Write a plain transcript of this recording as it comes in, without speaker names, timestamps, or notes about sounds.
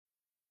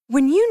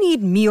When you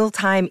need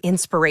mealtime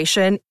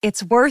inspiration,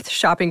 it's worth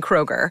shopping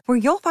Kroger, where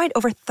you'll find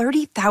over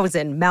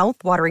 30,000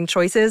 mouth-watering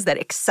choices that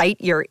excite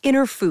your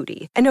inner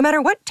foodie. And no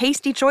matter what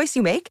tasty choice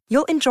you make,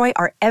 you'll enjoy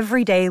our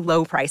everyday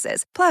low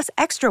prices, plus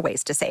extra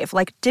ways to save,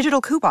 like digital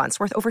coupons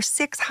worth over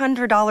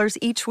 $600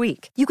 each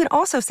week. You can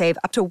also save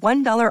up to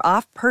 $1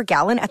 off per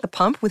gallon at the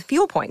pump with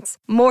fuel points.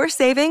 More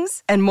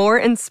savings and more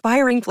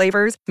inspiring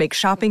flavors make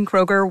shopping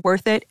Kroger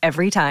worth it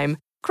every time.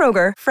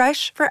 Kroger,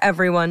 fresh for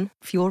everyone.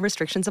 Fuel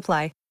restrictions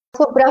apply.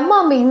 So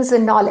Brahma means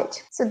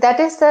knowledge. So that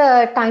is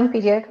the time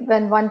period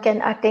when one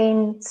can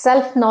attain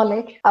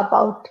self-knowledge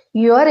about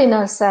your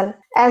inner self,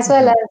 as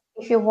well as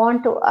if you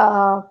want to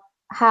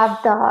have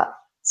the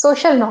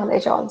social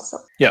knowledge also.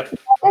 Yeah.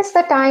 That is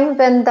the time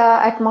when the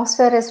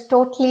atmosphere is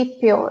totally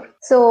pure.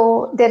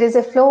 So there is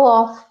a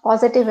flow of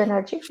positive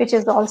energy, which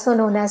is also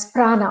known as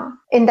prana,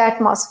 in the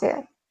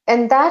atmosphere.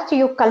 And that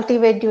you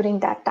cultivate during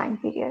that time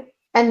period.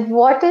 And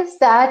what is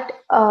that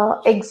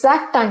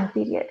exact time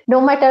period? No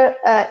matter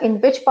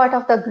in which part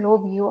of the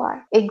globe you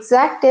are,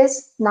 exact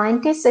is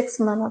 96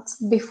 minutes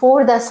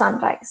before the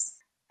sunrise.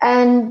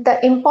 And the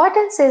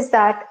importance is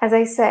that, as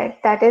I said,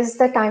 that is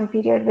the time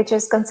period which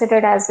is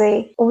considered as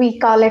we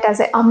call it as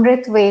a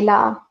Amrit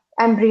Vela,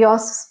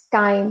 embryos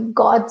time,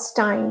 God's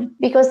time,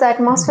 because the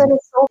atmosphere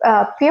is so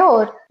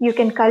pure, you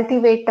can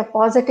cultivate the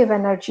positive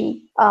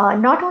energy,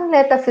 not only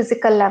at the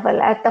physical level,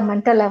 at the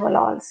mental level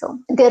also.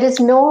 There is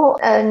no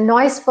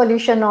noise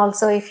pollution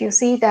also. If you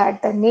see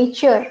that the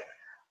nature,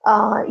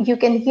 you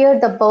can hear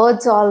the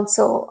birds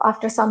also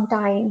after some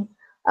time.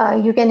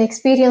 You can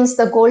experience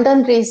the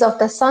golden rays of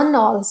the sun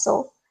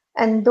also.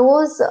 And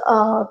those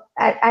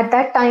at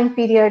that time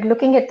period,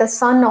 looking at the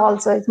sun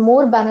also is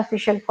more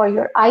beneficial for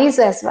your eyes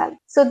as well.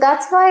 So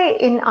that's why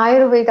in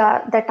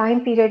Ayurveda, the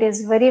time period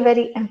is very,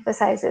 very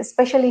emphasized,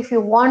 especially if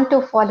you want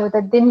to follow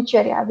the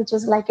Dinacharya, which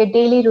is like a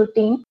daily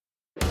routine.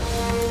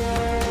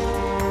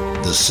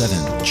 The 7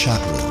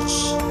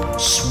 chakras,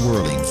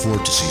 swirling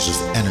vortices of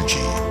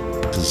energy,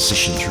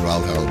 positioned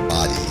throughout our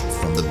body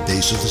from the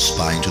base of the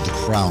spine to the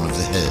crown of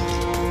the head.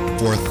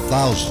 For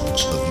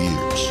thousands of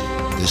years,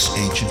 this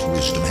ancient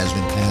wisdom has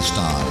been passed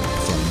on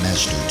from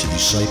master to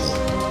disciple.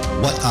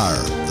 What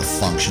are the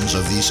functions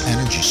of these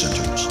energy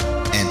centers?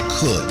 And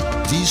could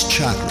these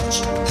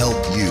chakras help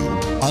you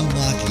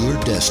unlock your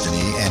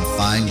destiny and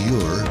find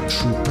your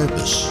true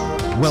purpose?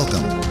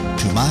 Welcome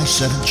to My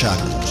 7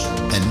 Chakras.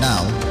 And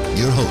now,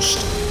 your host,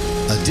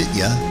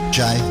 Aditya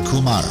Jai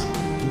Kumar.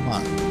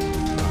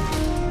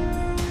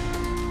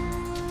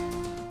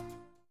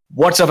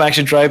 What's up,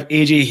 Action Tribe?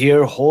 AJ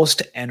here,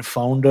 host and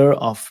founder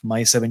of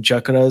My 7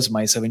 Chakras,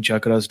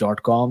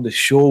 my7chakras.com, the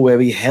show where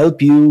we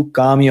help you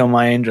calm your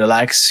mind,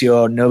 relax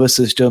your nervous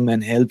system,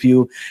 and help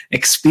you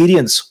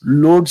experience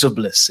loads of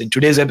bliss. In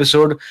today's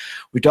episode,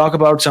 we talk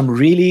about some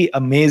really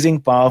amazing,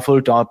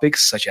 powerful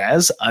topics, such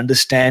as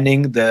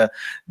understanding the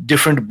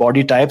different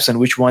body types and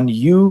which one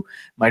you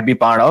might be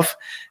part of,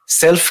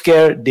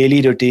 self-care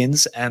daily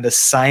routines, and the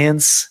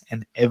science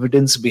and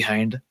evidence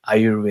behind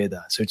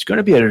Ayurveda. So it's going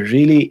to be a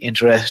really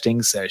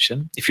interesting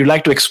session. If you'd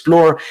like to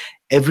explore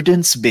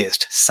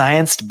evidence-based,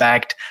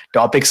 science-backed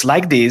topics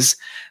like these,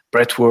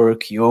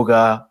 breathwork,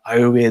 yoga,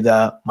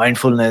 Ayurveda,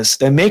 mindfulness,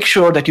 then make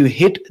sure that you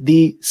hit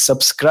the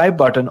subscribe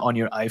button on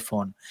your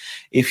iPhone.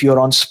 If you're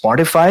on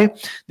Spotify,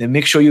 then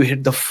make sure you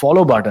hit the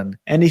follow button.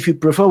 And if you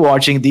prefer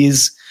watching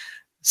these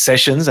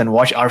sessions and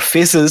watch our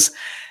faces,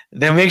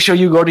 then make sure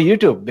you go to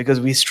YouTube, because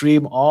we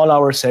stream all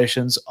our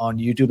sessions on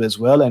YouTube as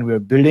well, and we're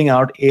building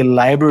out a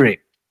library.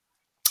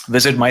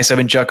 Visit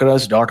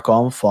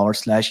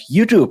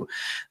my7chakras.com/YouTube.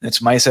 That's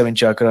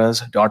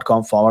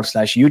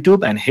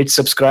my7chakras.com/YouTube, and hit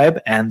subscribe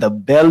and the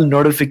bell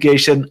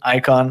notification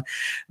icon,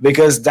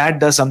 because that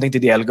does something to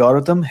the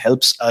algorithm,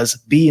 helps us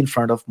be in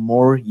front of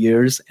more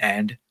ears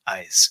and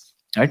eyes.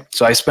 Right?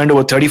 So I spend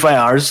over 35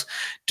 hours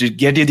to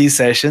get you these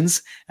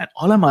sessions, and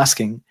all I'm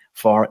asking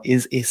for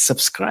is a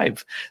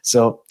subscribe.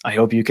 So I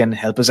hope you can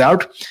help us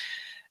out.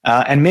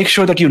 And make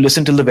sure that you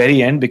listen till the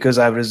very end, because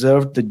I've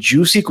reserved the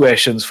juicy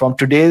questions from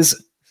today's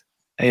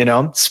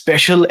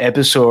special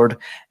episode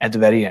at the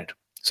very end.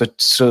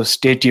 So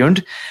stay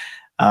tuned.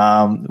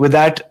 With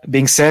that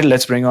being said,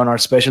 let's bring on our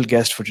special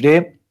guest for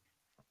today,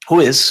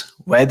 who is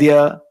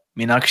Vaidya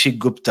Meenakshi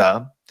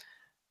Gupta,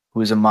 who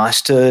is a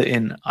master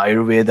in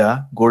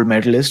Ayurveda, gold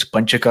medalist,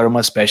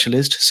 Panchakarma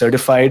specialist,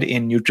 certified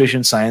in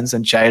nutrition science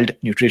and child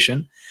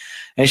nutrition.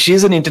 And she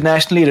is an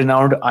internationally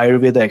renowned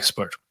Ayurveda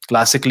expert,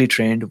 classically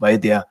trained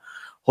Vaidya,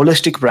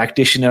 holistic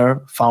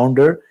practitioner,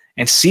 founder,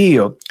 and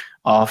CEO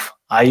of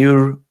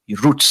Ayur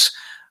Roots,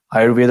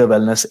 Ayurveda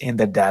Wellness in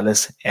the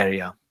Dallas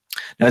area.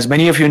 Now, as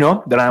many of you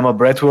know, that I'm a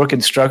breathwork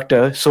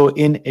instructor. So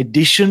in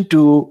addition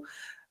to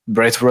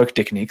breathwork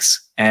techniques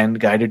and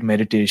guided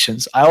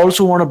meditations, I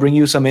also want to bring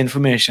you some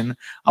information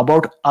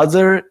about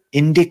other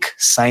Indic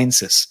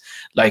sciences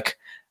like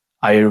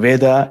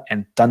Ayurveda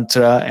and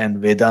Tantra and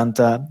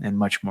Vedanta and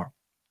much more.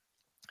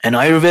 And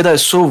Ayurveda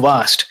is so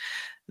vast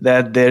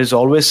that there's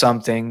always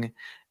something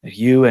that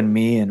you and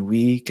me and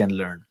we can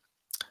learn.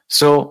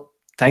 So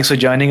thanks for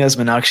joining us,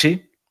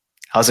 Meenakshi.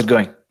 How's it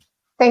going?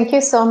 Thank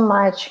you so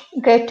much.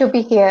 Great to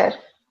be here.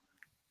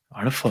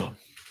 Wonderful.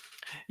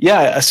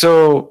 Yeah,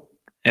 so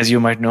as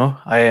you might know,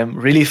 I am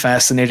really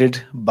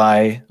fascinated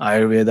by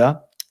Ayurveda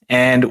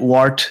and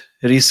what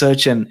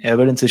research and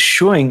evidence is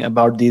showing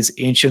about these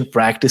ancient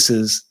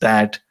practices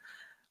that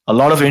a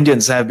lot of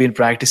Indians have been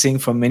practicing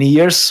for many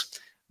years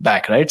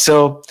back, right?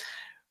 So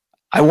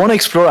I want to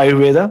explore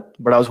Ayurveda,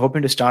 but I was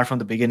hoping to start from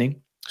the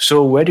beginning.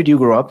 So where did you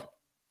grow up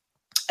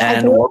I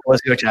and grew, what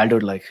was your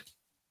childhood like?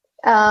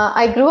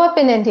 I grew up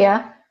in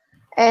India,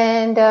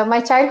 and my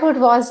childhood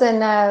was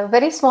in a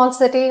very small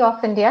city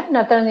of India,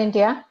 northern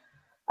India,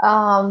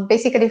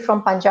 basically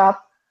from Punjab,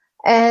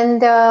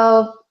 and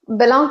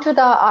belonged to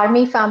the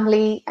army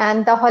family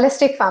and the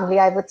holistic family,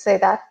 I would say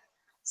that.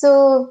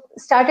 So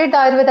started the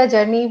Ayurveda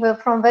journey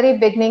from very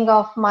beginning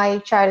of my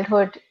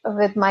childhood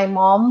with my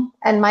mom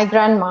and my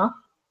grandma,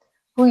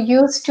 who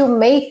used to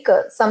make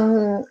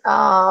some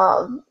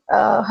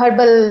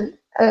herbal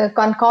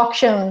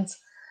concoctions.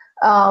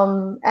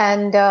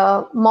 And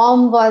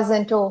mom was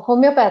into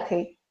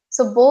homeopathy.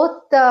 So both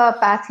the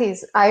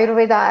pathies,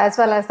 Ayurveda as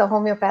well as the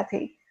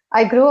homeopathy,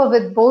 I grew up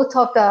with both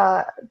of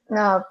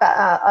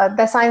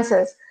the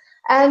sciences,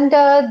 and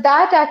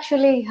that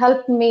actually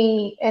helped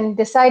me in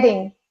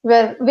deciding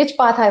which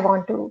path I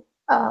want to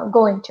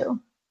go into.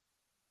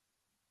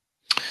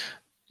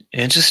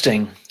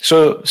 Interesting.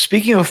 So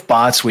speaking of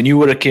paths, when you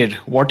were a kid,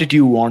 what did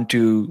you want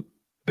to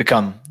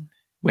become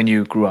when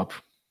you grew up?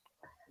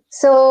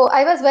 So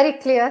I was very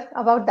clear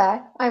about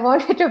that. I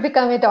wanted to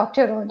become a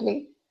doctor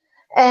only.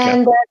 Okay.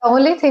 And the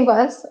only thing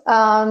was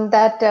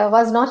that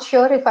was not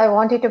sure if I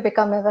wanted to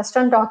become a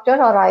Western doctor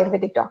or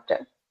Ayurvedic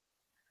doctor.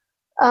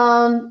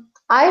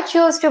 I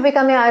chose to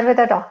become an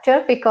Ayurveda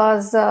doctor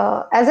because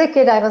as a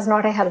kid, I was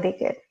not a healthy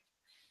kid.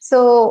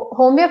 So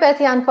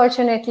homeopathy,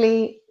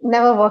 unfortunately,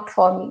 never worked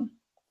for me.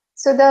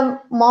 So the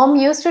mom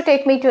used to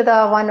take me to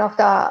the one of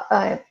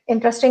the,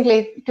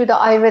 interestingly, to the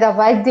Ayurveda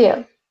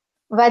Vaidya.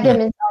 Vaidya Mm.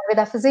 means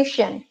Ayurveda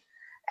physician.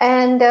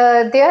 And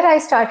there I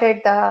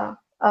started the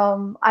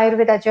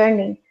Ayurveda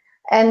journey.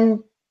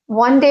 And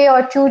 1 day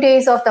or 2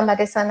 days of the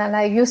medicine, and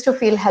I used to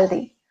feel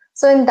healthy.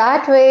 So in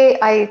that way,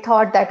 I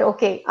thought that,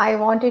 okay, I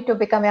wanted to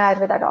become an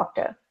Ayurveda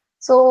doctor.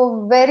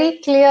 So very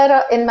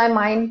clear in my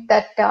mind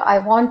that I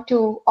want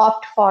to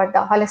opt for the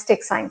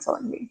holistic science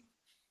only.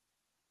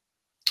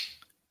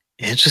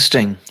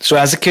 Interesting. So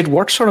as a kid,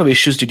 what sort of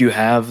issues did you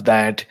have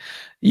that,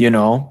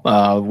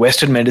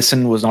 Western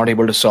medicine was not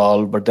able to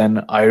solve, but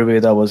then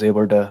Ayurveda was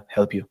able to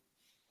help you?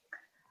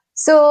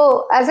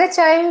 So as a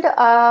child,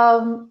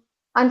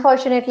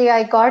 unfortunately,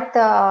 I got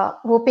the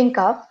whooping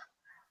cough,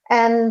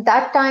 and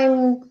that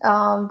time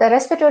the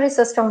respiratory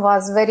system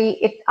was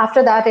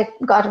after that it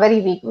got very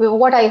weak.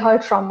 What I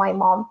heard from my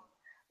mom,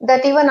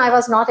 that even I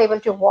was not able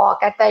to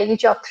walk at the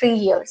age of 3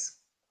 years.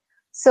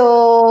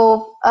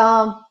 So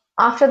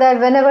after that,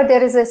 whenever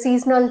there is a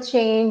seasonal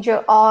change,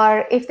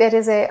 or if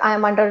I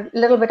am under a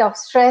little bit of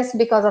stress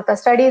because of the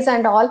studies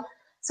and all,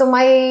 so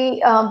my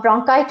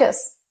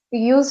bronchitis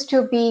used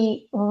to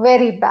be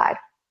very bad.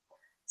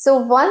 So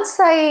once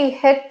I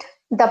hit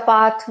the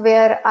path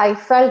where I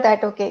felt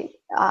that, okay,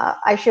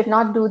 I should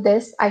not do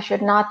this, I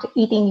should not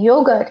eating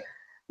yogurt,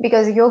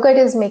 because yogurt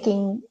is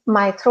making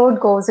my throat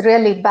goes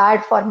really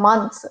bad for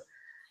months.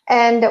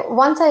 And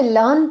once I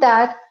learned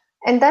that,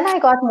 and then I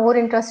got more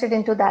interested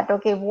into that,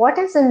 okay, what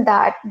is in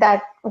that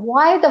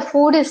why the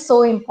food is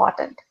so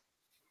important?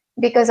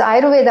 Because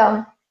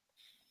Ayurveda,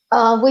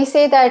 we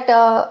say that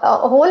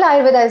whole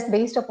Ayurveda is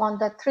based upon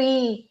the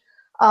three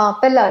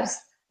pillars,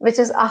 which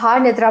is Ahar,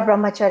 Nidra,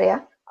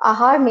 Brahmacharya.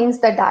 Ahar means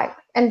the diet,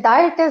 and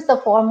diet is the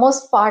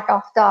foremost part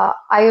of the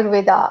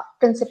Ayurveda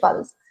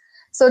principles.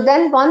 So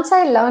then once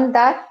I learned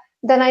that,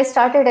 then I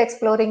started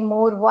exploring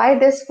more why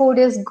this food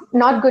is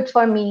not good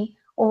for me,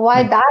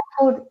 why Mm. that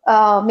food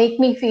make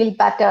me feel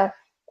better.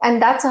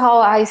 And that's how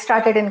I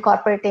started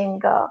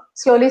incorporating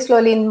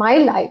slowly in my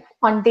life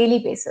on daily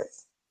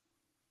basis.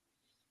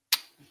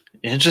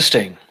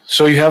 Interesting.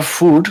 So you have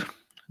food,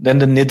 then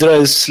the nidra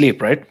is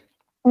sleep, right?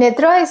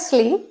 Nidra is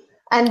sleep,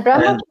 and And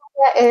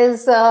Brahmacharya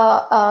is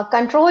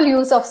control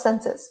use of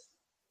senses.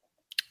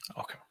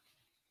 okay.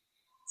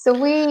 So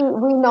we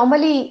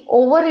normally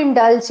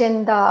overindulge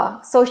in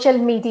the social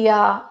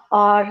media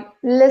or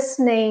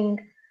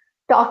listening,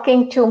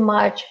 talking too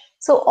much.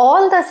 So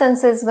all the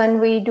senses, when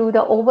we do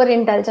the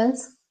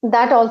overindulgence,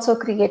 that also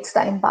creates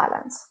the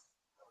imbalance.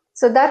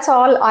 So that's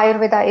all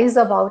Ayurveda is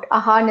about,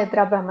 Ahar,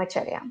 Nidra,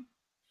 Brahmacharya.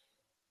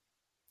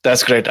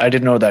 That's great. I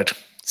didn't know that.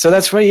 So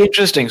that's very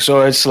interesting. So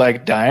it's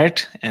like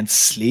diet and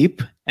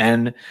sleep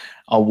and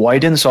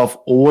avoidance of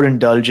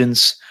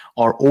overindulgence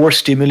or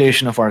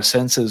overstimulation of our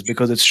senses,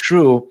 because it's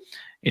true,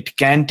 it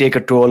can take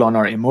a toll on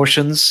our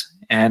emotions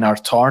and our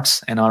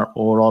thoughts and our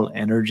overall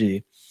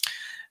energy.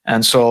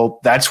 And so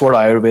that's what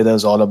Ayurveda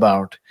is all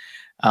about.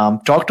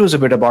 Talk to us a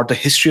bit about the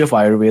history of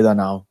Ayurveda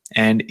now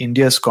and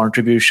India's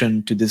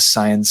contribution to this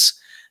science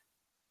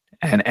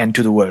and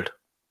to the world.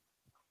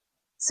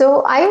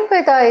 So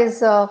Ayurveda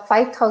is a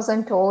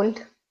 5,000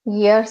 old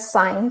year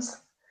science,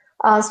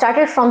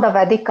 started from the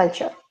Vedic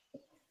culture.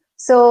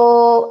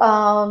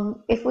 So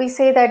if we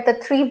say that the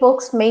three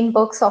main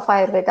books of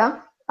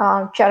Ayurveda,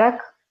 Charak,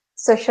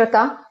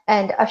 Sushruta,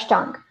 and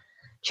Ashtanga.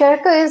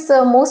 Charaka is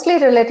mostly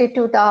related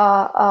to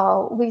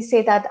we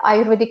say that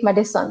Ayurvedic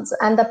medicines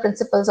and the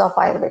principles of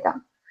Ayurveda.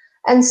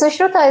 And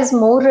Sushruta is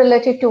more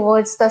related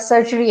towards the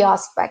surgery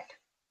aspect.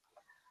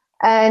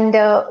 And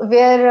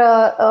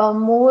where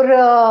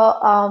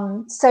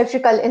more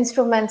surgical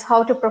instruments,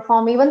 how to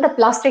perform even the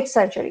plastic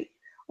surgery.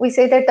 We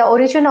say that the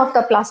origin of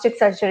the plastic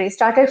surgery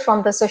started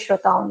from the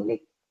Sushruta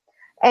only.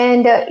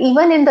 And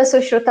even in the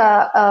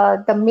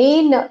Sushruta, the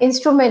main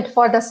instrument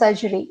for the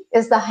surgery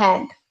is the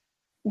hand,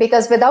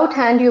 because without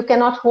hand, you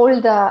cannot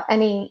hold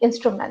any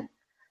instrument.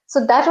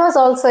 So that was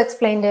also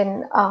explained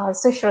in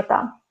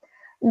Sushruta.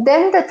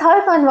 Then the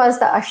third one was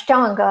the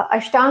Ashtanga.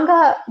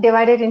 Ashtanga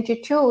divided into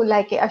two,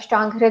 like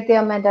Ashtanga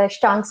Hridayam and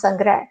Ashtanga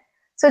Sangrah.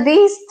 So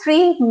these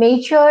three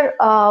major,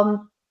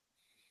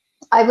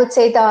 I would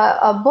say,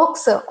 the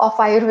books of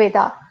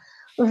Ayurveda,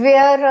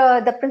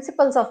 where the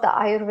principles of the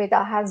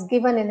Ayurveda has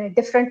given in a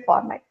different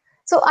format.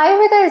 So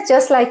Ayurveda is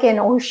just like an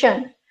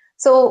ocean.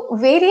 So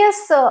various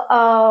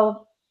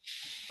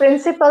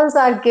principles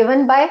are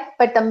given by,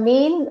 but the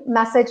main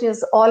message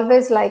is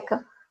always like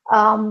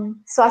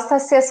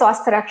swasthasya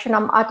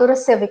swastharakshanam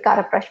aturasya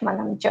vikara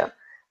prashmanam cha.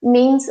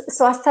 Means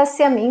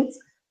swasthasya means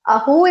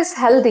who is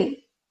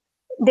healthy,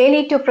 they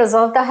need to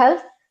preserve the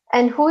health,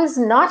 and who is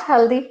not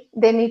healthy,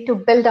 they need to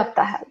build up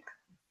the health.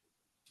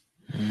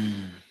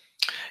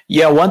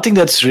 Yeah, one thing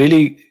that's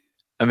really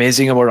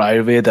amazing about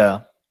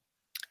Ayurveda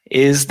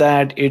is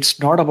that it's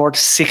not about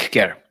sick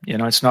care.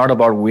 It's not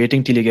about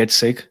waiting till you get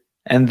sick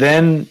and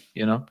then,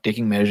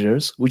 taking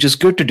measures, which is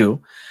good to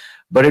do,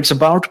 but it's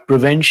about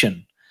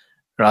prevention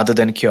rather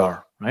than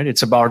cure, right?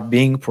 It's about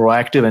being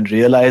proactive and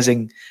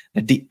realizing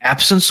that the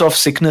absence of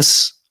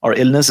sickness or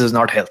illness is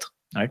not health,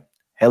 right?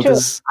 Health True.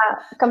 is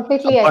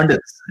Completely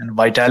abundance and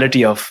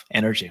vitality of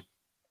energy.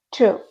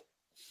 True.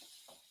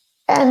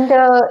 And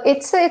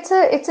it's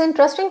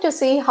interesting to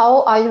see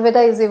how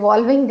Ayurveda is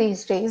evolving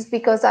these days,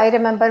 because I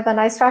remember when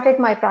I started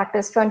my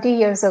practice 20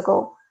 years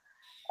ago,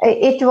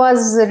 it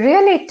was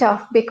really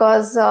tough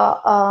because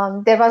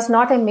there was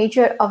not a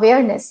major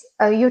awareness.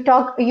 You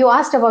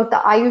asked about the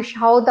Ayush,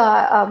 how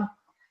the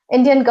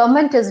Indian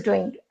government is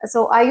doing.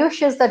 So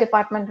Ayush is the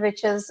department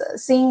which is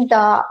seeing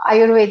the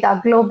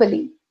Ayurveda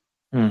globally.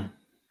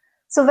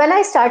 So when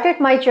I started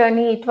my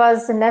journey, it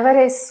was never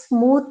a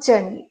smooth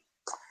journey.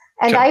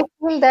 And I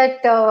feel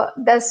that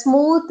the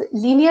smooth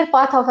linear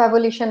path of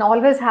evolution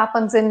always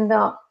happens in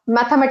the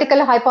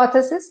mathematical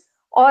hypothesis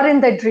or in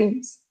the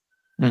dreams.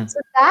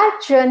 So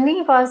that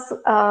journey was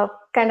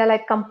kind of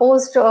like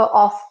composed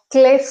of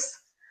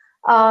cliffs.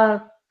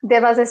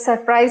 There was a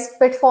surprise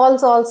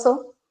pitfalls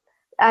also.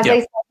 As I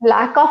said,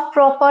 lack of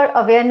proper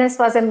awareness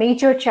was a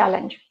major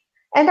challenge.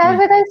 And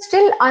Ayurveda is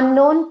still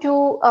unknown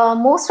to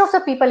most of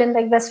the people in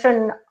the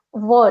Western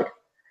world,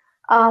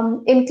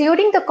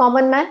 including the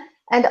common man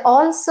and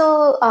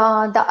also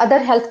the other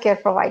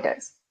healthcare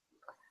providers.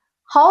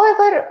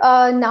 However,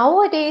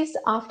 nowadays,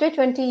 after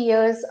 20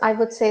 years, I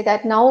would say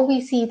that now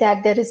we see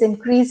that there is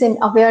increase in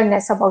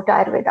awareness about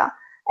Ayurveda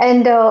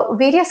and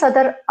various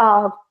other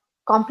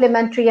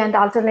complementary and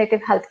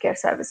alternative healthcare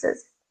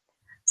services.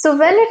 So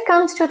when it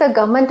comes to the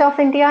Government of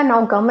India,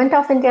 now Government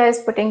of India is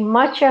putting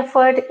much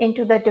effort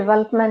into the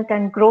development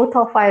and growth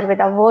of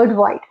Ayurveda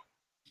worldwide.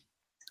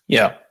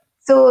 Yeah.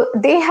 So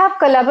they have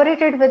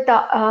collaborated with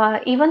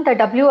even the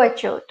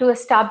WHO to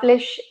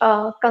establish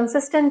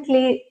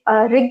consistently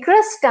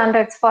rigorous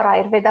standards for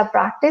Ayurveda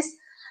practice,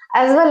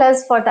 as well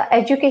as for the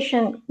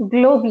education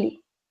globally.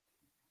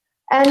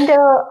 And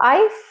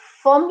I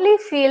firmly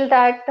feel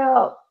that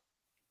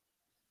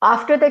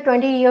after the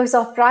 20 years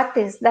of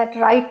practice, that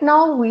right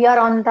now we are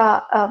on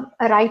the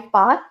right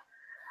path.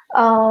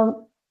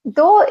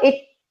 Though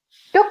it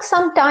took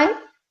some time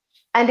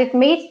and it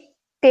may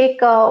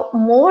take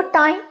more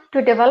time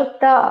to develop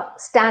the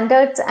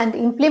standards and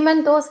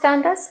implement those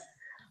standards.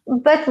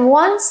 But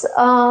once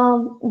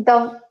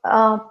the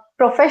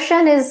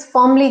profession is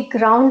firmly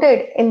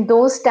grounded in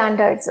those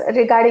standards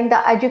regarding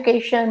the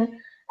education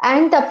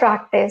and the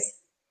practice,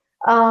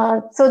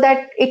 so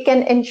that it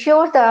can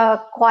ensure the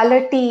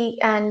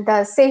quality and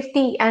the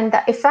safety and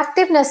the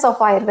effectiveness of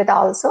Ayurveda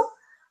also,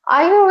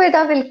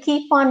 Ayurveda will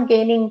keep on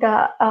gaining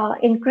the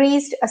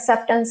increased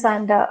acceptance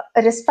and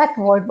respect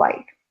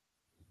worldwide.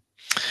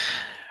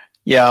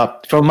 Yeah,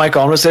 from my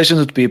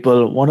conversations with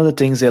people, one of the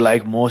things they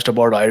like most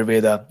about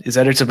Ayurveda is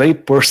that it's a very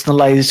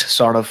personalized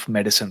sort of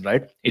medicine,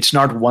 right? It's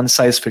not one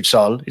size fits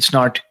all. It's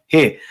not,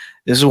 hey,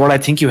 this is what I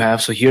think you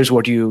have, so here's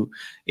what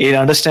it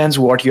understands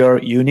what your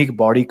unique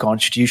body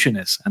constitution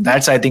is. And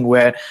that's, I think,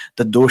 where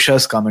the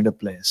doshas come into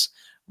place.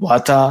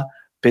 Vata,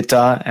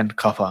 Pitta, and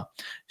Kapha.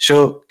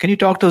 So can you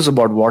talk to us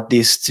about what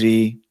these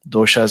three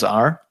doshas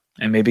are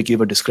and maybe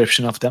give a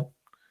description of them?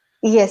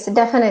 Yes,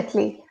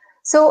 definitely.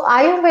 So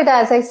Ayurveda,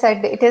 as I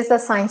said, it is the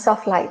science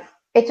of life.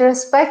 It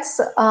respects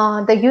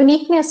the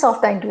uniqueness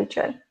of the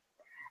individual.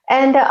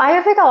 And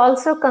Ayurveda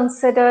also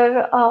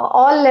consider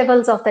all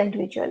levels of the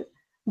individual,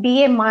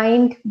 be a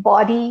mind,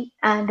 body,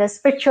 and a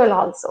spiritual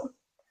also.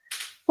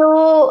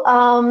 So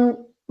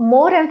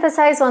more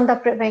emphasis on the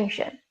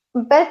prevention.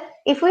 But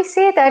if we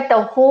say that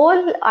the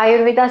whole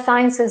Ayurveda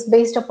science is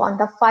based upon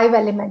the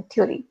 5-element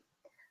theory,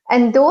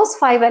 and those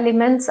 5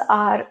 elements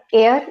are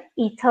air,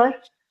 ether,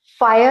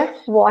 fire,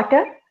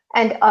 water,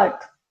 and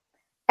earth,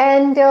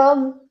 and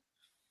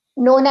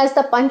known as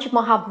the Panch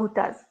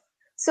Mahabhutas.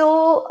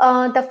 So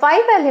the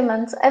 5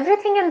 elements,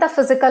 everything in the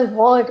physical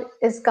world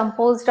is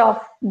composed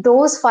of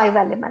those 5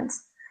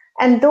 elements.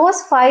 And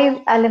those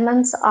 5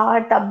 elements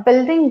are the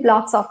building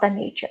blocks of the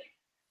nature.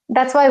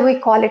 That's why we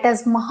call it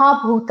as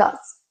Mahabhutas.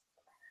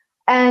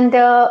 And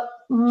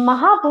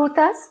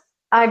Mahabhutas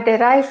are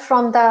derived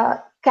from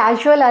the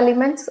casual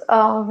elements,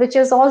 which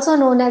is also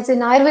known as in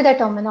Ayurveda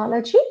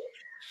terminology,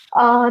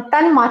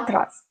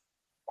 Tanmatras.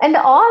 And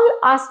all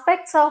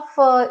aspects of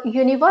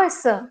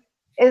universe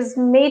is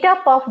made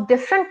up of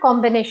different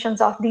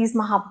combinations of these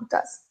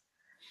Mahabhutas.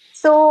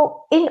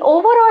 So in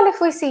overall,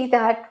 if we see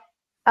that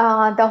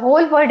the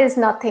whole world is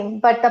nothing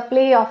but the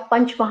play of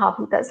Panch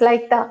Mahabhutas,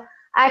 like the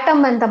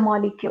atom and the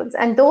molecules.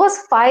 And those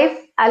 5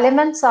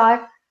 elements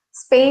are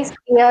space,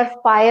 air,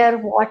 fire,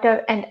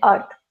 water, and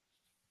earth.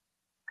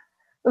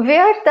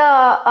 Where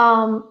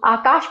the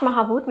Akash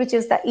Mahabhut, which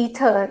is the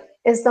ether,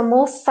 is the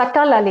most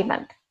subtle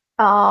element,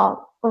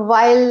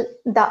 while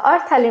the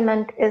earth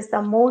element is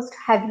the most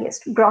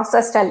heaviest,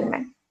 grossest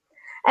element.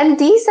 And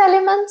these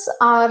elements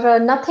are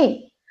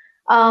nothing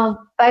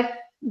but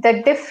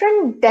the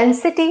different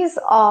densities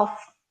of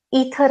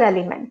ether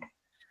element.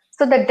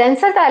 So the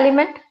denser the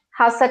element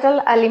has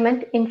subtle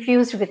element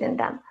infused within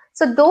them.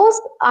 So those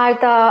are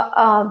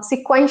the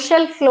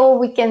sequential flow,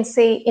 we can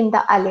say, in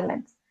the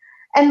elements.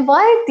 And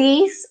why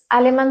these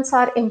elements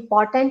are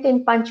important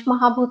in Panch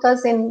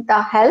Mahabhutas in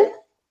the health?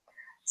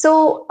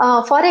 So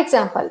for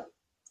example,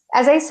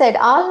 as I said,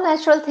 all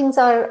natural things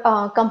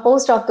are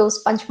composed of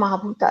those Panch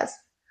Mahabhutas.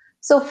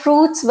 So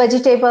fruits,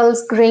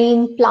 vegetables,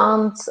 grain,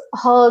 plants,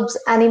 herbs,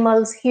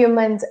 animals,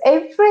 humans,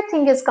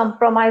 everything is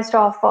comprised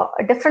of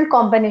a different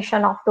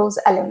combination of those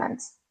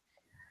elements.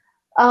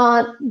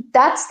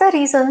 That's the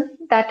reason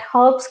that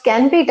herbs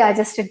can be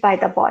digested by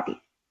the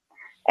body.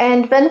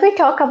 And when we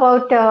talk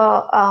about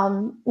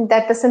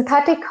that the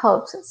synthetic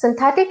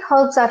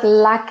herbs are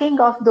lacking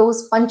of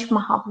those Panch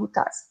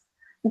Mahabhutas.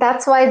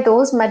 That's why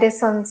those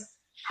medicines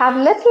have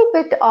little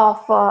bit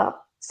of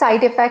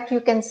side effect,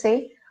 you can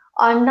say,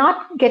 are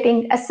not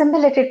getting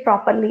assimilated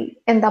properly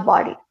in the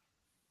body.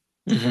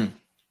 Mm-hmm.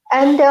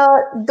 And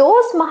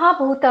those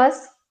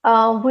Mahabhutas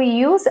we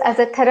use as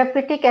a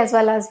therapeutic as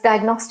well as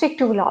diagnostic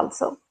tool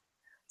also.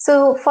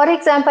 So, for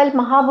example,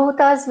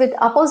 Mahabhutas with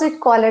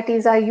opposite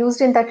qualities are used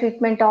in the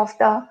treatment of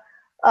the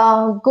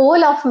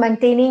goal of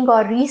maintaining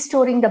or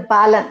restoring the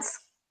balance.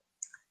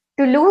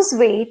 To lose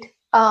weight,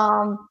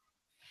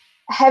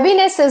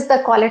 heaviness is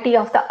the quality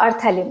of the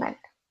earth element.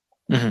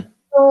 Mm-hmm.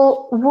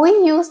 So we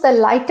use the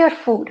lighter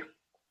food,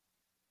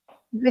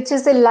 which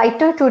is the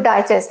lighter to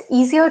digest,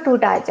 easier to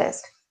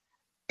digest,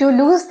 to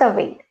lose the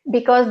weight,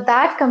 because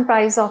that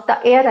comprises of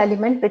the air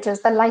element, which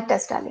is the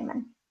lightest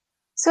element.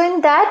 So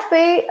in that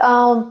way,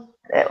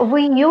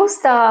 we use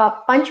the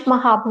Panch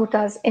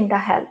Mahabhutas in the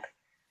health.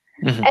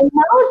 Mm-hmm. And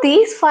now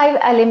these 5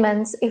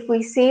 elements, if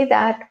we say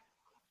that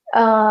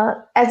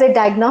as a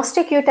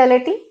diagnostic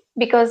utility,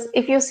 because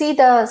if you see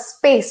the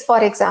space,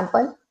 for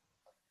example,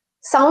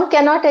 sound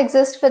cannot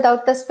exist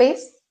without the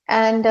space,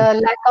 and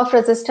lack of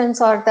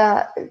resistance or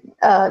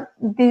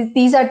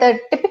these are the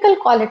typical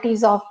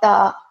qualities of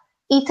the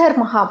ether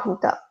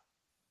Mahabhuta.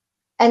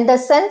 And the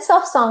sense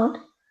of sound,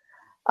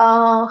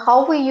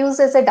 how we use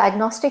as a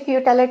diagnostic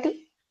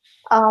utility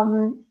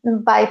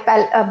by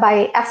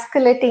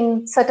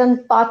escalating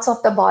certain parts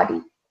of the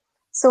body.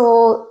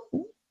 So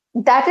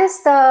that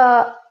is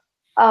the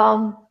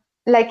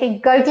like a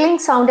gurgling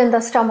sound in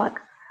the stomach,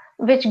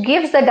 which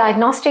gives the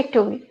diagnostic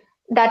tool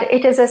that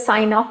it is a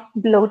sign of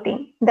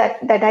bloating, that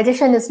the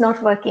digestion is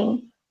not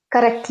working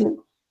correctly.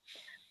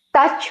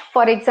 Touch,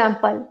 for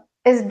example,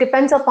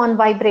 depends upon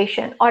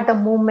vibration or the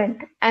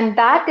movement, and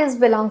that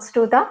belongs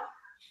to the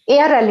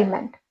air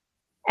element.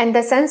 And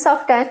the sense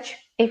of touch,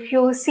 if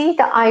you see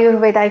the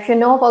Ayurveda, if you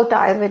know about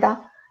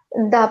Ayurveda,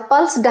 the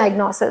pulse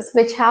diagnosis,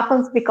 which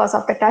happens because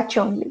of the touch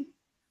only,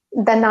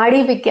 the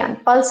Nadi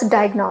Vigyan, pulse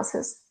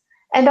diagnosis.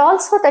 And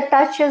also the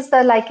touch is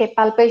like a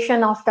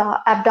palpation of the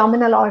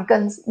abdominal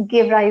organs,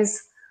 give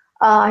rise,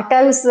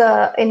 tells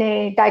in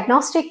a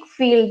diagnostic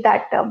field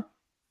that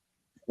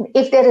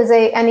if there is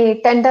any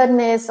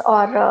tenderness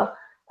or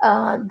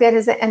there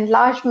is an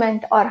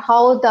enlargement, or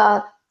how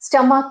the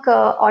stomach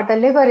or the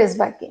liver is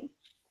working.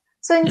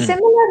 So in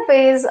similar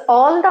ways,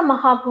 all the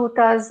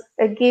Mahabhutas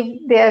give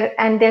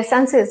their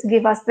senses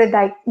give us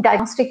the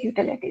diagnostic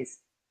utilities.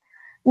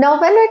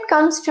 Now, when it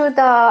comes to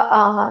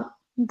the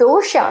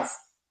doshas,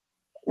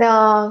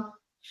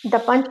 the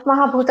Panch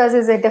Mahabhutas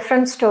is a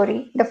different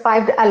story, the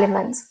 5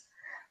 elements.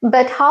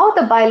 But how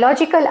the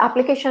biological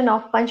application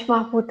of Panch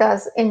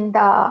Mahabhutas in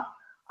the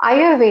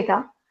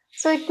Ayurveda,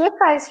 so it gives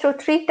rise to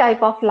 3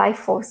 types of life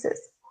forces: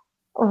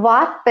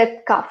 Vat,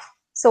 Pitta, Kapha.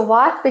 So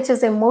Vat, which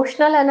is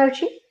emotional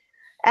energy,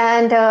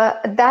 and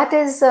that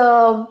is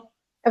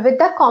with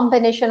the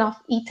combination of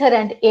ether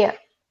and air.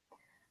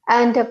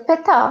 And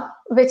Pitta,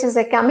 which is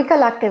a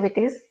chemical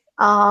activities,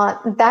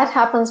 that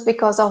happens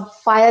because of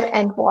fire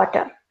and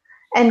water.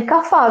 And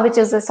Kapha, which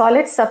is a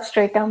solid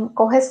substratum,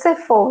 cohesive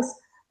force,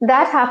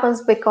 that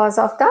happens because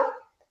of the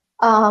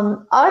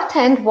earth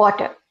and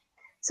water.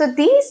 So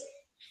these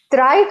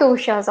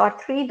tri-doshas or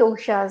three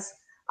doshas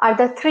are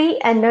the three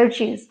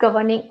energies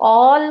governing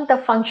all the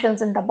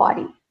functions in the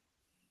body.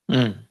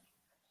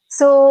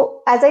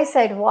 So as I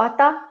said,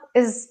 Vata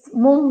is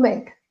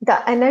movement,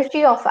 the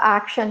energy of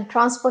action,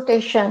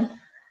 transportation,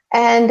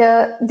 and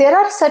there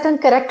are certain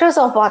characters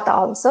of Vata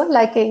also,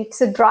 like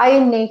it's dry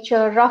in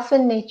nature, rough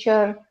in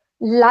nature,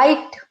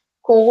 light,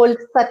 cold,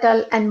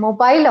 subtle, and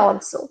mobile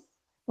also.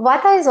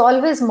 Vata is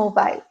always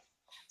mobile.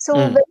 So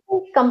when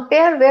we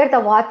compare where the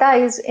Vata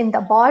is in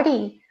the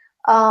body,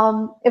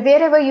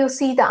 wherever you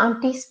see the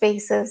empty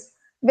spaces,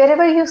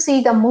 wherever you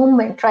see the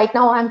movement, right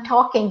now I'm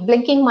talking,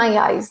 blinking my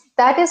eyes,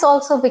 that is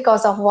also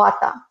because of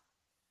Vata.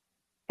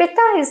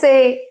 Pitta is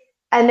a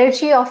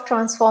energy of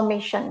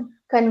transformation,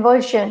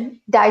 conversion,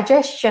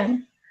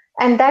 digestion,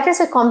 and that is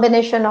a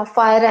combination of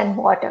fire and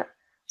water.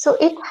 So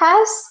it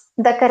has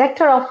the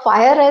character of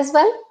fire as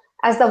well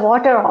as the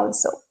water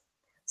also.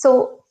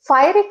 So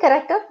fiery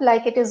character,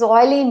 like it is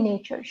oily in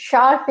nature,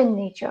 sharp in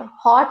nature,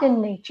 hot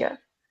in nature,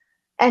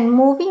 and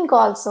moving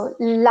also,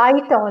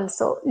 light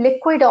also,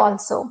 liquid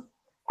also,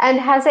 and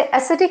has an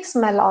acidic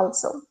smell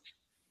also.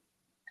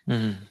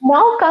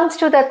 Now comes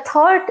to the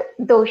third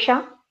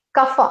dosha,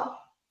 Kapha,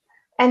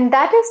 and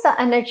that is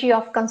the energy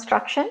of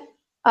construction.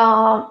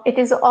 It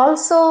is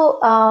also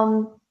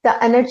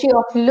the energy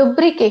of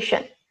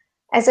lubrication.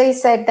 As I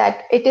said,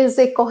 that it is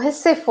a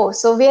cohesive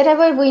force. So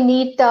wherever we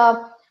need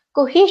the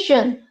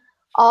cohesion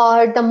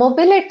or the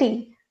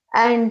mobility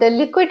and the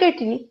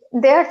liquidity,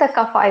 there the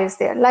Kapha is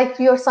there, like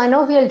your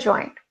synovial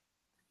joint.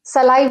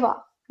 Saliva,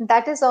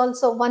 that is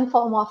also one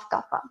form of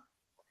Kapha.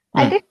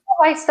 And it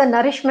provides the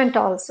nourishment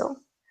also.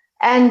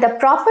 And the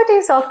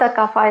properties of the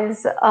Kapha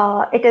is,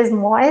 it is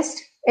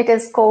moist, it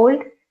is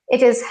cold,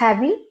 it is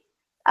heavy,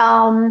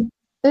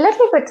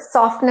 little bit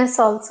softness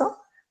also,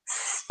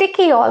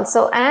 sticky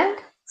also, and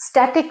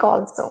static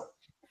also.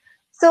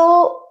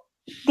 So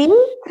these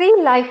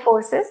three life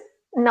forces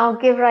now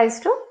give rise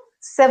to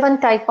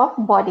 7 type of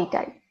body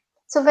type.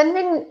 So when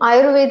in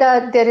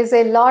Ayurveda, there is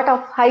a lot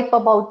of hype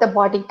about the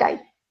body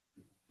type,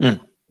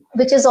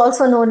 which is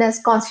also known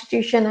as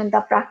constitution and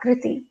the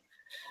prakriti.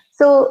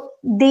 So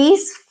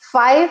these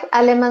 5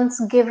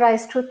 elements give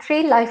rise to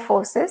 3 life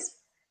forces,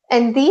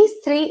 and these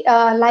 3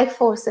 life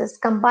forces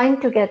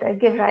combined together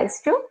give rise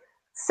to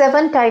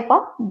 7 type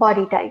of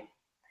body type,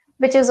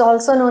 which is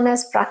also known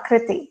as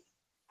prakriti,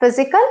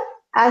 physical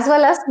as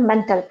well as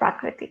mental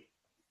prakriti.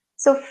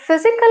 So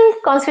physical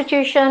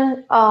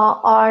constitution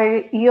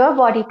or your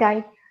body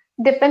type,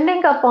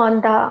 depending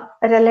upon the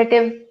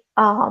relative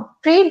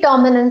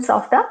predominance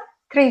of the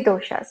 3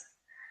 doshas.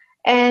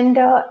 And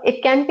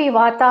it can be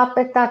Vata,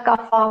 Pitta,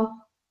 Kapha,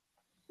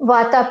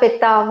 Vata,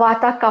 Pitta,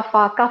 Vata,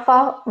 Kapha,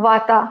 Kapha,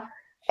 Vata,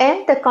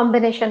 and the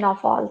combination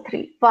of all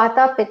 3,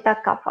 Vata, Pitta,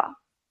 Kapha.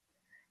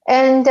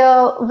 And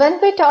when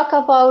we talk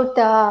about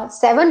the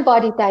 7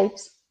 body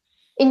types,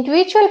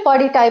 individual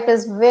body type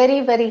is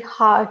very, very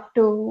hard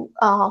to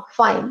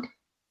find.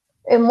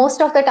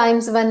 Most of the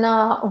times when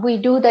we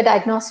do the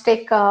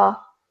diagnostic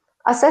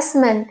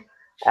assessment,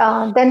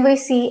 then we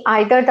see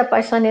either the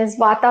person is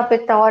Vata,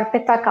 Pitta or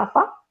Pitta,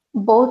 Kapha,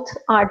 both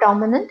are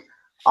dominant,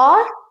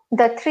 or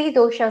the 3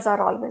 doshas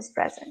are always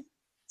present.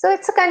 So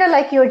it's kind of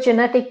like your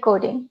genetic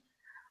coding.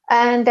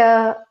 And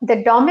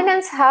the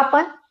dominance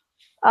happen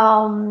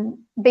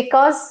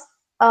because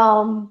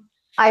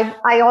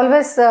I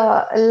always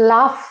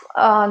laugh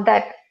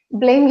that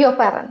blame your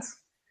parents,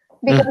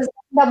 because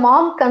the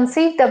mom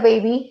conceived the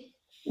baby,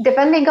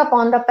 depending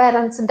upon the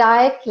parents'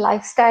 diet,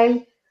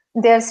 lifestyle,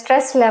 their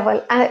stress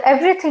level, and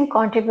everything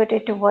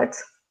contributed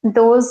towards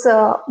those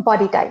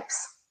body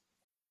types.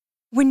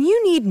 When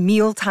you need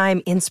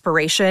mealtime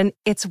inspiration,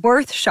 it's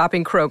worth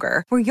shopping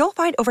Kroger, where you'll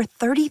find over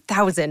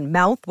 30,000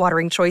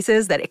 mouth-watering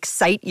choices that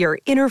excite your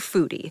inner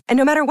foodie. And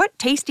no matter what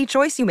tasty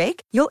choice you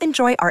make, you'll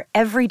enjoy our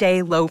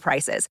everyday low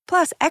prices,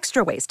 plus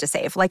extra ways to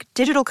save, like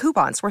digital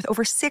coupons worth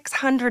over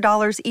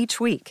 $600 each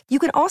week. You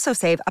can also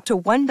save up to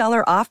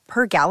 $1 off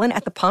per gallon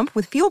at the pump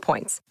with fuel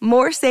points.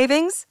 More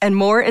savings and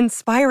more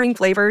inspiring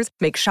flavors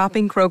make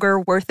shopping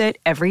Kroger worth it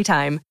every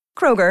time.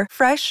 Kroger,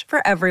 fresh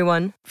for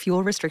everyone.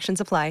 Fuel restrictions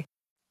apply.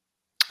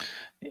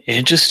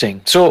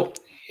 Interesting. So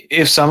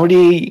if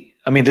somebody,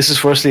 I mean, this is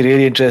firstly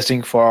really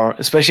interesting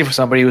especially for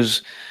somebody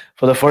who's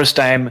for the first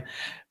time,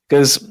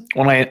 because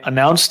when I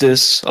announced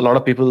this, a lot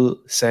of people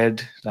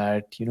said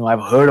that,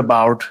 I've heard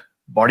about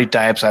body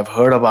types, I've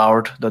heard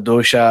about the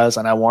doshas,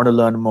 and I want to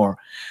learn more.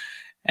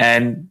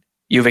 And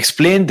you've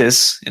explained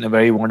this in a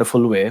very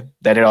wonderful way,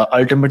 that it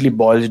ultimately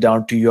boils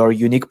down to your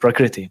unique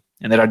prakriti,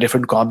 and there are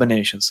different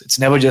combinations. It's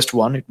never just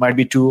one, it might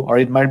be 2, or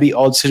it might be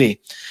all 3.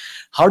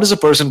 How does a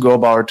person go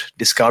about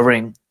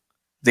discovering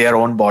their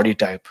own body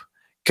type?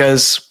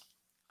 Because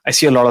I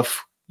see a lot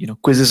of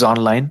quizzes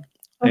online,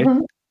 right?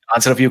 Mm-hmm.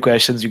 Answer a few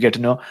questions, you get to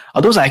know.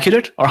 Are those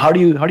accurate, or how do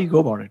you go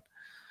about it?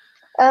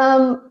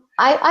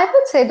 I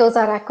would say those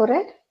are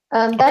accurate.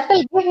 That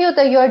will give you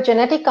your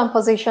genetic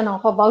composition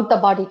of about the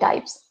body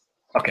types.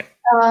 Okay.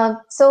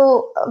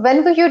 So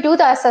when you do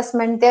the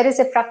assessment, there is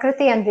a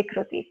Prakriti and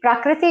Vikruti.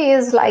 Prakriti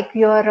is like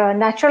your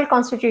natural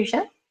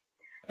constitution,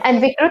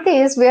 and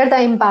Vikruti is where the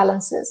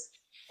imbalance is.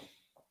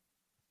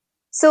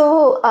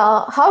 So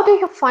how do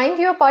you find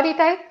your body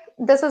type?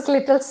 This is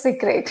little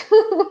secret.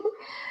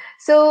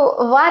 So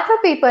Vata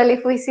people,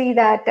 if we see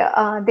that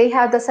they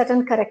have the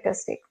certain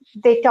characteristic,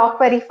 they talk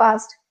very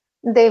fast,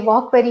 they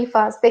walk very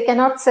fast, they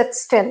cannot sit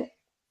still.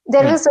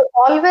 There is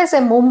always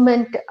a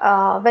movement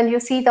when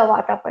you see the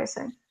Vata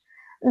person.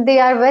 They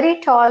are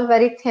very tall,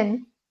 very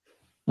thin,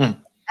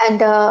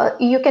 and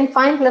you can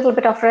find a little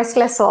bit of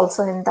restless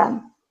also in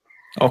them.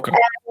 Okay.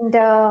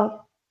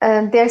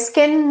 And their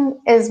skin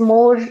is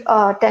more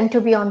tend to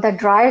be on the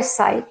drier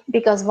side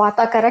because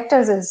Vata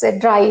characters is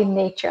dry in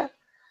nature.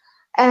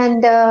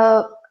 And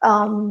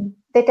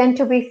they tend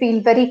to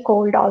feel very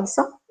cold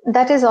also.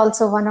 That is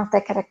also one of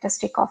the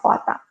characteristic of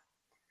Vata.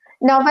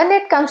 Now, when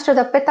it comes to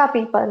the Pitta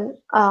people,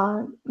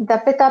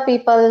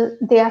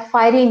 they are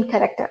fiery in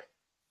character.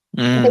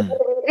 They get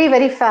angry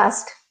very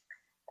fast.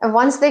 And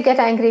once they get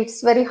angry,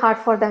 it's very hard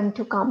for them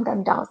to calm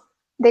them down.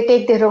 They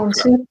take their own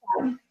sweet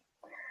time.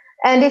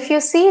 And if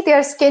you see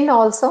their skin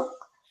also,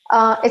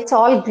 it's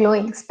all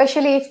glowing.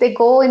 Especially if they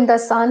go in the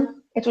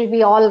sun, it will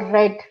be all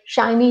red,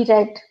 shiny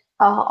red.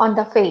 On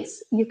the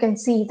face, you can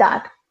see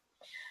that.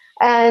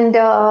 And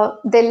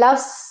they love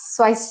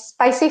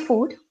spicy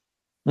food.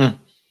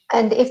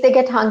 And if they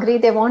get hungry,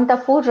 they want the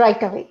food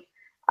right away.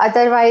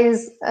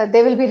 Otherwise,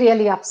 they will be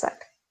really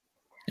upset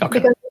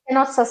because they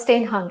cannot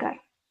sustain hunger.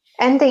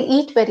 And they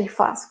eat very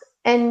fast.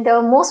 And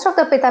most of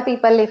the Pitta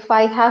people, if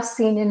I have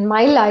seen in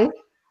my life,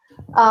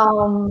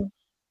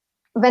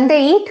 when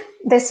they eat,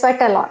 they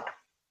sweat a lot.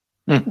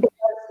 Because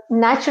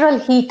natural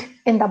heat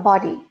in the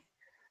body.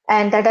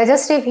 And the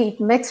digestive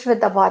heat mixed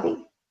with the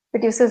body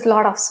produces a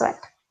lot of sweat.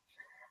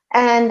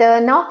 And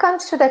now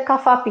comes to the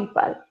Kapha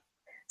people.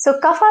 So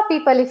Kapha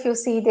people, if you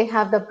see, they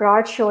have the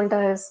broad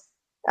shoulders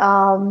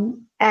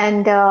and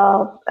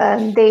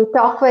they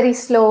talk very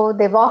slow,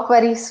 they walk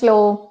very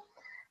slow,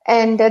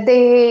 and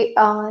they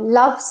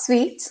love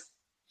sweets,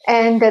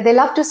 and they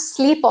love to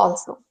sleep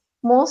also.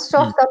 Most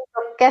of the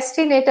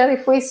procrastinator,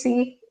 if we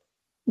see,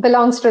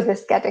 belongs to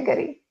this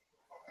category.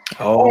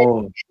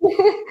 Oh.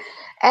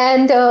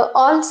 And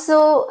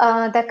also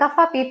the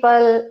Kapha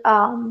people,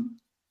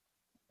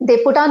 they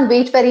put on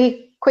weight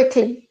very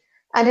quickly,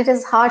 and it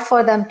is hard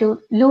for them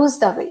to lose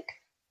the weight.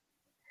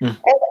 And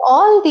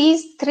all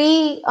these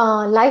three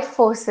life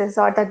forces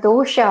or the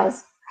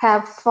doshas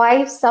have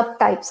 5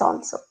 subtypes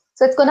also.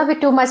 So it's going to be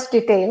too much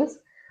details,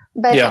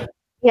 but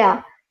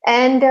yeah.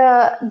 And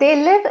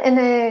they live in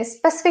a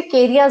specific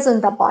areas in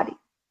the body.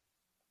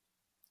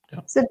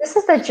 So this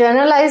is the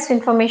generalized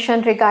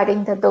information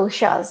regarding the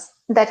doshas,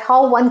 that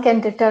how one can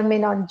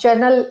determine on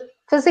general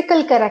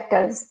physical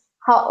characters,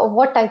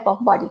 what type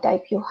of body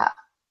type you have.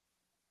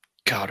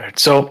 Got it.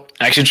 So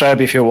Action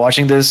Tribe, if you're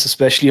watching this,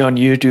 especially on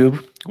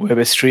YouTube, where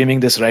we're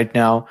streaming this right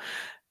now,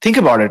 think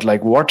about it.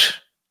 Like, what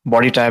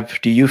body type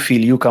do you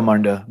feel you come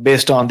under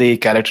based on the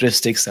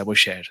characteristics that were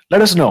shared?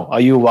 Let us know.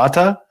 Are you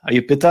Vata? Are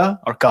you Pitta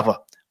or Kapha?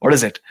 What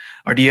is it?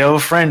 Or do you have a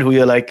friend who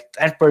you're like,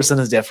 that person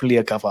is definitely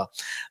a Kapha?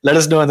 Let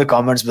us know in the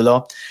comments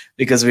below,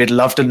 because we'd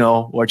love to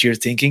know what you're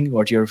thinking,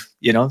 what you're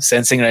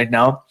sensing right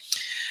now.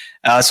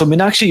 So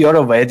Meenakshi, you're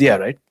a Vaidya,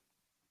 right?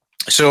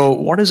 So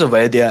what is a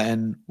Vaidya,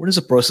 and what is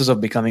the process of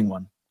becoming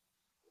one?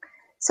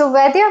 So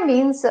Vaidya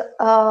means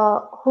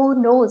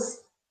who knows,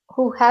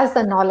 who has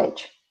the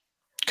knowledge.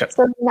 Okay.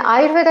 So in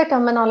Ayurveda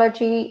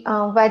terminology,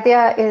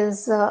 Vaidya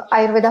is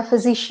Ayurveda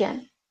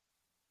physician.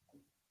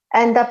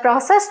 And the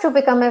process to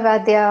become a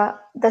Vaidya,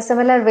 the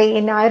similar way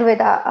in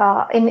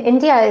Ayurveda, in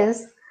India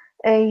is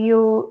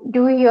you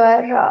do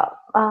your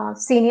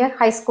senior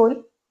high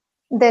school,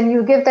 then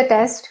you give the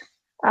test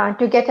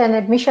to get an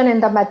admission in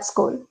the med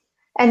school.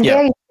 And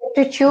there you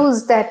get to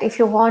choose that if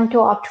you want to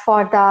opt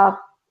for the,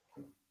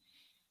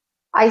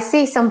 I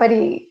see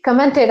somebody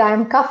commented, I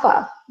am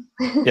Kapha.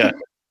 Yeah.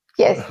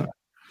 Yes.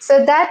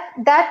 So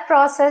that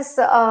process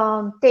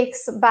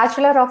takes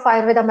Bachelor of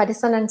Ayurveda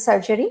Medicine and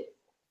Surgery.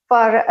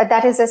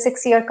 That is a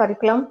 6-year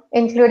curriculum,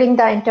 including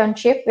the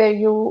internship where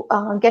you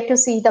get to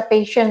see the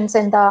patients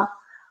in the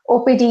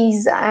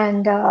OPDs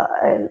and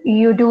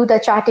you do the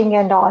charting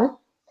and all.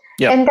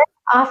 Yep. And then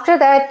after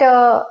that,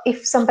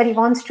 if somebody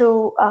wants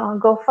to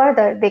go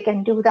further, they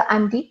can do the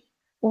MD.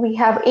 We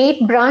have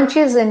 8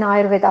 branches in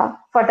Ayurveda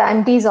for the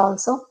MDs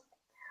also.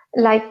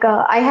 Like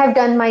I have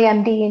done my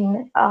MD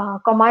in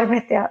Kumar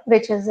Bhatia,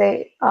 which is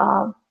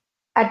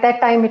at that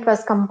time it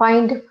was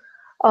combined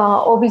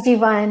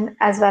OBGYN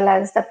as well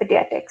as the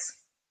pediatrics.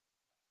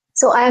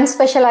 So I am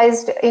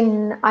specialized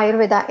in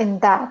Ayurveda in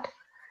that.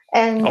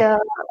 And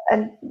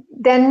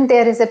then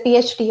there is a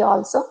PhD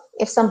also,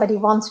 if somebody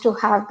wants to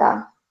have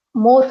the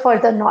more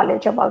further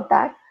knowledge about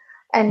that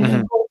and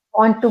go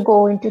want to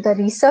go into the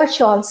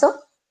research also.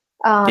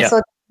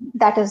 So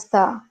that is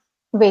the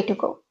way to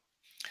go.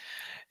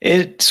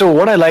 So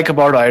what I like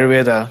about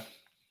Ayurveda,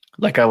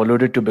 like I've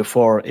alluded to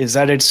before, is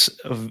that it's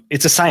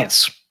a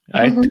science,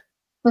 right?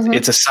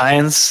 It's a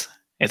science.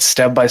 It's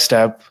step by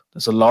step.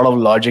 There's a lot of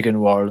logic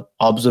involved,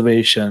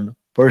 observation,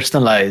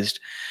 personalized,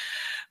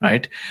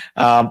 right?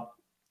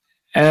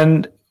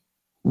 And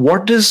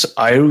what does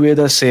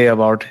Ayurveda say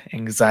about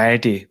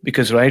anxiety?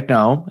 Because right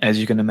now, as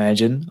you can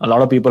imagine, a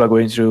lot of people are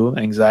going through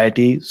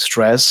anxiety,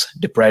 stress,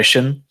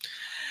 depression,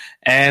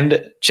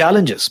 and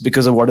challenges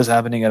because of what is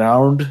happening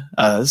around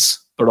us,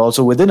 but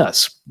also within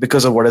us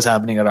because of what is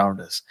happening around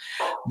us.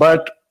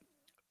 But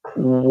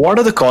what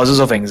are the causes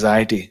of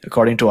anxiety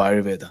according to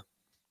Ayurveda?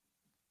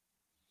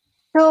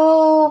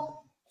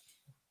 So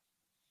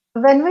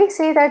when we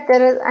say that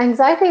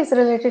anxiety is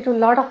related to a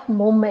lot of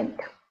movement.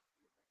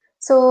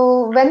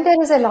 So when there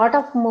is a lot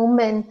of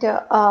movement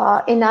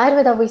in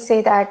Ayurveda, we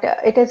say that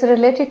it is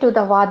related to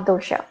the Vata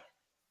dosha.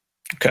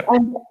 Okay.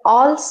 And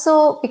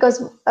also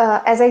because,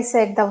 as I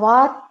said, the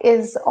Vata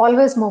is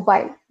always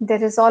mobile.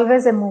 There is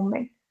always a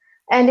movement.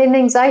 And in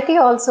anxiety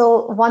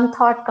also, one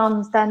thought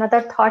comes, the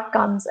another thought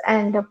comes,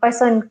 and a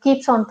person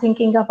keeps on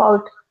thinking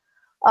about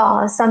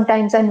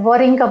sometimes and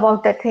worrying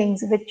about the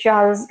things which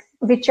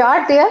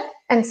are there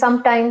and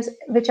sometimes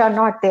which are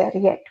not there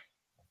yet.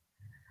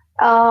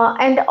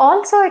 And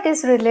also it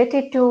is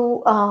related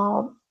to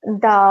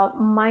the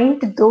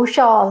mind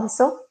dosha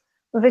also,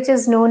 which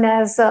is known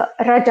as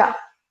Raja.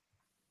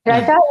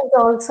 Raja is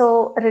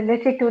also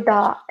related to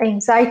the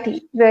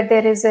anxiety, where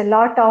there is a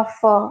lot of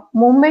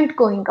movement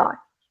going on.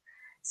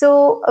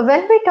 So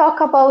when we talk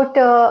about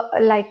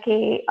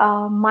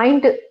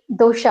mind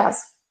doshas,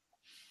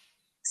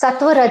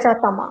 Sattva, Raja,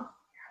 Tama.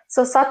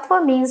 So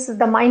Sattva means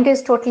the mind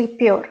is totally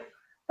pure.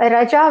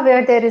 Raja,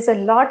 where there is a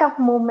lot of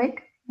movement,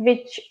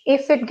 which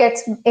if it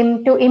gets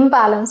into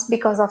imbalance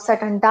because of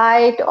certain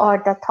diet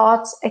or the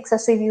thoughts,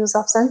 excessive use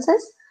of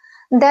senses,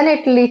 then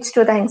it leads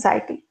to the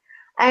anxiety.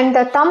 And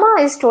the Tama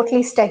is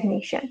totally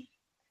stagnation.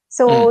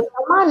 So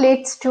Tama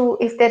leads to,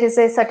 if there is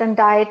a certain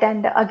diet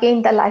and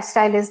again the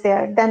lifestyle is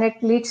there, then it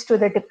leads to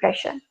the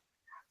depression.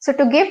 So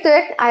to give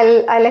that,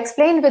 I'll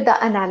explain with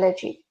the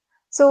analogy.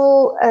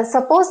 So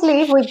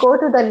supposedly we go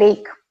to the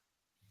lake.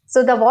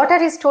 So the water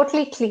is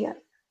totally clear.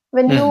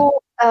 When you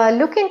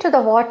look into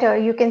the water,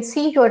 you can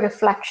see your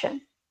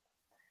reflection.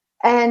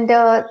 And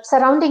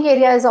surrounding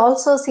area is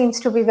also seems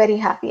to be very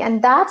happy.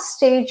 And that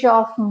stage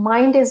of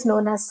mind is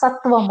known as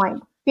Sattva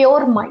mind,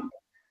 pure mind,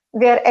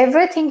 where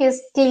everything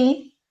is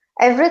clean,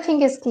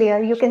 everything is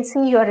clear. You can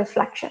see your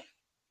reflection.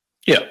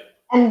 Yeah.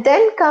 And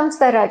then comes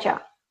the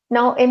Raja.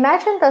 Now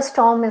imagine the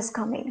storm is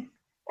coming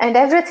and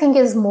everything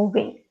is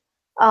moving.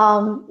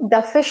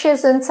 The fish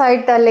is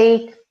inside the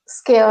lake,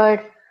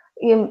 scared.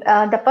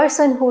 The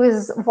person who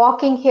is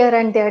walking here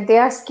and there, they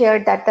are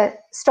scared that the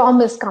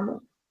storm is coming.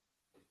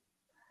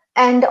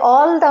 And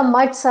all the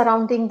mud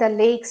surrounding the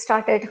lake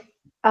started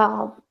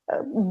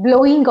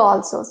blowing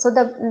also. So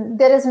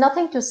there is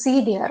nothing to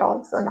see there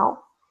also now.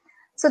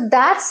 So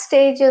that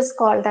stage is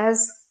called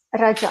as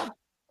Raja.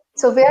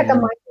 So where the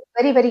mind is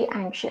very, very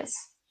anxious.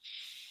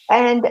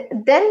 And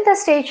then the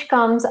stage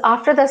comes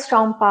after the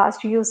storm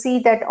passed, you see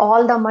that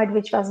all the mud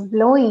which was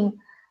blowing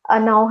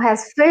now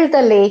has filled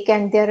the lake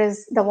and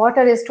the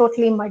water is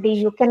totally muddy.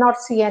 You cannot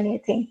see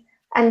anything.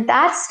 And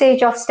that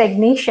stage of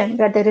stagnation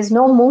where there is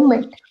no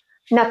movement,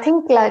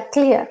 nothing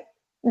clear,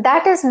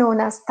 that is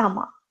known as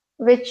Tama,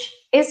 which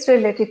is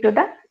related to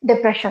the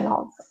depression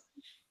also.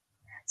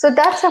 So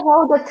that's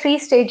how the three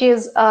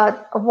stages,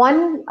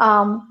 one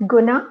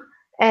guna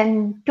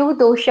and two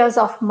doshas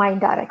of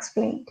mind are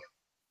explained.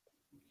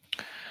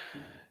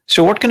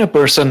 So what can a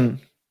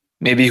person,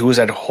 maybe who's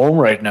at home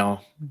right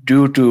now,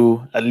 do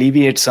to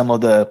alleviate some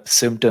of the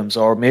symptoms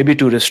or maybe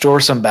to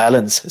restore some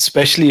balance,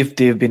 especially if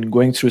they've been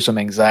going through some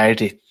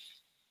anxiety?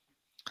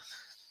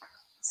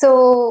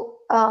 So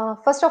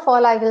first of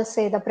all, I will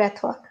say the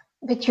breath work,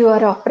 which you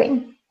are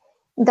offering.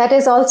 That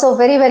is also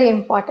very, very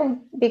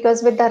important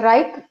because with the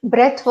right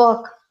breath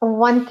work,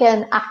 one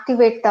can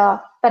activate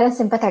the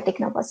parasympathetic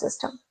nervous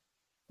system.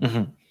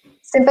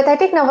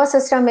 Sympathetic nervous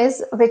system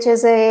which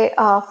is a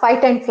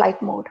fight and flight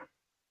mode,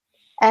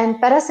 and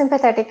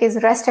parasympathetic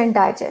is rest and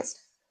digest.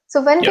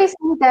 So when we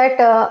see that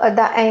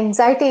the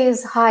anxiety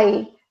is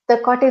high, the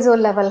cortisol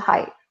level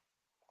high,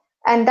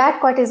 and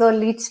that cortisol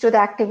leads to the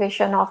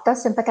activation of the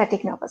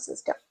sympathetic nervous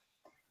system.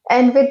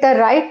 And with the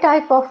right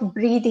type of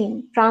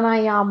breathing,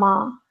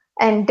 pranayama,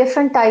 and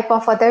different type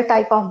of other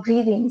type of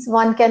breathings,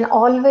 one can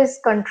always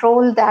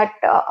control that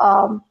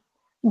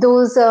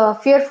those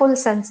fearful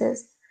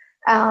senses.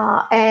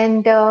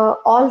 And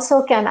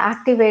also can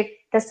activate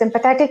the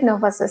sympathetic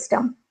nervous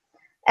system,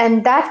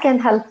 and that can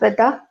help with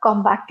the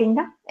combating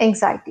the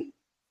anxiety.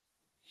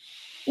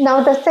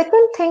 Now, the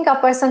second thing a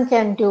person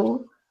can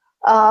do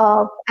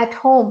at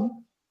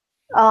home,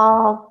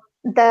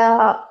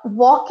 the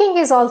walking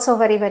is also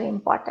very, very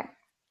important.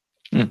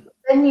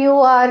 When you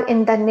are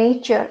in the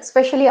nature,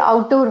 especially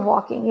outdoor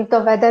walking, if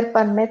the weather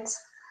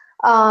permits,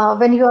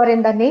 when you are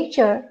in the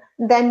nature,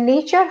 then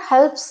nature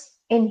helps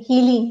in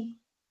healing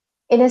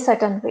in a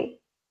certain way.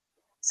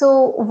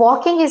 So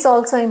walking is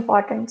also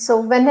important. So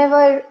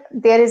whenever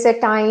there is a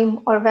time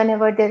or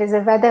whenever there is a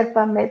weather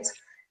permits,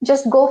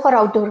 just go for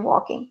outdoor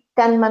walking,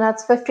 10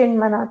 minutes, 15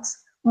 minutes,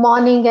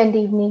 morning and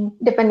evening,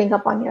 depending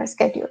upon your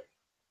schedule.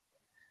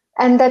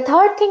 And the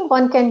third thing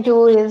one can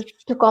do is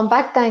to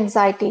combat the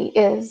anxiety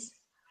is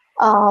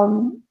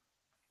yogasana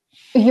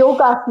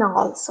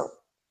also.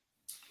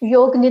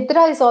 Yoga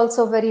Nidra is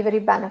also very, very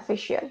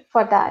beneficial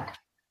for that.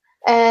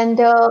 And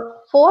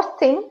fourth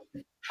thing,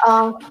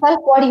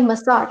 self-body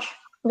massage,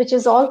 which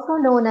is also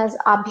known as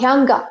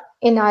Abhyanga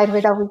in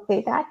Ayurveda, we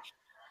say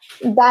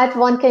that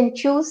one can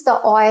choose the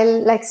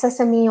oil like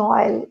sesame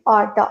oil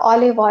or the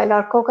olive oil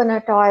or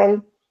coconut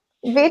oil.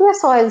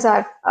 Various oils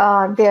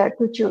are there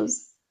to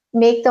choose.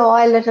 Make the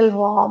oil a little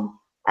warm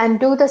and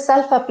do the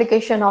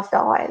self-application of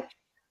the oil.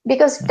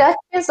 Because touch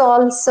is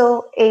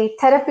also a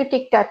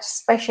therapeutic touch,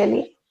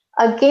 especially,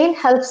 again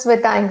helps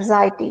with the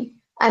anxiety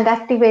and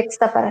activates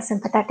the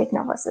parasympathetic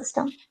nervous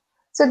system.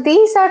 So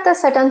these are the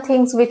certain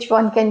things which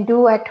one can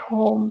do at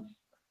home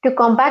to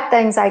combat the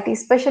anxiety,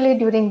 especially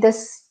during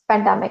this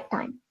pandemic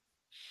time.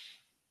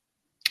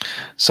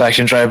 So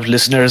Action Tribe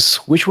listeners,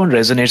 which one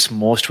resonates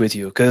most with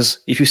you? Because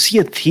if you see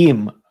a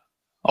theme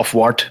of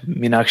what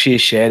Meenakshi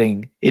is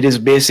sharing, it is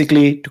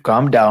basically to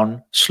calm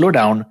down, slow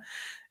down,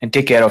 and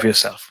take care of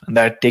yourself. And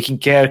that taking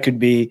care could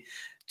be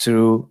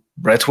through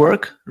breath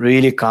work,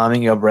 really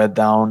calming your breath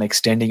down,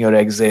 extending your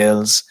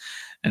exhales,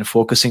 and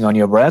focusing on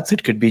your breath.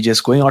 It could be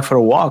just going out for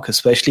a walk,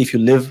 especially if you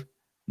live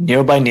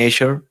nearby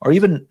nature, or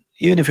even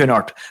if you're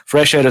not.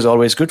 Fresh air is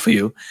always good for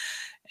you.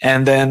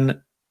 And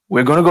then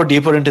we're going to go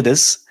deeper into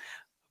this,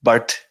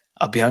 but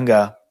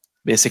Abhyanga,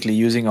 basically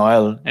using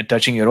oil and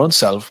touching your own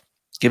self,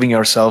 giving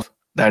yourself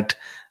that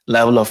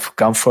level of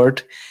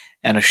comfort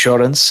and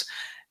assurance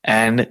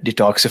and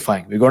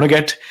detoxifying. We're going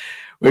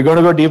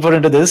to go deeper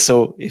into this.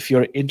 So if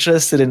you're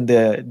interested in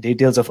the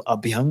details of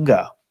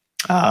Abhyanga,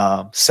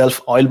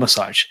 self oil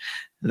massage,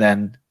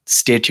 then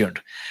stay tuned.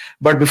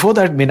 But before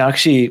that,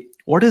 Meenakshi,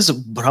 what is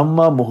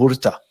Brahma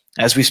Muhurta?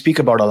 As we speak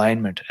about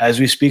alignment, as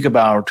we speak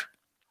about,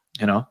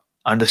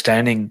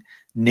 understanding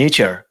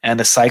nature and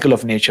the cycle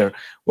of nature,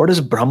 what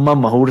is Brahma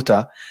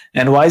Muhurta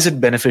and why is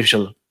it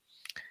beneficial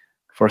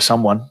for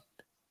someone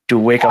to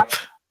wake up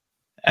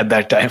at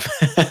that time?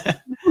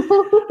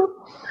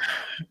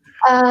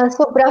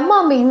 So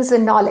Brahma means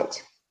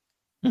knowledge.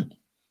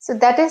 So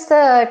that is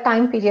the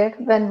time period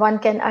when one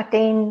can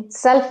attain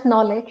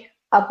self-knowledge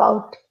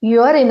about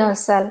your inner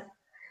self,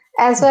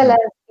 as well as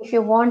if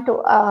you want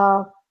to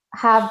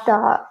have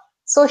the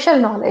social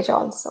knowledge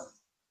also.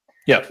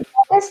 Yeah.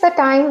 That is the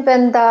time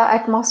when the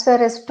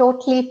atmosphere is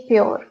totally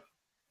pure.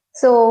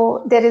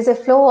 So there is a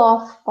flow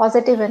of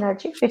positive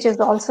energy, which is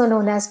also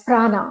known as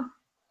prana,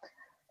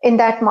 in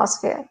the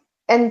atmosphere.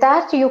 And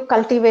that you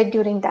cultivate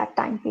during that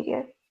time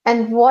period.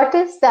 And what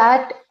is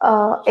that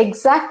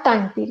exact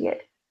time period?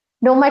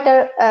 No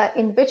matter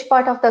in which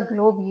part of the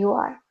globe you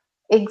are,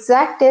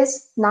 exact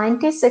is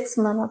 96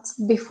 minutes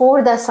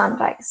before the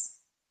sunrise.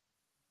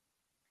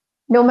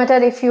 No matter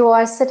if you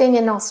are sitting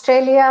in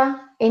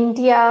Australia,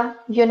 India,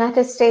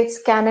 United States,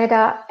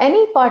 Canada,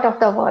 any part of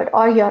the world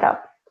or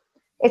Europe,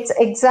 it's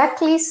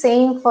exactly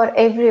same for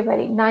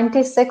everybody,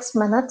 96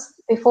 minutes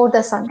before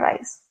the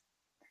sunrise.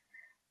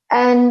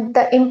 And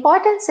the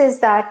importance is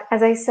that,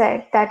 as I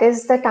said, that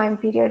is the time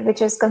period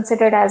which is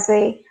considered as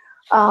we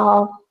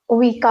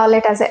call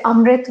it as a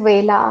Amrit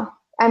Vela,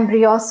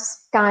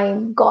 embryos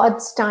time,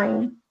 God's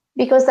time,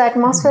 because the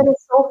atmosphere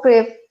is so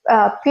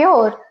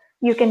pure,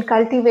 you can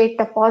cultivate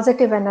the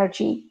positive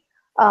energy,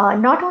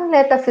 not only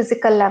at the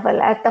physical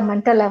level, at the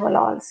mental level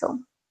also.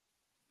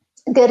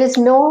 There is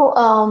no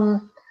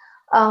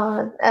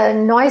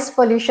noise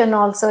pollution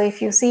also.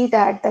 If you see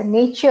that the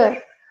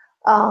nature,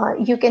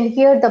 you can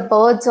hear the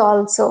birds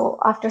also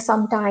after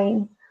some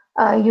time.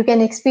 You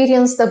can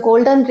experience the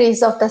golden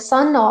rays of the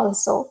sun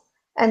also.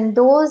 And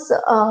those,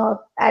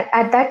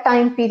 at that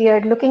time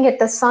period, looking at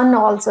the sun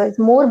also is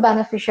more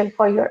beneficial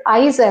for your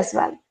eyes as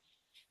well.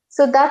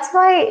 So that's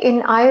why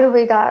in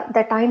Ayurveda,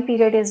 the time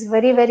period is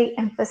very, very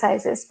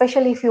emphasized,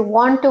 especially if you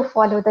want to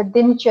follow the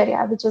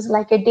Dinacharya, which is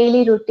like a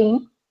daily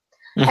routine.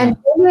 And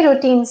daily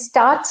routine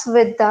starts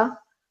with the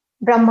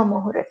Brahma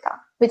Muhurta,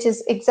 which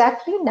is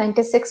exactly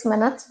 96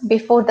 minutes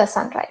before the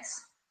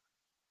sunrise.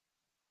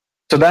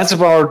 So that's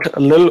about a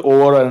little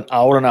over an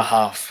hour and a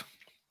half,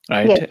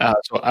 right? Yes.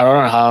 So an hour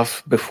and a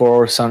half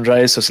before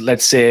sunrise. So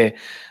let's say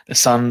the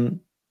sun,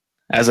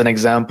 as an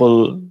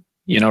example,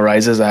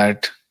 rises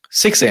at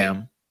 6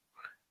 a.m.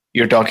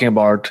 You're talking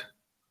about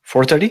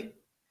 4:30?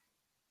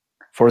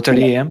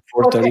 4:30 a.m.?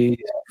 4:30,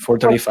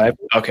 4:35?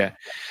 Okay.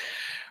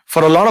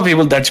 For a lot of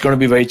people, that's going to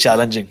be very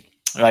challenging,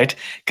 right?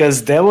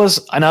 Because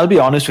and I'll be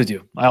honest with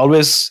you, I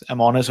always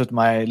am honest with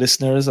my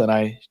listeners, and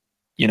I,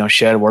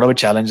 share whatever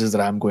challenges that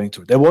I'm going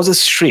through. There was a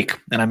streak,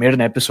 and I made an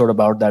episode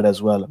about that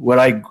as well, where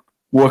I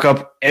woke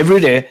up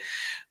every day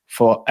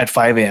at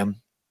 5 a.m.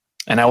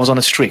 and I was on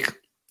a streak.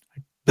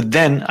 But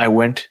then I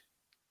went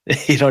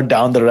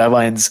down the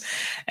ravines.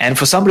 And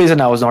for some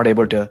reason, I was not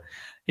able to,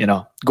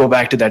 go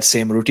back to that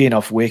same routine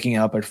of waking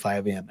up at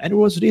 5 a.m. And it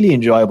was really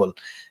enjoyable,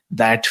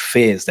 that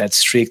phase, that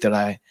streak that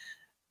I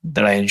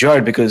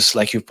enjoyed, because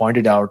like you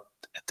pointed out,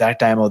 at that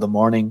time of the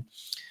morning,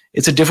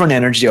 it's a different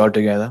energy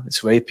altogether. It's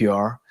very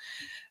pure,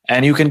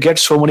 and you can get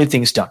so many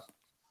things done.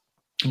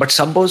 But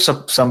suppose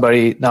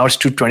somebody, now it's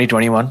to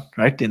 2021,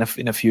 right? In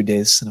a few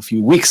days, in a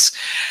few weeks.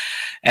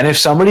 And if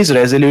somebody's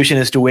resolution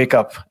is to wake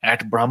up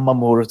at Brahma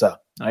Muhurta,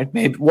 right?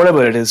 Maybe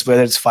whatever it is,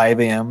 whether it's 5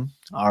 a.m.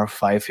 or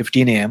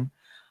 5:15 a.m.,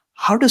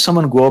 how does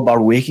someone go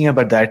about waking up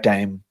at that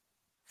time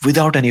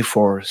without any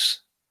force,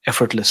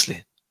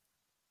 effortlessly?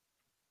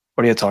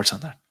 What are your thoughts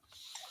on that?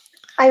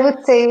 I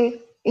would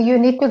say you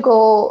need to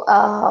go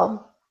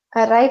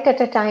right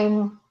at a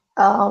time,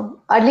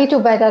 early to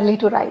bed, early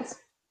to rise.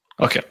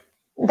 Okay.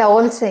 The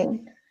old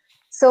saying.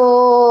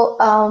 So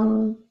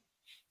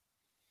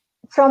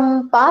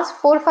from past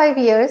 4 or 5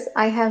 years,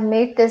 I have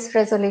made this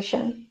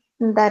resolution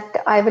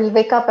that I will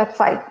wake up at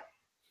 5.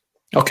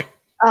 Okay.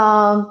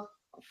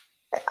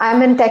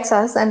 I'm in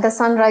Texas, and the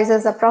sun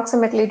rises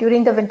approximately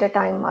during the winter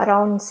time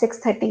around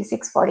 6:30,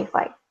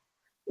 6:45.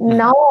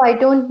 Now I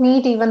don't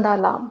need even the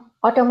alarm.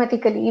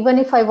 Automatically, even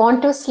if I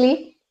want to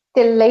sleep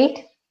till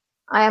late,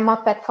 I am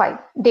up at 5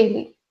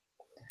 daily.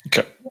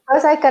 Okay.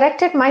 Because I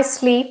corrected my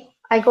sleep,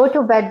 I go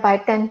to bed by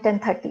 10,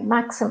 10:30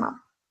 maximum.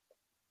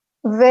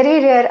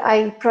 Very rare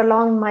I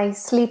prolong my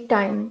sleep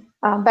time,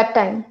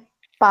 bedtime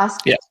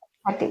past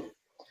 30.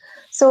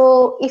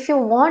 So if you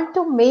want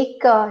to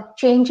make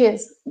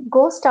changes,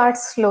 go start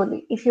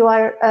slowly. If you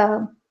are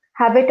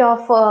habit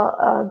of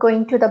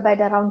going to the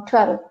bed around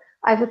 12,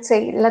 I would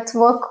say let's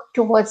work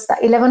towards the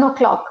 11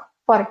 o'clock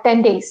for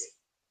 10 days.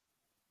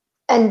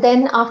 And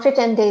then after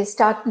 10 days,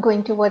 start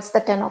going towards the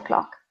 10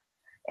 o'clock.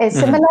 A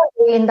similar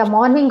way in the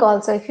morning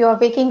also, if you are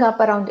waking up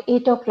around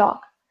 8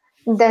 o'clock,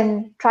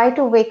 then try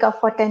to wake up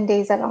for 10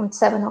 days around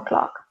 7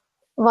 o'clock.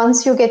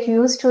 Once you get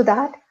used to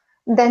that,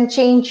 then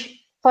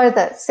change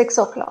further 6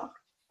 o'clock.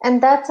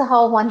 And that's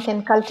how one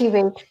can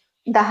cultivate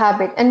the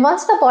habit. And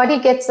once the body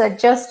gets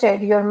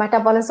adjusted, your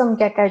metabolism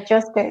gets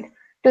adjusted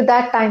to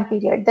that time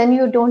period, then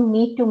you don't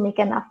need to make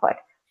an effort.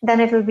 Then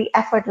it will be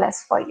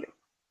effortless for you.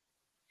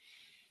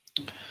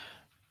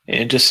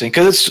 Interesting.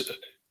 Because it's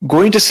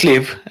going to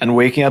sleep and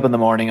waking up in the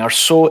morning are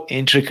so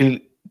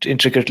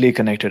intricately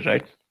connected,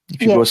 right?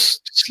 If you go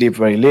sleep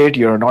very late,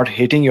 you're not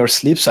hitting your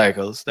sleep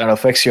cycles. That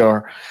affects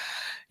your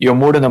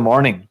mood in the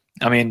morning.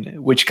 I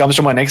mean, which comes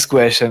to my next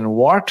question.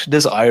 What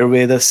does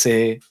Ayurveda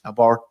say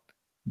about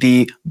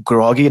the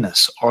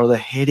grogginess or the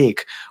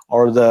headache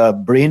or the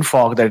brain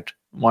fog that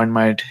one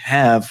might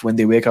have when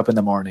they wake up in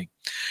the morning?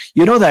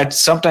 You know that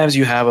sometimes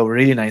you have a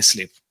really nice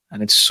sleep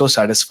and it's so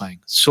satisfying,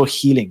 so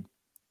healing.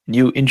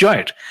 You enjoy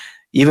it.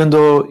 Even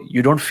though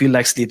you don't feel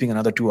like sleeping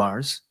another 2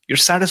 hours, you're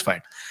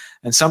satisfied.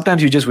 And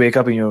sometimes you just wake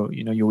up and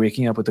you're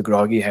waking up with a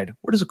groggy head.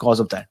 What is the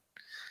cause of that?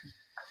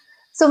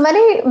 So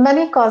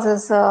many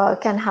causes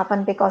can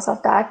happen because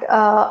of that.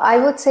 I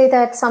would say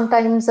that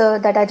sometimes the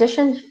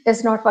digestion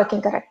is not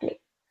working correctly,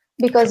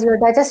 because your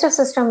digestive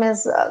system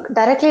is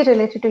directly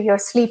related to your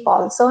sleep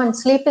also, and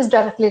sleep is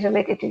directly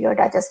related to your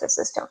digestive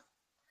system.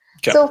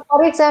 Okay. So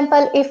for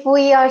example, if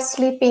we are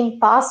sleeping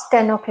past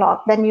 10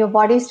 o'clock, then your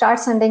body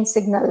starts sending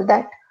signal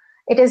that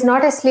it is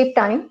not a sleep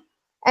time.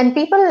 And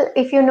people,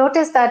 if you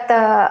notice that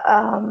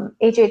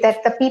AJ,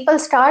 that the people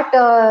start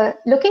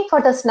looking for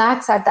the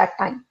snacks at that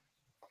time.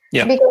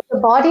 Yeah. Because the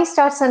body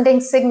starts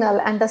sending signal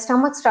and the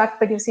stomach starts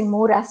producing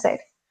more acid.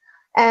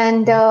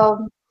 And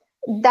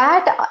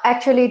that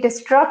actually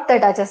disrupts the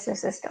digestive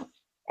system.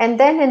 And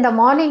then in the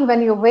morning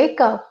when you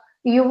wake up,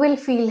 you will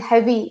feel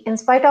heavy. In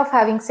spite of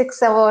having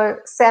 7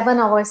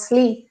 hours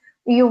sleep,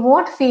 you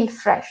won't feel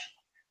fresh.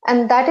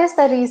 And that is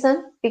the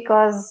reason,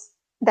 because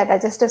the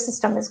digestive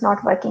system is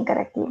not working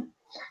correctly.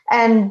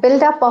 And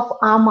buildup of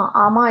ama.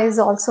 Ama is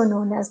also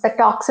known as the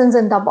toxins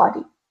in the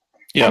body.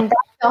 Yeah. And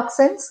that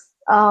toxins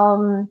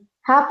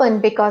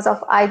happen because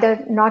of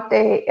either not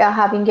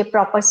having a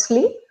proper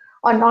sleep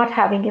or not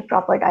having a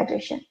proper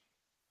digestion.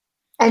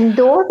 And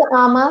those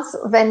amas,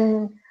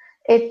 when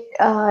it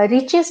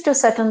reaches to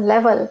certain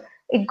level,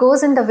 it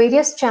goes in the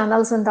various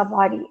channels in the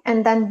body,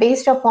 and then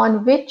based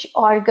upon which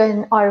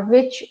organ or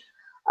which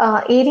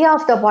area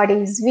of the body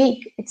is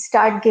weak, it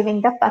starts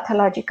giving the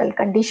pathological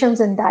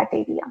conditions in that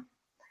area.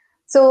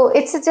 So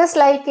it's just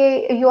like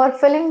you are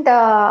filling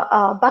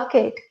the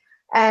bucket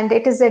and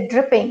it is a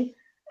dripping,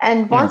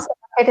 and once the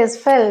bucket is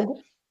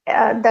filled,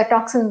 the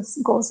toxins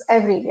goes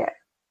everywhere.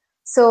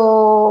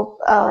 So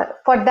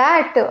for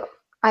that,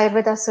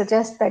 Ayurveda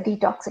suggests the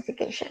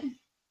detoxification.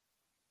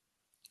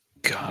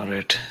 Got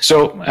it.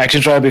 So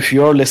Action Tribe, if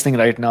you're listening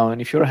right now and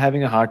if you're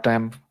having a hard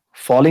time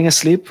falling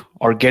asleep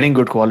or getting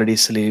good quality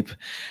sleep,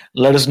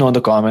 let us know in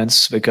the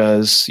comments,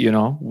 because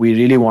we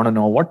really want to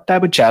know what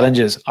type of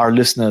challenges our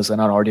listeners and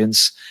our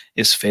audience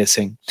is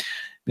facing.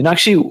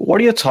 Meenakshi,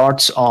 what are your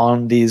thoughts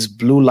on these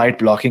blue light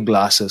blocking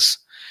glasses?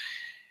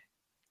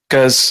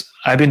 Because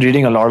I've been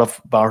reading a lot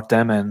about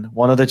them, and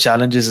one of the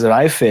challenges that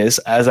I face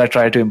as I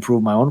try to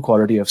improve my own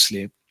quality of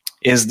sleep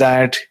is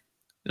that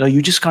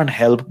you just can't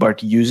help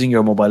but using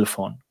your mobile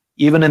phone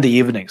even in the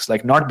evenings,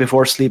 like not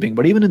before sleeping,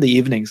 but even in the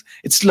evenings,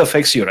 it still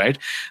affects you, right?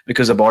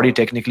 Because the body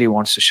technically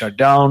wants to shut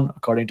down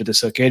according to the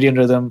circadian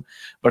rhythm.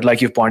 But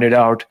like you pointed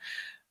out,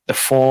 the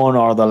phone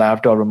or the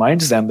laptop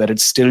reminds them that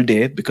it's still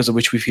day, because of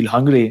which we feel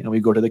hungry and we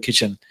go to the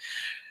kitchen.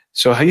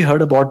 So have you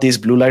heard about these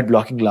blue light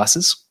blocking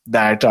glasses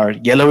that are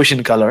yellowish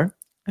in color,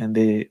 and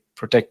they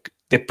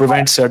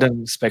prevent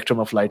certain spectrum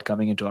of light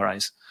coming into our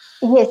eyes?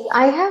 Yes,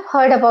 I have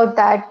heard about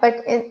that.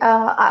 But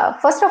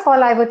first of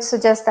all, I would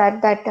suggest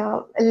that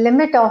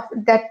limit of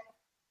that,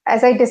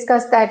 as I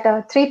discussed,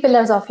 that 3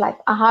 pillars of life: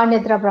 ahar,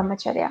 nidra,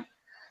 brahmacharya.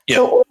 Yeah.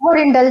 So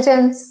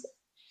overindulgence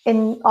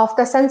of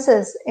the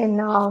senses in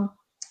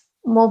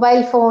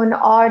mobile phone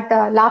or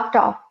the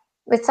laptop,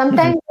 which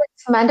sometimes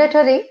it's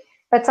mandatory,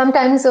 but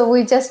sometimes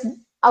we just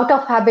out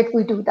of habit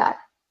we do that.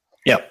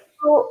 Yeah.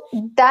 So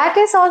that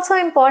is also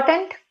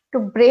important to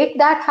break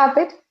that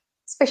habit,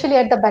 especially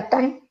at the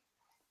bedtime.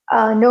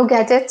 No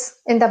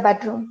gadgets in the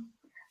bedroom.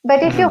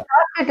 But if you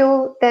have to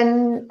do,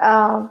 then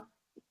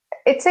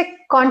it's a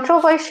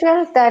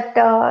controversial that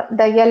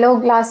the yellow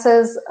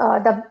glasses,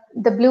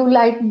 the blue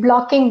light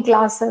blocking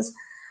glasses,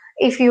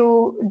 if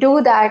you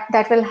do that,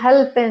 that will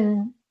help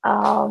in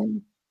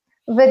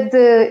with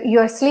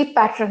your sleep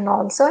pattern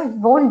also. It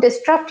won't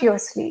disrupt your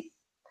sleep.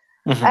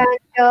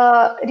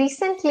 And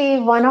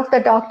recently, one of the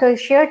doctors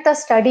shared the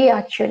study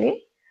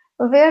actually,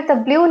 where the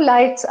blue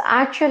lights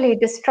actually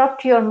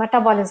disrupt your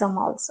metabolism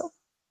also.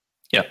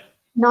 Yeah.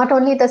 Not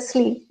only the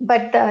sleep,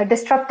 but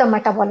disrupt the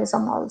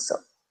metabolism also.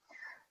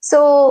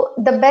 So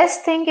the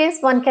best thing is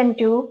one can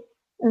do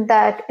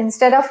that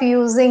instead of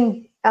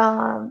using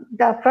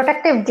the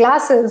protective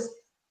glasses,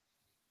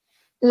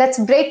 let's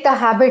break the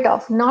habit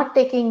of not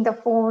taking the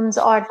phones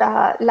or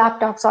the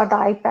laptops or the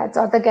iPads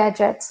or the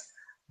gadgets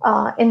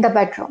in the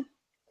bedroom.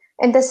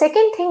 And the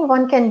second thing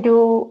one can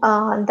do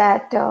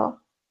that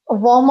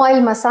warm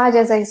oil massage,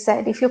 as I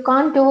said, if you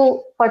can't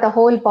do for the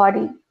whole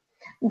body,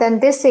 then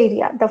this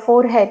area, the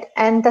forehead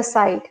and the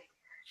side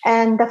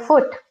and the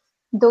foot,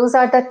 those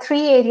are the 3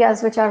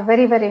 areas which are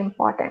very, very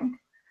important.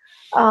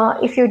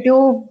 If you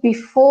do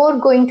before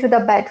going to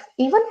the bed,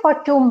 even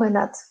for 2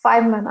 minutes,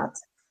 5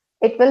 minutes,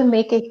 it will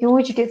make a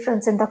huge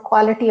difference in the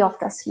quality of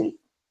the sleep,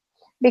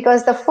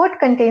 because the foot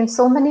contains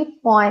so many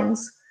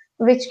points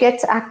which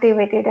gets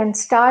activated and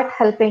start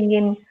helping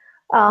in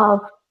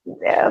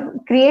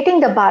creating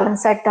the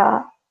balance at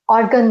the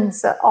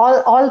organs,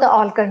 all the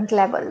organ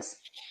levels.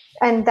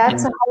 And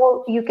that's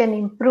how you can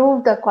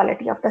improve the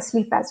quality of the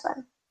sleep as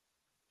well.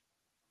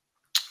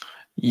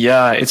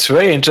 Yeah, it's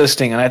very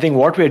interesting. And I think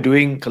what we're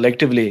doing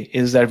collectively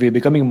is that we're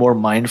becoming more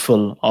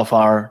mindful of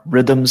our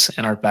rhythms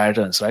and our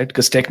patterns, right?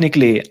 Because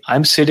technically,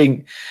 I'm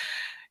sitting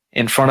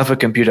in front of a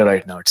computer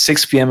right now. It's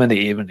 6 p.m. in the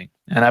evening,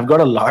 and I've got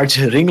a large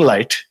ring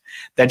light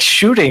that's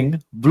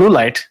shooting blue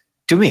light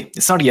to me.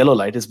 It's not yellow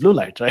light, it's blue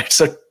light, right?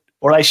 So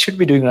what I should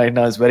be doing right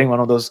now is wearing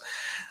one of those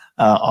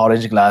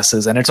orange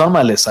glasses, and it's on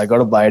my list. I got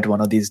to buy it one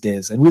of these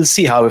days, and we'll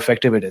see how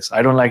effective it is.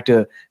 I don't like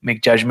to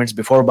make judgments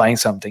before buying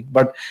something,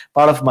 but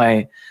part of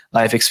my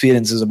life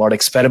experience is about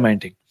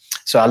experimenting.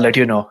 So I'll let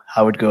you know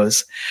how it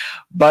goes.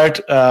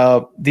 But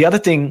the other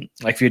thing,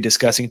 like we're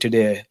discussing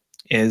today,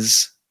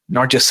 is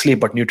not just sleep,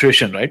 but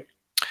nutrition, right?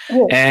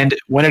 Yes. And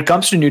when it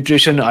comes to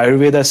nutrition,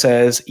 Ayurveda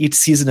says eat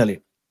seasonally.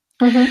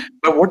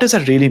 But what does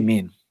that really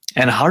mean?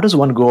 And how does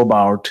one go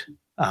about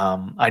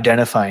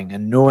identifying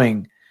and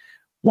knowing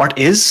what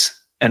is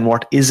and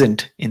what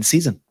isn't in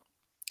season?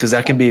 Because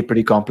that can be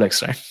pretty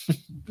complex, right?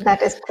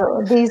 That is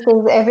true. These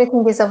days,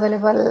 everything is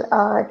available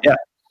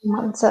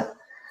months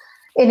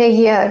in a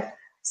year.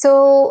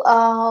 So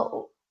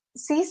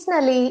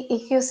seasonally,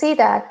 if you see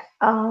that,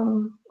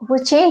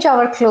 we change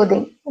our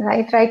clothing,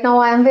 right? Right now,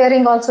 I'm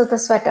wearing also the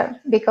sweater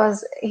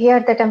because here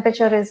the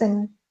temperature is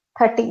in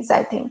 30s,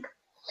 I think.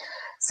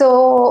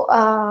 So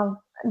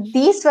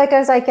these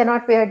sweaters I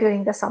cannot wear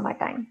during the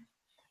summertime.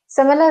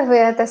 Similar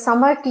way, the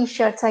summer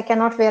t-shirts I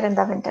cannot wear in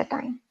the winter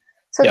time.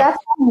 So that's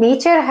how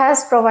nature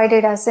has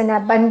provided us in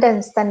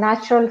abundance the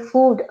natural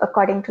food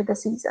according to the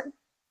season.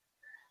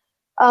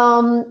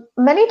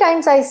 Many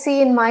times I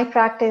see in my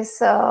practice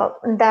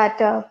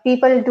that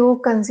people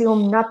do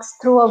consume nuts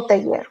throughout the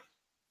year,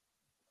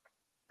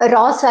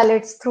 raw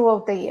salads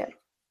throughout the year.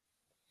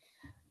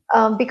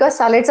 Because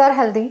salads are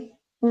healthy,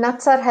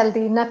 nuts are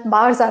healthy, nut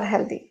bars are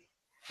healthy,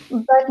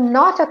 but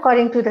not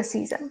according to the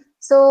season.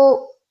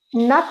 So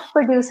nut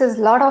produces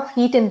a lot of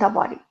heat in the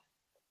body.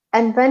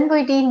 And when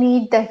we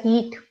need the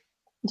heat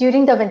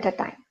during the winter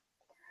time.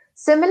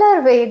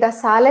 Similar way, the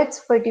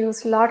salads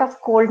produce a lot of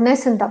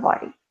coldness in the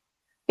body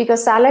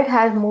because salad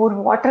has more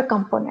water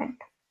component.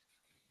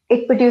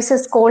 It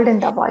produces cold in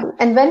the body.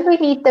 And when we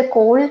need the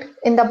cold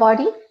in the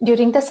body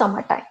during the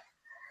summertime.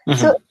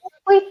 So if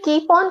we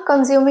keep on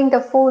consuming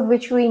the food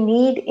which we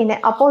need in an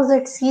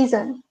opposite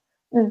season,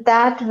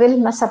 that will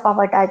mess up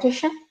our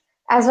digestion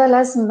as well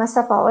as mess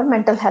up our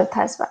mental health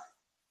as well.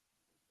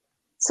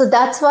 So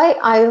that's why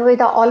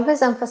Ayurveda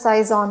always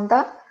emphasize on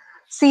the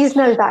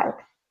seasonal diet.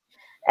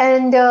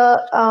 And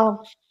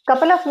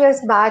Couple of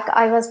years back,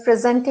 I was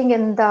presenting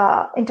in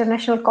the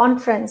international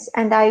conference,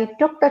 and I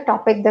took the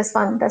topic, this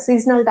one, the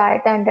seasonal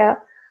diet, and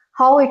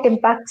how it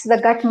impacts the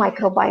gut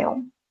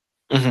microbiome.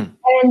 Mm-hmm.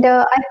 And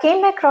I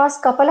came across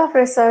a couple of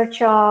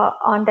research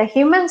on the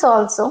humans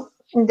also.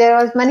 There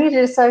was many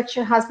research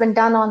has been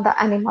done on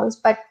the animals,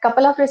 but a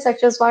couple of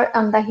researchers were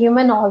on the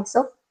human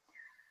also,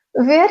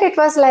 where it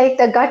was like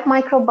the gut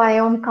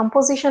microbiome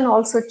composition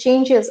also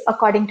changes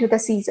according to the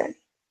season.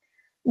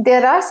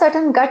 There are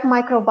certain gut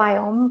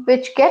microbiome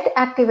which get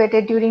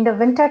activated during the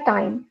winter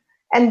time,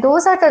 and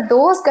those are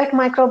those gut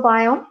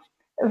microbiome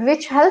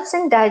which helps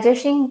in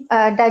digesting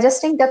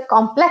the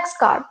complex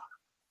carb.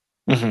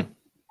 Mm-hmm.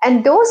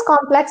 And those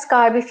complex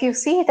carb, if you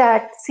see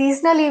that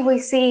seasonally we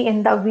see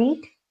in the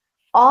wheat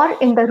or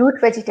in the root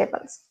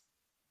vegetables.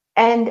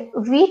 And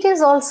wheat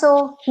is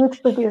also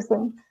heat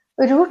producing.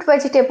 Root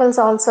vegetables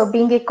also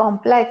being a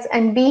complex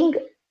and being,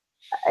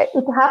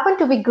 it happened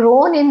to be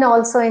grown in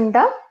also in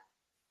the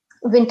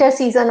winter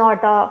season or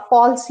the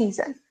fall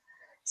season.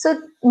 So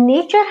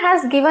nature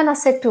has given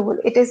us a tool.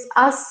 It is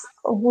us,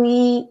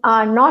 we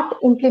are not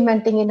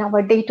implementing in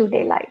our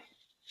day-to-day life.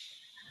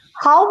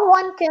 How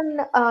one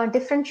can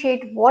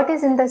differentiate what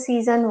is in the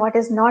season, what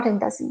is not in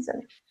the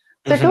season.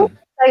 So Mm-hmm.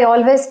 I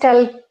always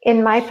tell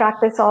in my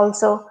practice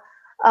also,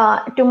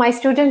 to my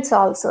students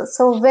also.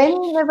 So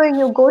whenever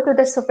you go to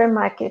the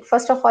supermarket,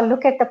 first of all,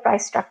 look at the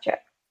price structure.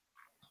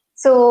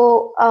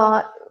 So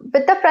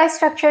with the price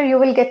structure, you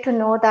will get to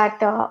know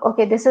that,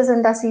 okay, this is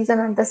in the season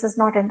and this is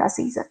not in the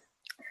season.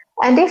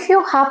 And if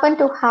you happen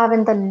to have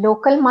in the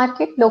local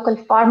market, local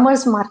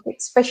farmers market,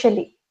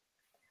 especially,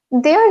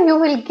 there you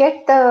will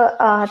get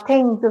the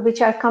things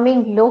which are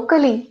coming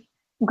locally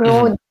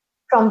grown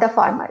from the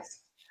farmers.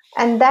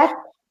 And that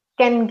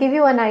can give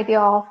you an idea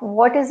of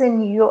what is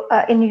in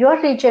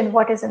your region,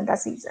 what is in the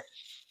season.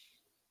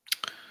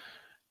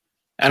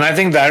 And I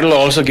think that'll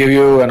also give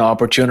you an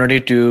opportunity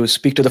to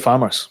speak to the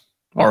farmers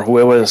or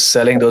whoever is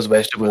selling those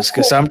vegetables.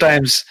 Because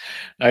sometimes,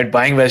 right,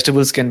 buying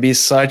vegetables can be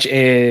such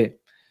a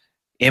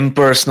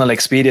impersonal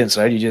experience,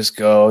 right? You just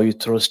go, you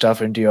throw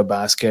stuff into your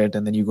basket,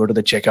 and then you go to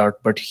the checkout.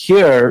 But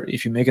here,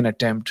 if you make an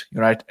attempt,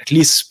 you're right, at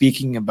least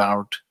speaking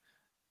about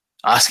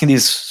asking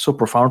these so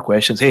profound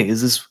questions. Hey,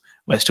 is this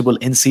vegetable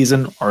in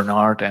season or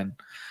not? And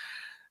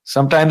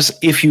sometimes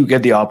if you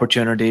get the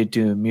opportunity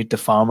to meet the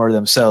farmer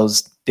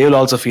themselves, they will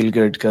also feel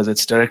good because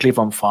it's directly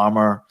from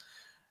farmer,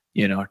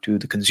 to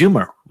the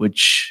consumer,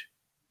 which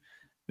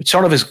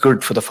sort of is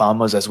good for the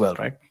farmers as well,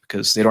 right?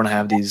 Because they don't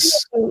have these.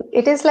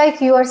 It is like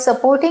you are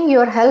supporting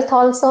your health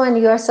also, and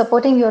you are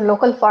supporting your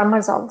local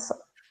farmers also,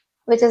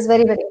 which is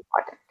very, very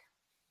important.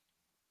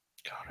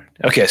 Got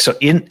it. Okay, so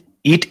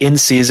eat in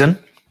season,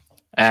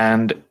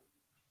 and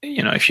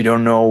if you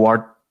don't know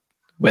what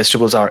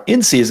vegetables are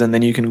in season,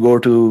 then you can go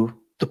to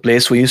the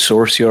place where you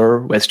source your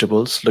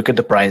vegetables, look at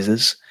the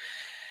prices,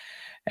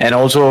 and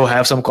also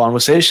have some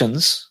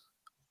conversations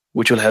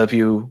which will help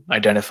you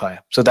identify.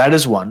 So that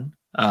is one,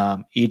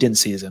 eat in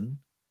season,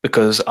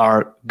 because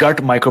our gut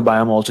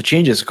microbiome also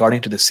changes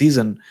according to the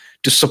season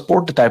to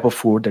support the type of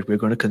food that we're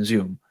going to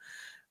consume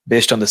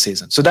based on the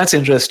season. So that's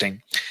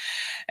interesting.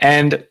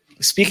 And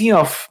speaking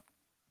of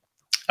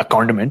a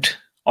condiment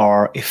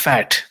or a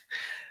fat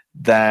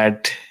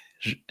that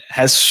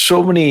has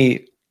so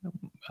many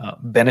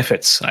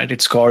benefits, right?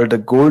 It's called the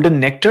golden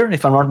nectar,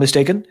 if I'm not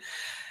mistaken.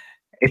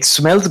 It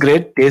smells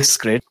great, tastes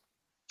great,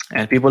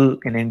 and people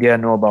in India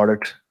know about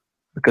it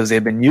because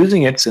they've been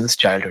using it since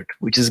childhood,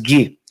 which is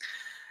ghee.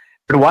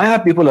 But why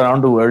are people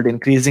around the world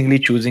increasingly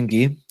choosing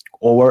ghee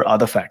over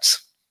other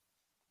fats?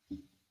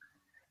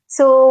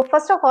 So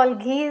first of all,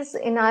 ghee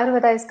in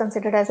Ayurveda is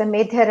considered as a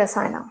Medhya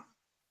Rasayana.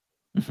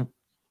 Mm-hmm.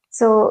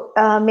 So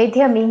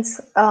Medhya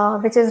means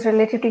which is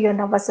related to your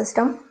nervous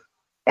system,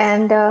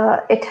 and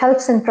it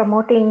helps in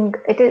promoting,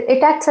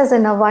 it acts as a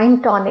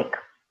wine tonic.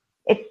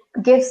 It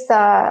gives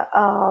the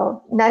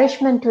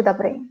nourishment to the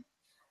brain.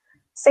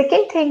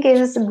 Second thing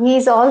is ghee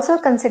is also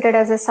considered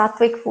as a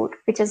sattvic food,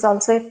 which is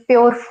also a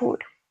pure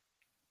food.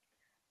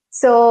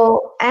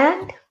 So,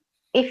 and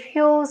if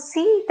you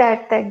see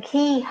that the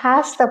ghee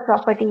has the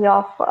property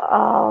of,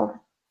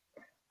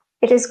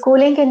 it is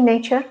cooling in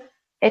nature,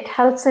 it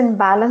helps in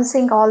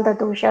balancing all the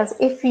doshas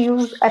if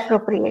used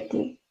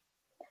appropriately.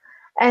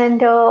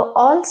 And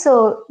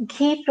also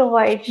ghee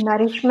provides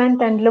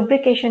nourishment and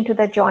lubrication to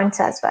the joints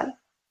as well.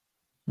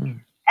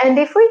 And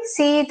if we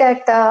see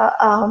that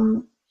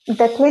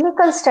the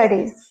clinical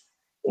studies,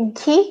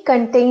 ghee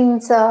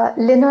contains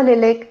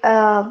conjugated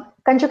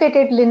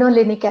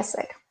linolenic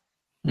acid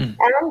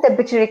and the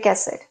butyric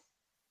acid.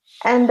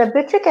 And the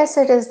butyric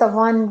acid is the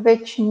one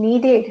which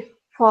needed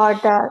for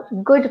the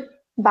good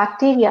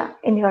bacteria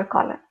in your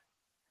colon.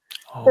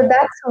 Oh. So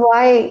that's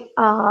why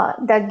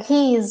the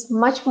ghee is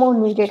much more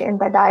needed in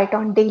the diet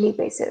on daily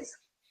basis.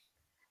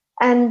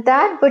 And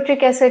that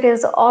butyric acid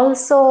is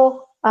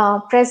also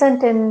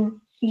present in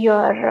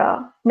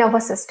your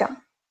nervous system.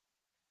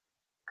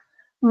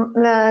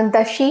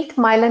 The sheath,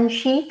 myelin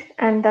sheath,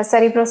 and the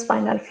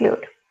cerebrospinal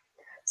fluid.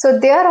 So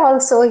there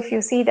also, if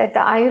you see that the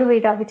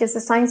Ayurveda, which is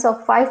a science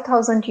of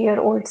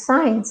 5,000-year-old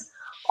science,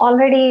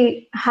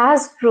 already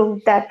has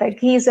proved that the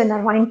ghee is a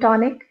nervine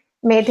tonic,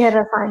 medhya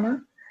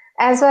rasayana,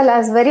 as well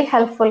as very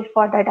helpful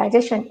for the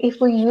digestion if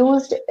we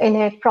used in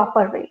a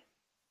proper way.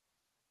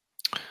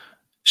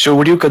 So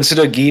would you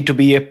consider ghee to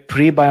be a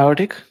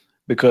prebiotic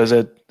because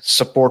it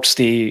supports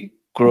the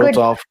growth Good.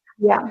 of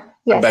Yeah.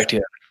 Yes.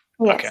 bacteria?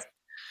 Yes. Okay.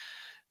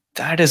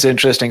 That is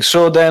interesting.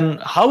 So then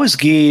how is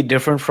ghee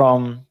different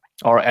from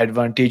or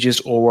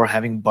advantageous over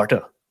having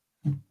butter?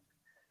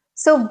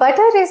 So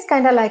butter is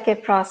kind of like a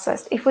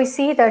processed. If we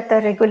see that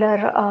the regular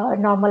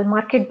normal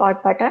market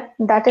bought butter,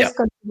 that is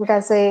considered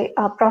as a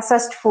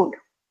processed food.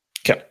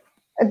 Okay.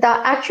 The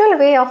actual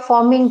way of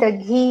forming the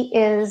ghee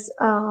is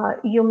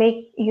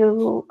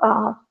you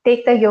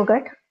take the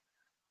yogurt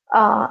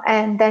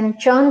and then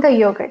churn the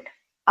yogurt.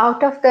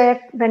 Out of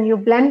that, when you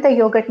blend the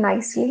yogurt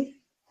nicely,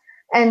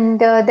 and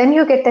then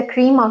you get the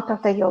cream out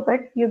of the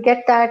yogurt. You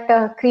get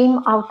that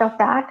cream out of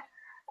that,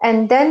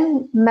 and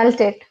then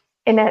melt it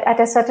at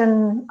a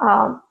certain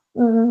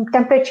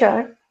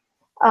temperature,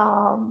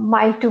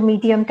 mild to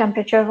medium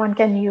temperature one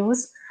can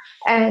use,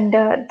 and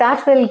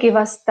that will give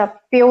us the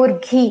pure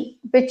ghee,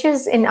 which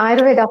is in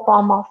Ayurveda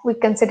form of we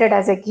consider it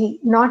as a ghee,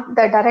 not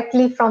the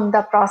directly from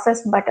the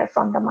processed butter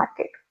from the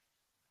market.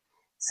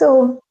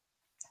 So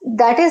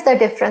that is the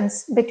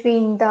difference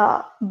between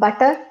the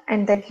butter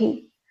and the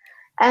ghee.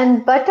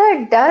 And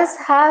butter does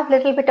have a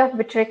little bit of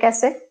butyric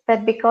acid,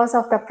 but because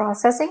of the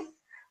processing,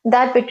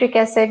 that butyric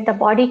acid, the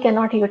body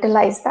cannot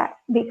utilize that.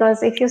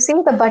 Because if you see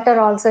the butter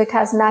also, it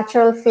has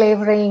natural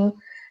flavoring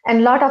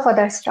and a lot of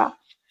other stuff.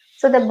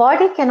 So the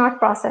body cannot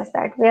process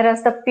that.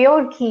 Whereas the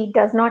pure ghee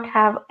does not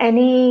have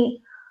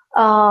any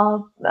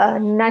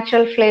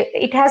natural flavor.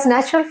 It has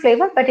natural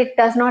flavor, but it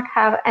does not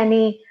have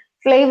any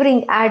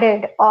flavoring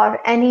added or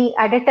any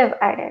additive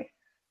added.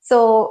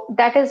 So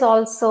that is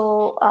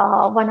also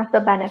one of the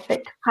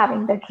benefit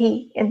having the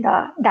ghee in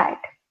the diet.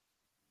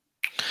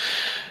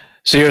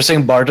 So you're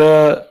saying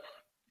butter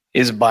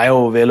is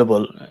available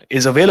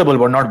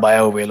but not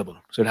bioavailable.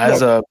 So it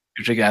has a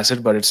butyric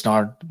acid, but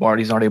the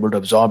body's not able to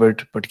absorb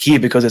it. But ghee,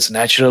 because it's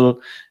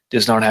natural,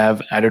 does not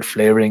have added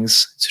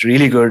flavorings. It's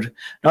really good,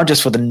 not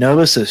just for the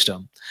nervous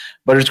system,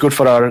 but it's good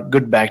for our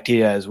good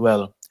bacteria as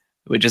well,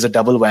 which is a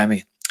double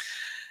whammy.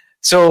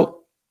 So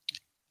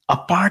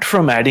apart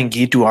from adding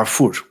ghee to our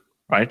food,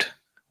 right?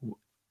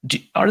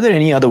 Are there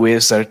any other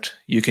ways that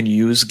you can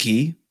use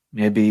ghee,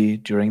 maybe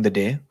during the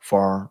day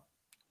for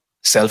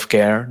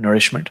self-care,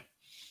 nourishment?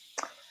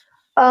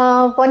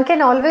 One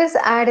can always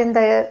add in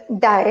the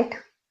diet.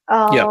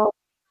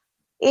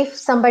 If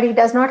somebody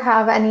does not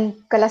have any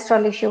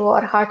cholesterol issue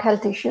or heart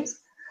health issues,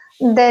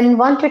 then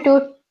 1 to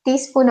 2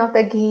 teaspoons of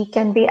the ghee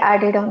can be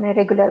added on a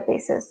regular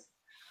basis.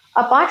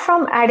 Apart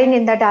from adding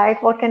in the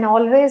diet, one can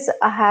always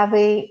have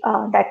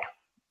that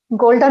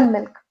golden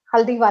milk,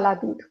 haldi wala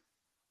doodh.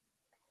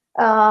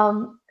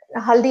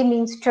 Haldi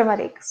means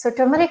turmeric. So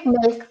turmeric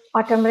milk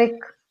or turmeric,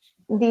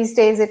 these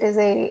days it is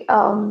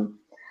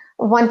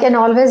one can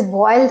always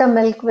boil the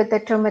milk with the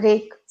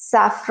turmeric,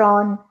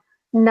 saffron,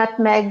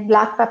 nutmeg,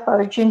 black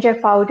pepper, ginger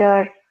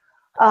powder,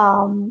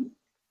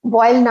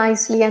 boil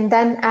nicely, and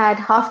then add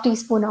half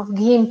teaspoon of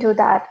ghee into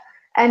that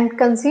and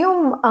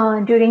consume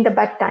during the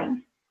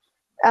bedtime.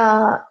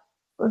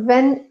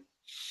 When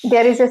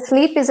there is a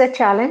sleep is a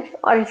challenge,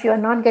 or if you are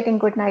not getting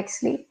good night's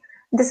sleep,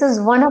 this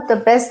is one of the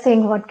best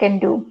thing one can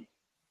do.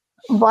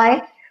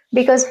 Why?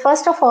 Because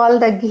first of all,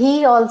 the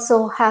ghee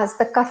also has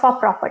the kapha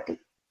property.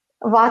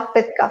 Vat,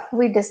 Pitta, Kapha,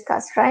 we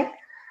discussed, right?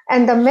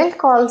 And the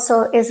milk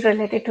also is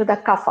related to the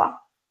kapha.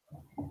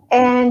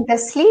 And the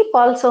sleep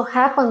also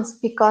happens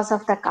because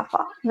of the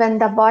kapha. When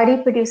the body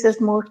produces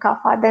more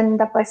kapha, then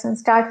the person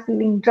starts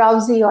feeling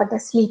drowsy or the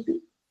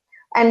sleepy.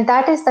 And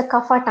that is the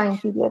kapha time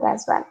period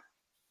as well.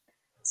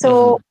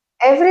 So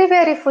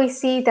everywhere, if we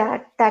see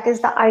that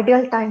is the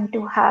ideal time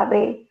to have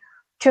a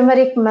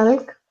turmeric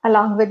milk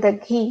along with the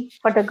ghee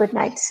for the good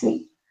night's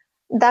sleep.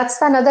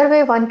 That's another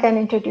way one can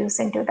introduce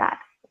into that.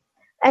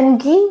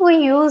 And ghee we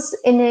use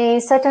in a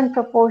certain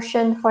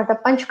proportion for the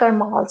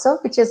panchkarma also,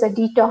 which is a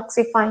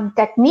detoxifying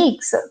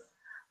techniques.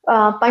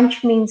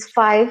 Panch means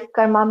 5,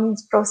 karma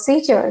means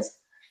procedures.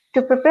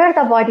 To prepare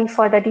the body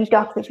for the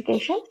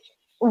detoxification,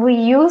 we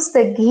use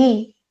the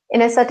ghee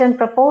in a certain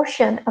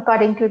proportion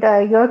according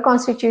to your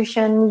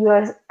constitution,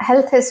 your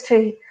health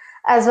history,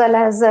 as well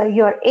as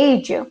your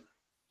age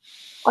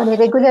on a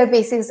regular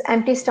basis,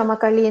 empty stomach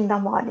early in the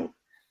morning.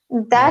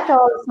 That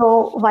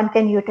also one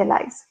can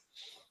utilize.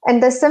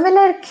 And the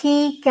similar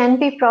ghee can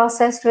be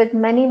processed with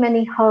many,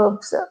 many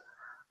herbs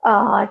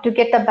to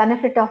get the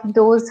benefit of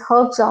those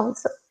herbs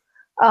also,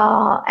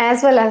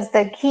 as well as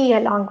the ghee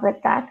along with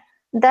that.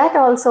 That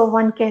also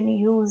one can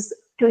use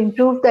to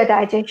improve the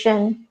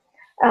digestion.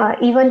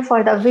 Even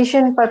for the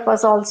vision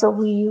purpose also,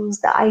 we use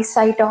the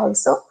eyesight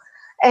also.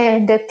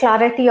 And the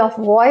clarity of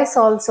voice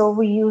also,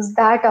 we use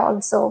that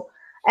also.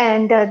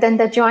 And then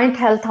the joint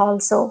health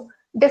also.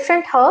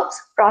 Different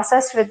herbs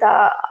processed with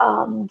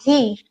the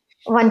ghee,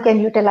 one can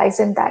utilize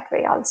in that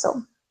way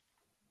also.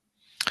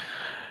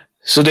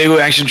 So there you go,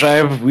 Action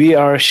Tribe. We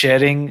are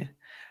sharing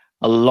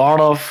a lot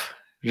of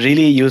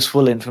Really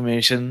useful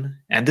information.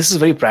 And this is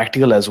very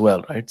practical as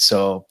well, right?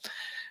 So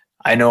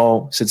I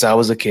know since I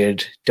was a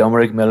kid,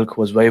 turmeric milk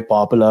was very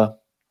popular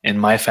in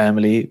my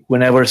family.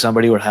 Whenever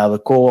somebody would have a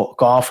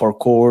cough or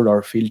cold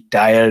or feel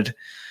tired,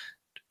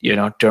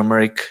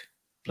 turmeric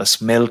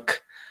plus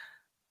milk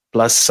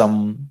plus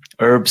some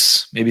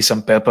herbs, maybe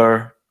some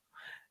pepper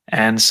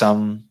and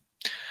some.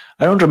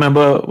 I don't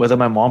remember whether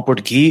my mom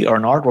put ghee or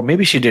not, or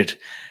maybe she did.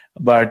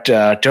 But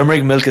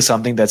turmeric milk is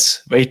something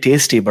that's very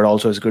tasty, but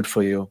also is good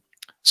for you.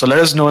 So let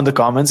us know in the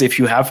comments if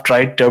you have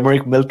tried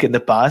turmeric milk in the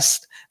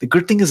past. The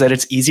good thing is that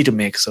it's easy to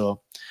make, so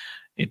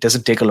it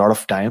doesn't take a lot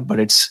of time, but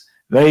it's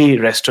very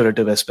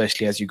restorative,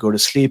 especially as you go to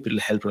sleep. It'll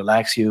help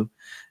relax you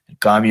and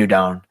calm you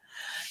down.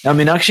 Now,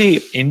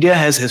 Meenakshi, India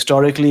has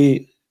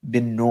historically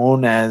been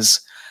known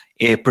as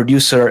a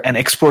producer and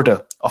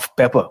exporter of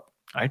pepper,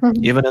 right?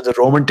 Mhm. Even in the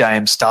Roman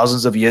times,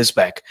 thousands of years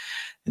back,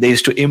 they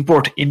used to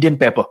import Indian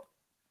pepper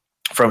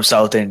from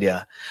South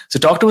India. So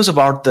talk to us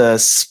about the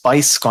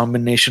spice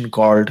combination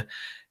called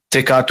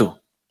Trikatu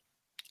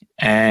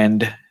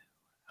and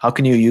how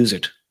can you use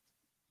it?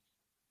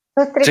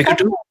 So Trikatu,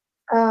 Trikatu?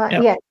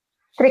 Yeah. yes,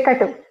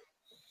 Trikatu.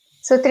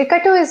 So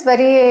Trikatu is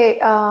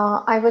very,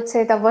 I would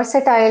say, the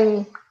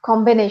versatile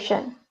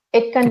combination.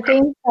 It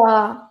contains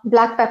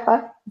black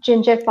pepper,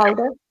 ginger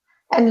powder,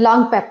 and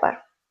long pepper.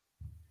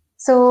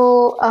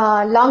 So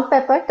long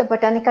pepper, the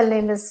botanical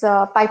name is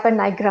Piper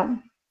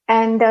nigrum.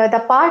 And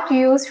the part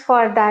used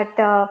for that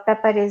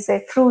pepper is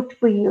a fruit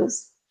we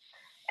use.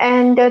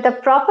 And the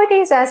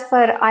properties as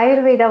per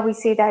Ayurveda, we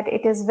see that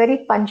it is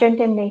very pungent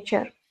in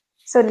nature.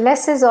 So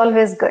less is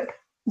always good.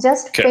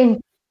 Just Okay.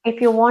 pinch if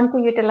you want to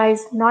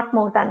utilize, not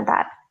more than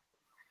that.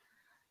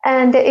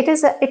 And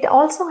it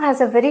also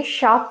has a very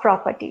sharp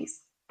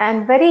properties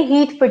and very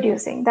heat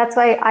producing. That's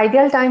why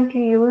ideal time to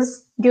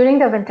use during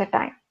the winter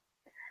time.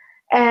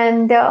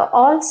 And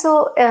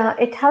also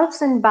it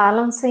helps in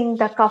balancing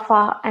the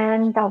kapha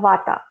and the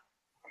vata.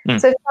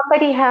 So if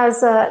somebody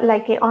has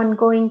like an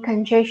ongoing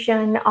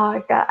congestion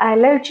or the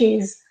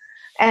allergies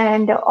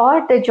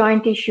or the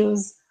joint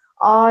issues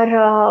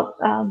or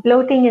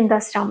bloating in the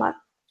stomach,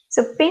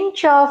 so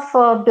pinch of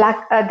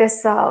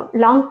this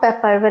long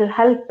pepper will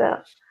help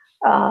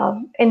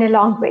in a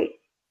long way.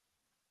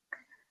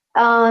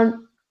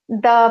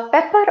 The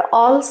pepper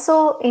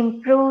also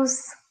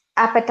improves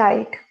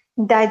appetite,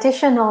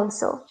 digestion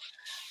also.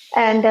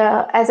 And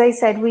as I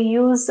said, we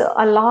use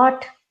a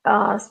lot,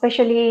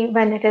 especially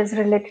when it is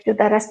related to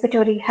the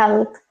respiratory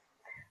health.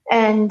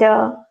 And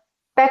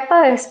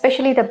pepper,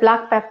 especially the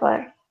black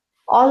pepper,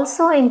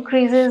 also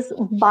increases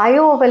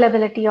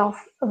bioavailability of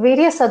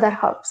various other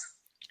herbs.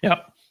 Yeah.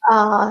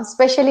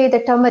 Especially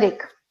the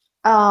turmeric,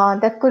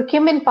 the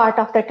curcumin part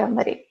of the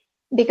turmeric,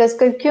 because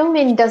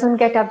curcumin doesn't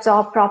get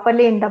absorbed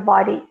properly in the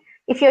body.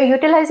 If you're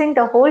utilizing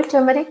the whole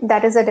turmeric,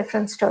 that is a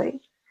different story.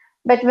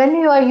 But when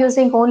you are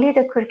using only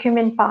the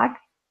curcumin part,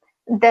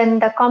 then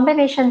the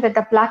combination with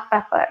the black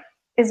pepper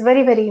is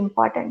very, very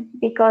important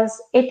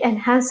because it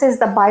enhances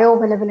the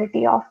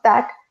bioavailability of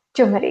that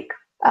turmeric,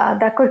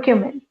 the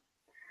curcumin.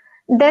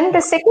 Then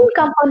the second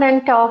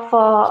component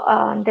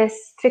of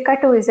this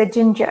Trikatu is a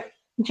ginger.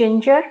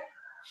 Ginger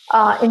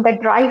in the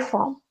dry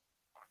form.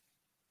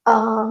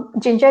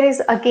 Ginger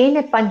is again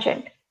a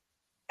pungent.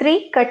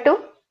 Katu,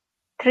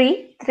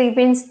 three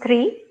means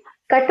three.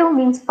 Katu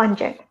means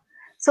pungent.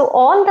 So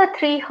all the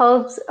three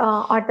herbs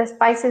or the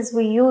spices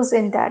we use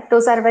in that,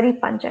 those are very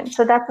pungent.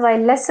 So that's why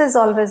less is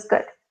always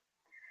good.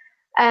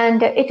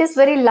 And it is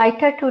very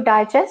lighter to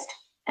digest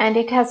and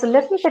it has a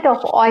little bit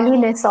of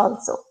oiliness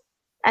also.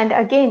 And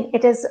again,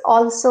 it is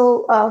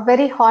also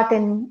very hot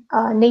in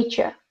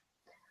nature.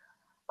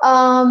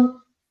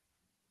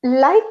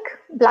 Like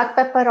black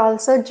pepper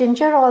also,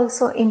 ginger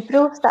also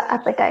improves the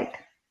appetite.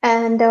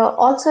 And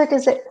also it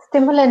is a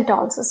stimulant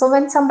also. So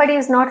when somebody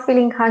is not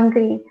feeling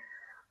hungry,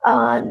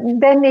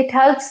 then it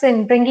helps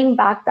in bringing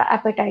back the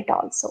appetite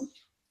also.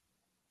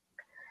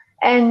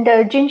 And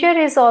ginger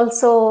is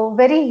also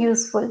very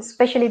useful,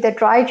 especially the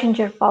dry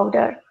ginger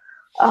powder,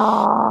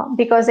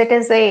 because it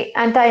is a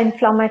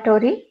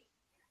anti-inflammatory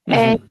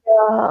and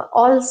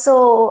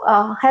also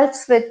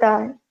helps with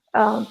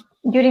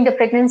during the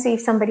pregnancy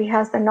if somebody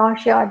has the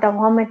nausea or the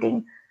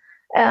vomiting.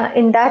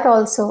 In that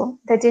also,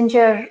 the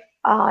ginger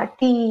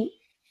tea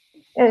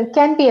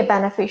can be a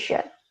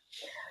beneficial.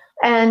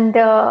 And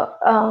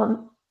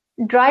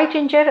dry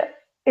ginger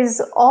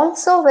is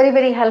also very,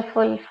 very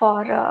helpful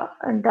for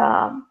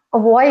the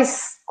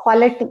voice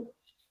quality,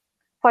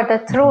 for the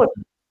throat.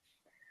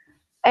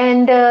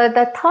 And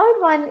the third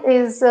one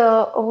is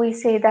we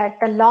say that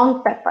the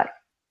long pepper.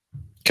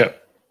 Okay.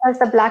 As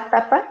the black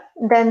pepper,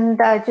 then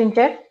the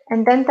ginger,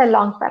 and then the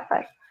long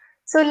pepper.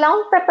 So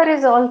long pepper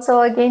is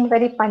also again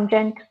very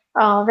pungent,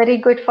 very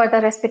good for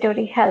the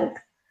respiratory health.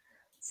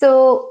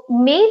 So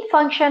main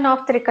function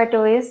of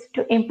Trikatu is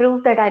to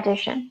improve the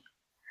digestion.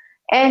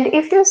 And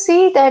if you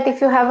see that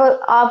if you have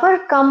ever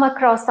come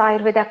across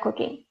Ayurveda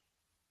cooking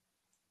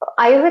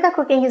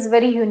is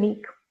very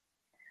unique.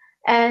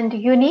 And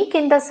unique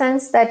in the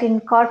sense that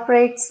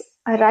incorporates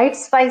right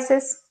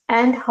spices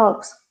and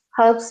herbs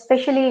herbs,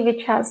 especially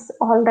which has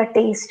all the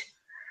taste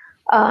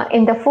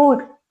in the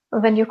food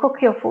when you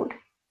cook your food.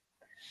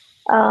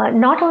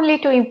 Not only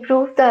to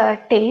improve the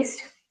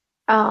taste,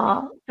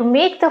 to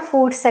make the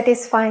food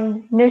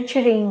satisfying,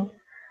 nurturing,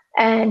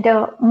 and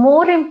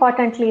more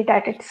importantly,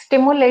 that it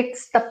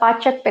stimulates the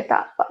Pachak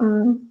Pitta.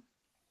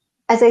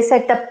 As I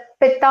said, the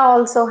Pitta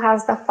also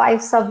has the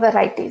 5 sub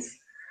varieties.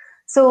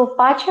 So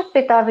Pachak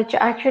Pitta, which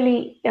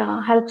actually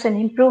helps in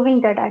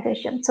improving the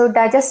digestion. So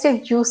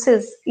digestive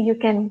juices, you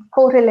can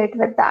correlate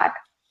with that.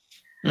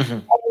 Mm-hmm.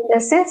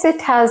 And since it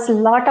has a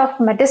lot of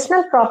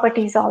medicinal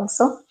properties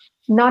also,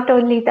 not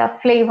only the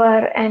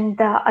flavor and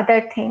the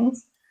other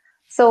things.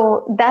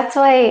 So that's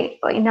why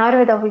in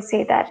Ayurveda we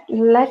say that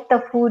let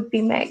the food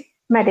be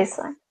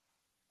medicine.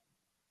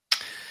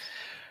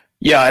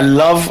 Yeah, I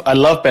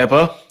love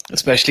pepper,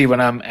 especially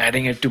when I'm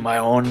adding it to my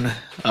own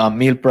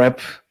meal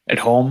prep at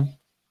home.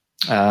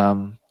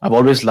 I've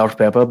always loved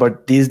pepper,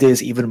 but these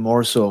days even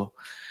more so,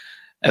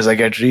 as I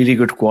get really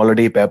good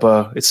quality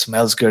pepper. It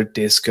smells good,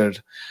 tastes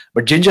good.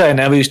 But ginger, I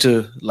never used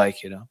to like.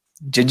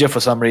 Ginger for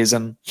some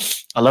reason.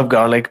 I love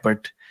garlic,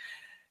 but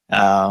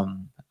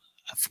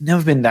I've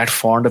never been that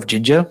fond of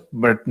ginger.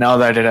 But now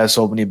that it has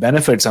so many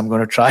benefits, I'm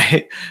going to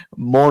try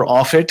more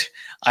of it.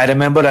 I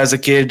remember as a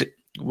kid,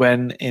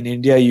 when in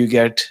India you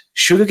get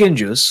sugarcane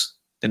juice,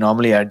 they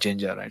normally add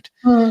ginger, right?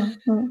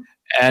 Mm-hmm.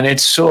 And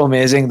it's so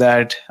amazing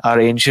that our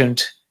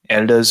ancient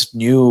elders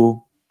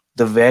knew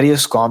the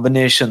various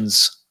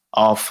combinations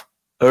of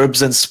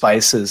herbs and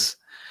spices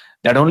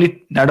that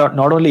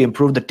not only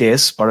improve the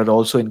taste, but it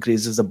also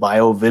increases the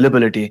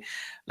bioavailability.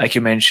 Like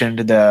you mentioned,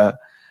 the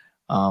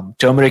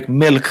turmeric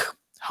milk.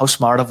 How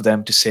smart of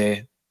them to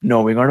say,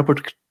 no, we're going to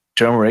put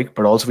turmeric,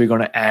 but also we're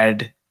going to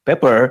add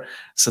pepper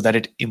so that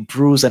it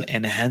improves and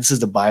enhances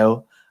the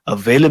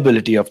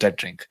bioavailability of that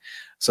drink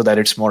so that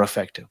it's more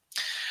effective.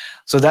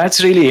 So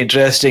that's really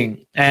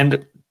interesting.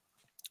 And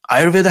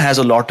Ayurveda has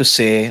a lot to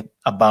say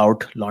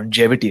about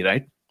longevity,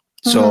 right?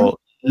 Mm-hmm. So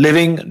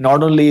living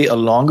not only a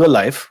longer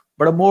life,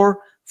 but a more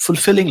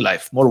fulfilling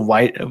life,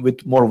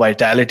 with more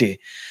vitality.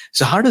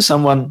 So how does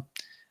someone,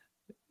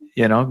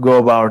 go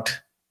about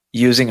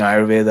using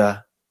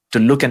Ayurveda to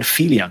look and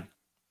feel young?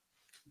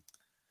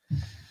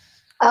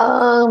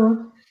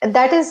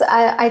 That is,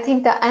 I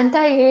think, the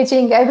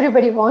anti-aging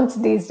everybody wants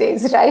these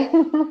days, right?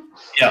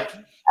 Yeah.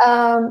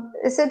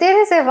 So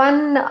there is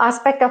one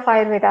aspect of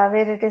Ayurveda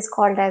where it is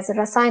called as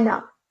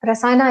Rasayana.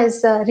 Rasayana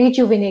is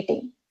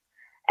rejuvenating.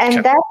 And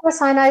sure. That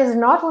Rasayana is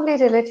not only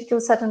related to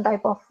certain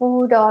type of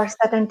food or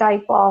certain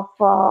type of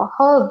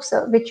herbs,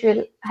 which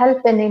will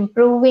help in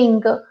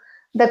improving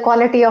the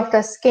quality of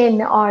the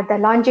skin or the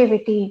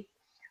longevity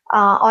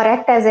or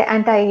act as an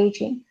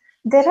anti-aging.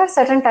 There are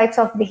certain types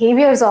of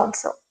behaviors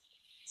also.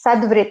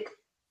 Sadvrit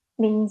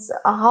means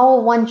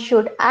how one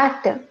should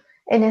act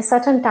in a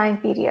certain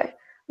time period.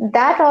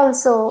 That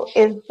also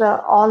is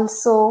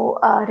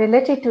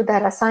related to the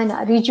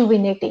Rasayana,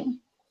 rejuvenating,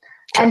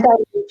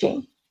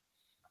 anti-aging.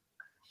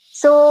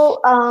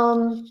 So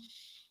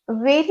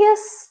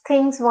various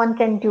things one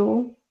can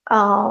do.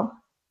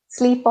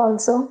 Sleep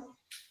also.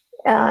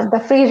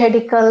 The free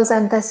radicals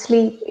and the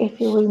sleep, if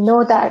you will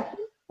know that.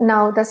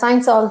 Now the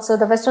science also,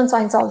 the Western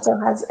science also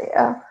has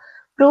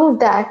proved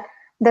that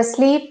the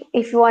sleep,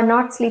 if you are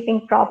not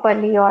sleeping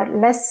properly or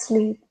less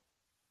sleep,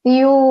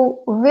 you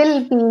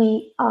will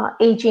be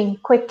aging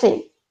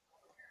quickly.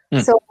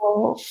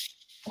 So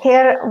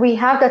here we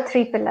have the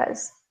 3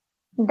 pillars: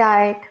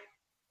 diet,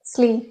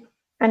 sleep,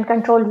 and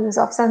controlled use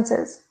of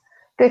senses.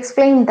 To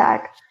explain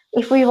that,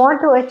 if we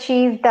want to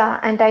achieve the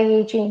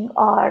anti-aging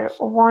or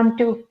want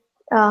to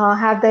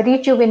have the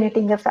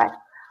rejuvenating effect,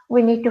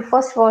 we need to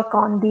first work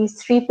on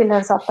these 3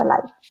 pillars of the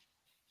life.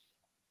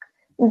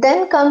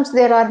 Then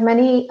there are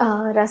many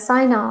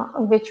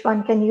rasayana which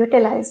one can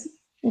utilize.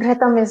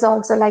 Ghritam is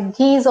also, like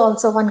ghee is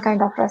also one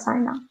kind of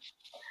rasayana.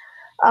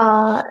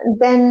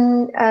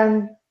 Then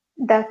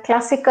the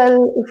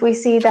classical, if we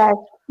see that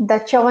the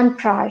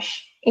Chyawanprash,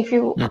 if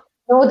you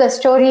know the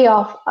story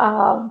of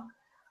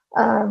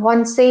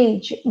one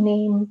sage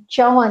named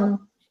Chyawan,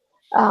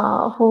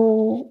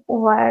 who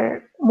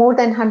were more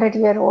than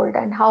 100-year-old,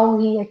 and how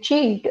he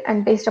achieved,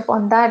 and based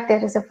upon that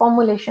there is a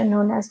formulation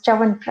known as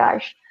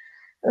Chyawanprash,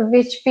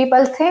 which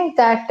people think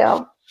that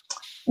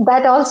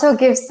that also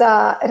gives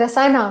the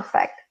rasayana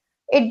effect.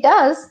 It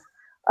does,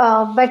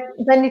 but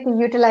when it is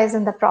utilized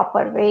in the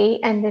proper way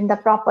and in the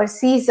proper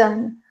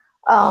season.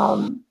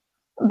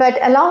 But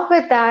along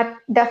with that,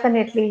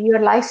 definitely your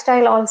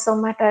lifestyle also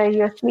matters,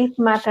 your sleep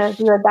matters,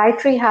 your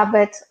dietary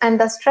habits, and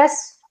the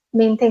stress.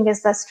 Main thing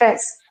is the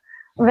stress.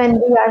 When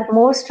we are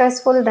more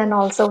stressful, then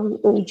also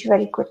we age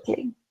very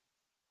quickly.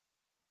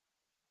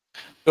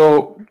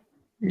 So,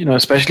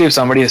 especially if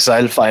somebody is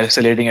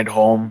self-isolating at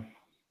home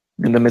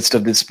in the midst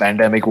of this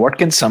pandemic, what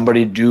can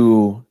somebody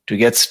do to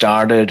get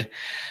started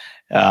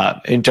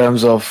in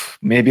terms of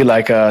maybe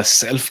like a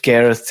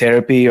self-care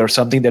therapy or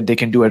something that they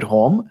can do at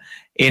home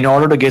in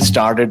order to get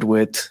started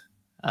with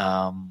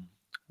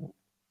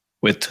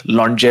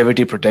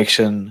longevity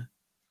protection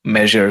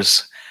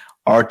measures,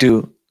 or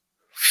to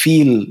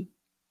feel,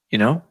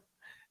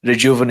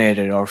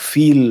 rejuvenated or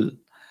feel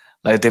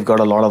like they've got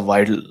a lot of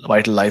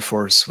vital life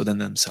force within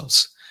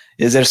themselves.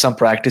 Is there some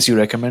practice you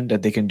recommend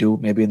that they can do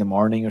maybe in the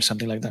morning or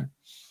something like that?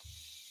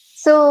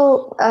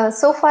 So,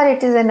 so far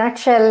it is a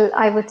nutshell.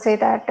 I would say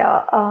that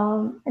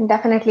and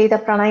definitely the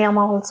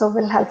pranayama also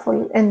will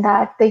helpful in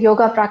that. The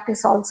yoga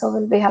practice also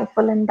will be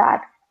helpful in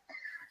that.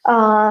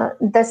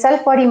 The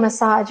self body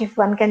massage, if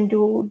one can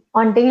do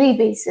on daily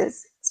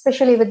basis,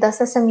 especially with the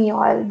sesame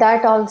oil,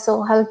 that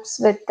also helps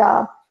with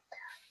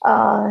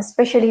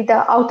especially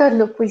the outer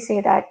look. We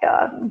say that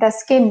the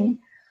skin,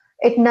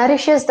 it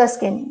nourishes the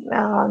skin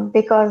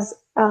because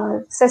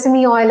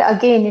sesame oil,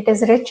 again, it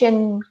is rich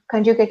in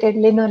conjugated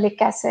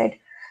linoleic acid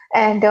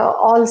and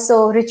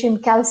also rich in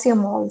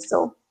calcium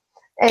also.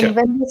 And Sure.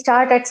 when we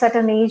start at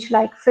certain age,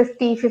 like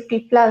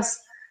 50 plus,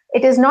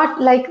 it is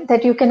not like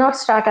that you cannot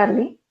start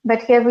early,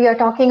 but here we are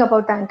talking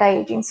about the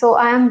anti-aging. So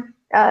I am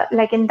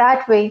like in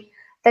that way,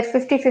 that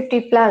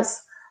 50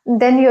 plus,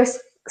 then your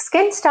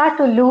skin start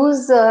to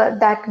lose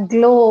that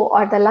glow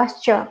or the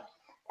luster.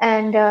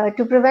 And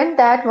to prevent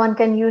that, one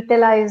can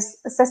utilize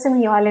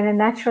sesame oil in a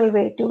natural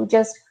way to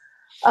just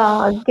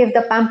give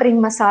the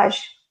pampering massage,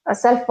 a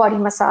self-body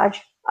massage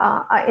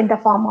in the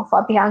form of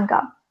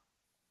Abhyanga.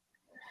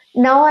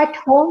 Now at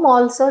home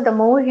also, the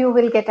more you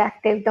will get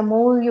active, the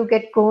more you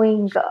get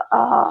going.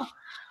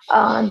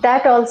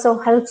 That also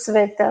helps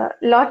with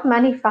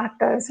many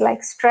factors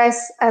like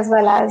stress as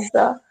well as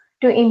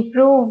to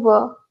improve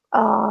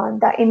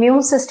the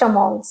immune system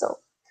also.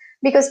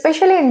 Because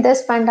especially in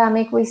this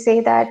pandemic, we say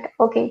that,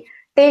 okay,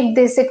 take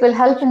this, it will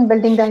help in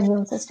building the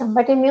immune system.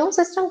 But immune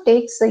system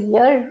takes a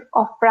year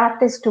of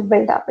practice to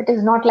build up. It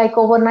is not like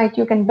overnight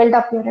you can build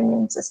up your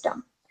immune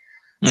system.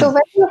 So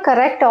when you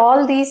correct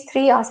all these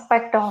three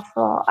aspects of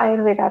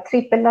Ayurveda,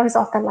 three pillars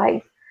of the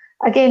life,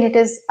 again, it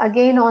is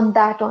again on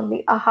that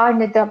only. Ahar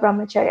Nidra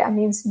Brahmacharya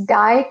means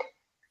diet,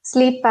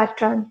 sleep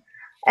pattern,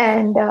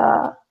 and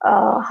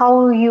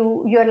how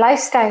your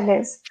lifestyle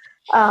is.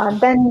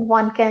 Then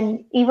one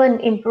can even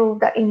improve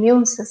the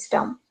immune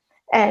system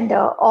and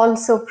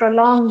also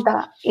prolong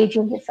the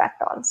aging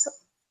effect also.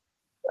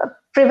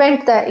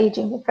 Prevent the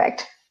aging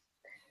effect.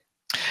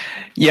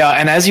 Yeah,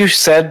 and as you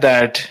said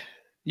that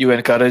you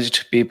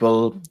encouraged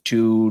people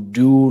to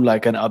do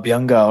like an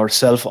Abhyanga or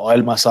self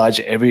oil massage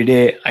every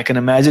day, I can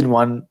imagine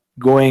one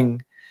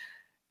going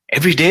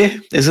every day.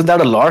 Isn't that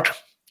a lot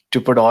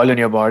to put oil on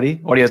your body?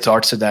 What are your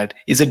thoughts to that?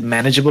 Is it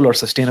manageable or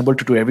sustainable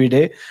to do every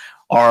day?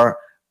 Or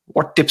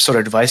what tips or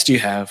advice do you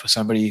have for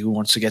somebody who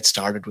wants to get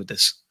started with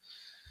this?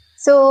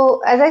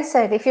 So, as I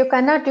said, if you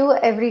cannot do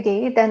every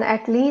day, then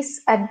at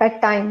least at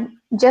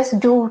bedtime, just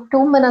do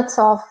 2 minutes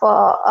of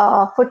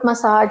foot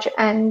massage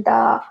and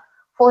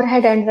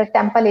forehead and the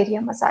temple area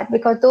massage,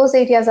 because those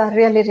areas are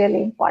really,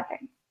 really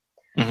important.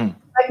 Mm-hmm.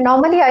 But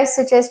normally I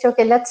suggest,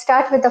 okay, let's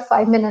start with the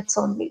 5 minutes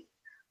only.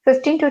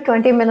 15 to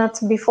 20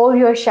 minutes before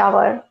your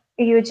shower,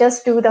 you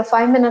just do the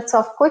 5 minutes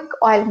of quick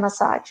oil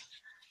massage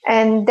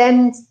and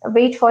then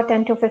wait for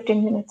 10 to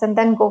 15 minutes and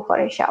then go for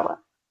a shower.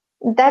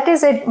 That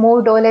is it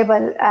more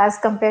doable as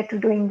compared to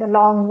doing the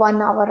long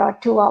 1 hour or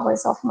 2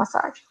 hours of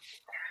massage.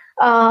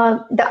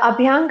 The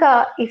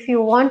Abhyanga, if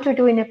you want to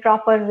do in a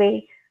proper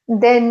way,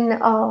 then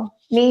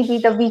maybe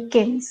the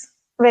weekends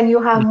when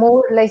you have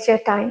more leisure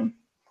time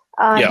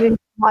during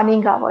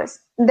morning hours,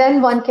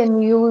 then one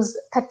can use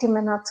 30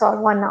 minutes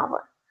or 1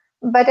 hour.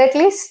 But at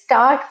least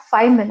start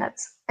 5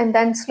 minutes and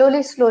then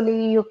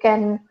slowly you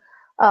can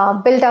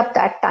build up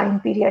that time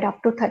period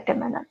up to 30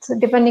 minutes,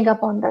 depending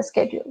upon the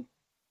schedule.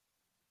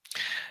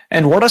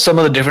 And what are some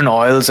of the different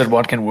oils that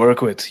one can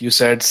work with? You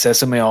said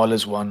sesame oil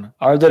is one.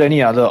 Are there any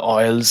other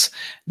oils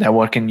that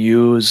one can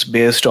use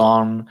based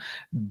on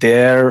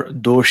their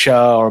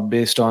dosha or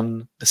based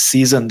on the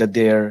season that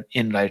they're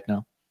in right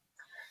now?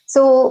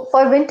 So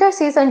for winter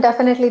season,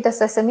 definitely the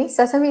sesame.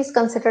 Sesame is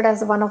considered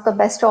as one of the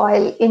best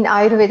oil in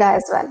Ayurveda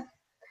as well.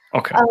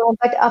 Okay.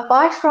 But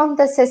apart from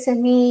the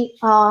sesame,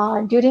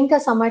 during the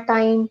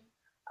summertime,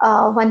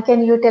 one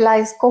can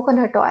utilize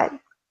coconut oil.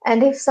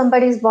 And if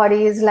somebody's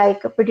body is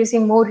like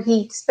producing more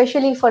heat,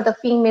 especially for the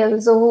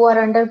females who are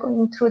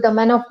undergoing through the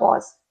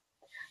menopause,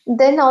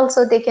 then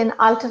also they can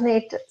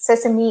alternate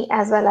sesame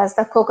as well as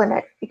the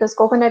coconut, because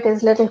coconut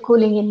is little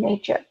cooling in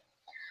nature.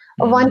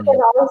 One can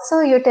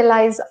also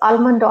utilize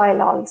almond oil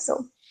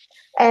also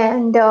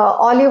and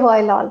olive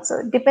oil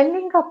also.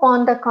 Depending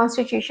upon the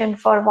constitution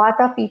for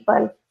Vata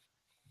people,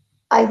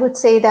 I would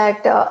say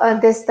that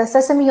the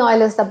sesame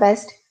oil is the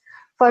best.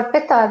 For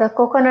Pitta, the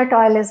coconut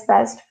oil is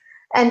best.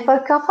 And for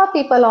Kapha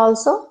people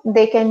also,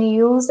 they can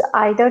use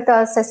either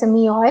the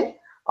sesame oil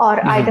or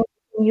either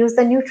use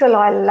the neutral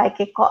oil like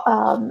the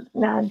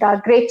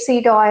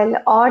grapeseed oil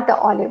or the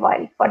olive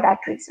oil for that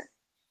reason.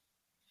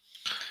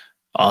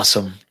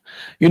 Awesome.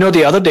 You know,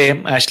 the other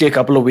day, actually a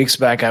couple of weeks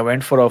back, I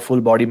went for a full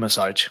body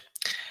massage.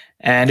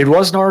 And it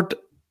was not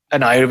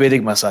an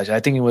Ayurvedic massage. I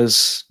think it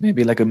was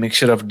maybe like a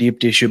mixture of deep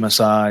tissue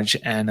massage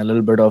and a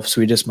little bit of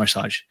Swedish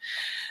massage.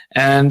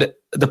 And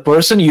the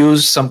person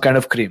used some kind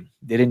of cream.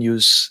 They didn't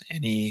use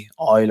any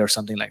oil or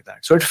something like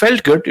that. So it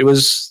felt good. It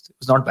was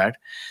not bad.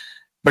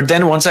 But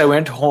then once I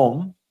went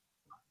home,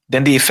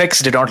 then the effects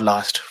did not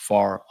last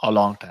for a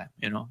long time.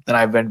 Then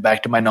I went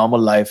back to my normal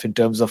life in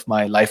terms of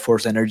my life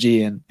force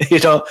energy, and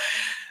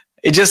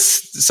it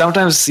just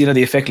sometimes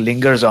the effect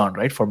lingers on,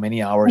 right, for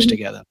many hours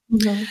together.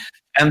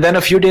 And then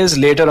a few days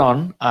later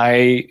on,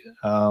 I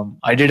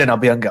did an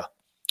Abhyanga.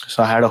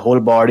 So I had a whole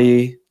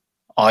body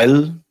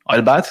oil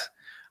bath.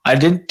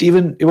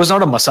 It was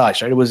not a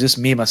massage, right? It was just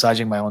me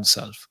massaging my own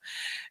self.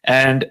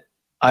 And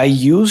I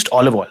used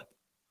olive oil.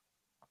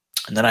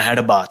 And then I had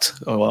a bath,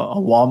 a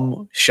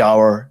warm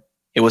shower.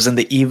 It was in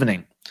the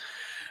evening.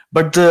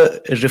 But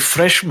the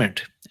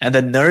refreshment and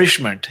the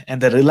nourishment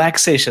and the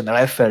relaxation that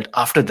I felt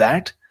after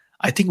that,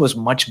 I think was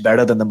much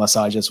better than the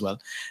massage as well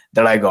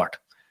that I got.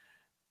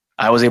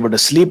 I was able to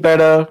sleep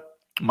better.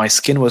 My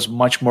skin was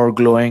much more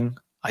glowing.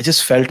 I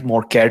just felt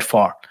more cared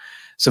for.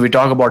 So we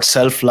talk about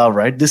self-love,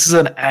 right? This is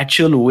an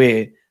actual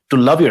way to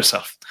love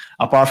yourself.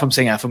 Apart from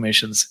saying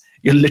affirmations,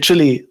 you're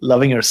literally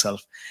loving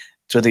yourself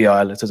through the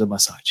oil, through the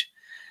massage.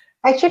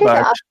 Actually,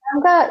 the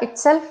Abhyanga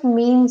itself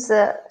means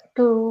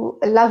to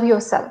love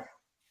yourself.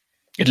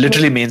 It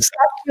literally means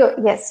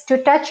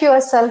to touch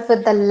yourself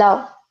with the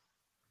love.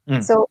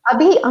 So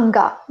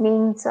Abhyanga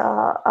means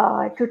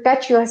to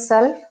touch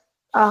yourself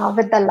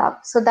with the love.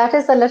 So that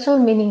is the literal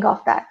meaning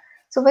of that.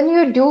 So when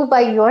you do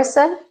by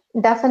yourself,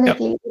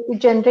 definitely it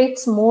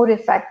generates more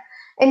effect.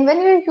 And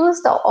when you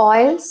use the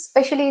oils,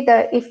 especially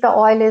if the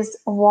oil is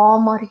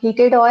warm or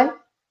heated oil,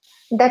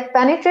 that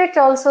penetrates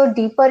also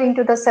deeper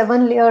into the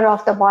 7 layer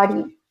of the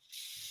body,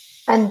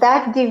 and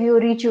that give you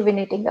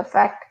rejuvenating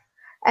effect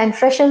and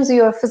freshens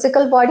your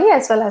physical body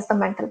as well as the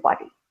mental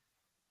body.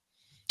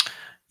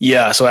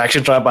 Yeah, so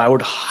Action Tribe, I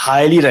would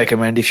highly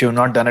recommend, if you've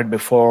not done it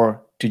before,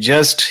 to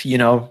just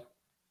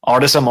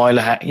order some oil,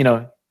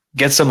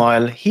 get some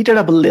oil, heat it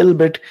up a little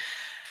bit.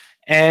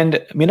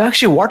 And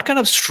Meenakshi, what kind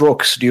of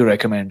strokes do you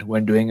recommend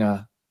when doing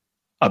a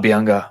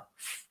Abhyanga?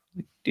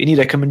 Any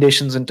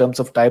recommendations in terms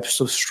of types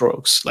of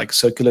strokes, like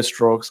circular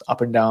strokes,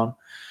 up and down?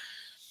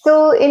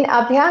 So in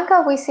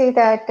Abhyanga, we say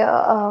that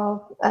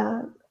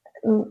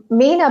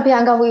main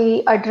Abhyanga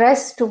we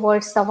address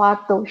towards the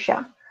Vata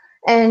dosha.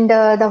 And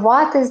the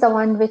Vata is the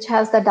one which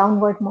has the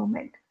downward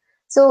movement.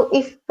 So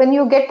when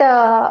you get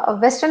a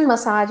Western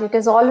massage, it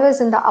is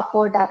always in the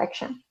upward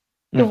direction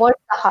towards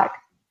the heart,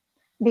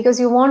 because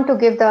you want to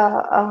give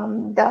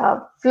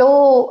the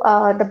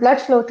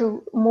blood flow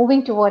to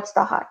moving towards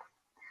the heart.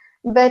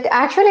 But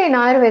actually in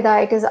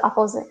Ayurveda, it is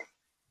opposite.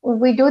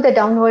 We do the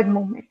downward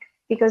movement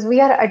because we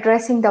are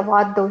addressing the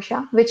Vata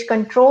dosha, which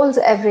controls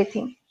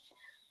everything.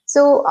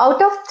 So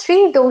out of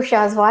 3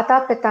 doshas,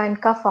 Vata, Pitta,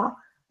 and Kapha,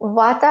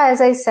 Vata, as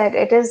I said,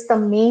 it is the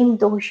main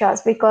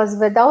doshas, because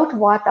without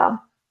Vata,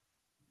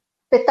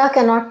 Pitta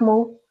cannot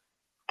move,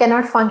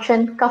 cannot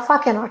function,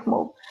 Kapha cannot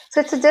move.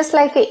 So it's just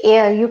like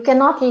air. You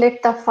cannot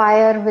lit the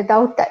fire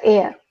without the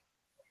air.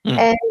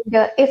 And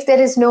if there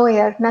is no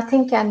air,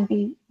 nothing can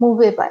be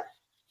movable.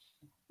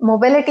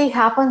 Mobility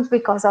happens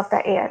because of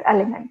the air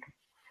element.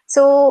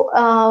 So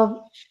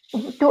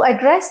to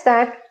address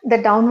that, the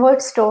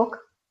downward stroke,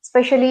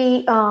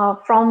 especially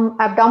from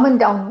abdomen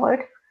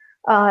downward,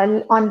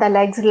 on the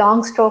legs,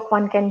 long stroke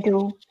one can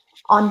do.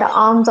 On the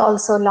arms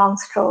also long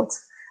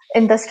strokes.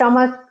 In the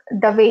stomach,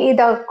 the way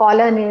the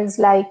colon is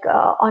like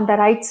on the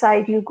right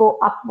side, you go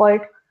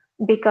upward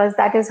because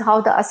that is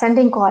how the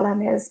ascending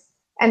colon is.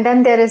 And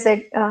then there is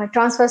a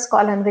transverse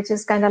colon, which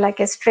is kind of like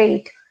a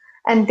straight.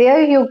 And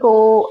there you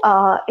go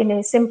in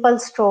a simple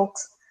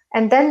strokes.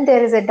 And then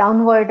there is a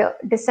downward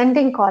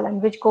descending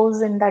colon, which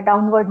goes in the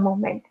downward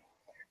movement.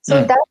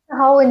 So that's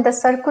how in the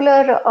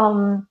circular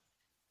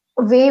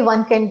way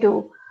one can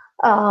do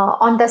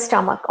on the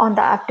stomach, on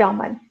the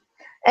abdomen.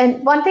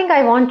 And one thing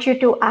I want you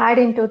to add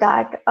into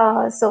that,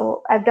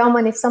 so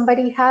abdomen, if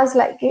somebody has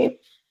like a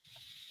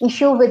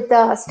issue with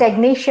the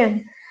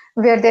stagnation,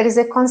 where there is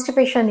a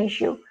constipation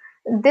issue,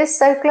 this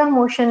circular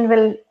motion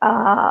will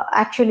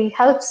actually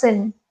helps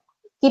in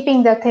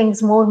keeping the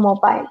things more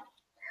mobile.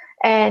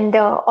 And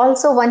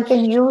also one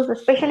can use,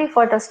 especially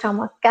for the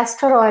stomach,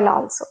 castor oil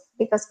also,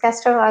 because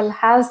castor oil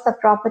has the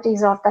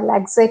properties of the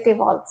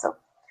laxative also.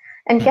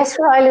 And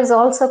castor oil is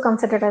also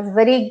considered as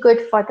very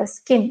good for the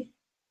skin.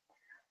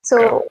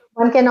 So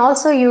one can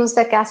also use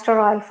the castor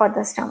oil for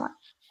the stomach.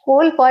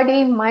 Whole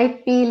body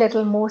might be a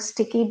little more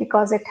sticky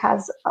because it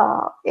has,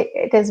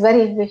 it is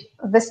very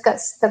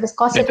viscous. The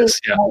viscosity is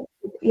more,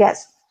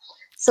 yes.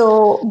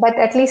 So, but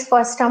at least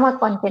for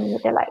stomach, one can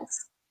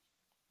utilize.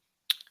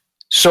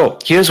 So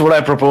here's what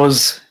I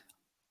propose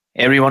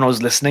everyone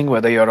who's listening,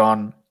 whether you're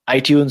on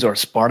iTunes or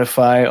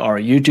Spotify or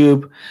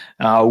YouTube,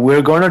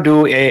 we're going to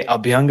do a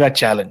Abhyanga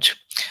challenge.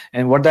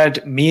 And what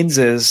that means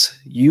is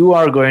you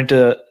are going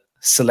to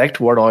select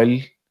what oil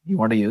you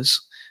want to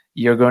use.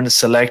 You're going to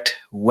select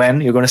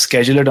when, you're going to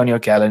schedule it on your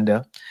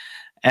calendar,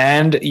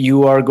 and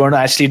you are going to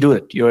actually do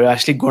it. You're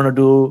actually going to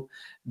do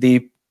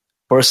the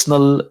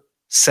personal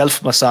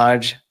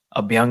self-massage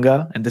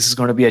Abhyanga, and this is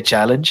going to be a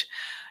challenge.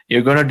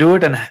 You're going to do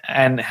it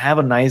and have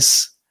a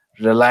nice,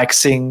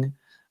 relaxing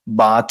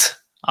bath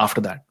after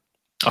that.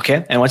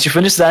 Okay? And once you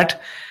finish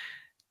that,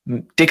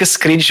 take a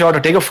screenshot or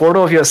take a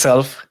photo of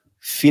yourself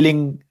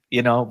feeling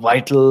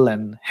vital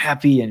and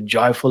happy and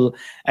joyful,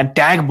 and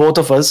tag both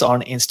of us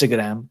on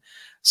Instagram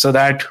so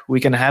that we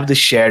can have this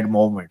shared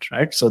moment,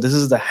 right? So this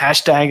is the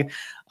hashtag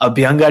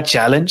Abhyanga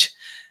challenge.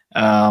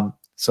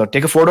 So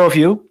take a photo of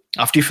you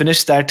after you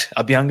finish that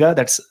Abhyanga,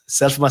 that's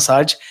self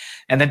massage,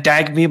 and then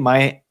tag me.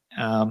 My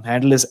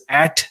handle is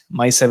at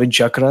my seven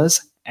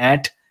chakras.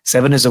 At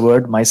seven is a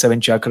word, my seven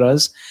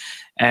chakras.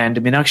 And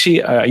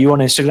Meenakshi, are you on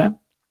Instagram?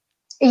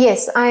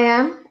 Yes, I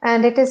am,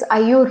 and it is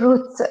Ayu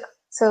Roots.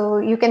 So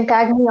you can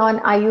tag me on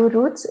Ayu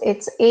Roots.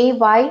 It's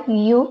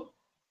AYURROOTS,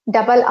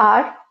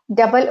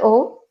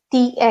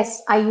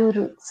 Ayu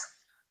Roots.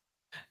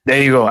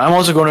 There you go. I'm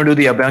also going to do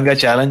the Abhyanga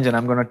challenge, and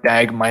I'm going to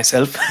tag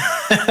myself,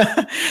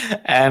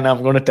 and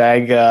I'm going to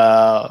tag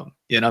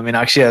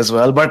Meenakshi as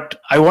well. But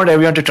I want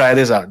everyone to try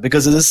this out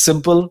because it is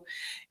simple,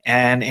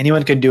 and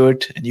anyone can do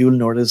it, and you'll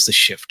notice the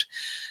shift.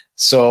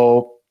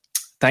 So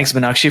thanks,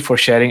 Meenakshi, for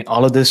sharing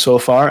all of this so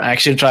far.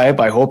 Action Tribe,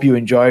 I hope you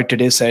enjoyed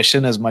today's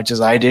session as much as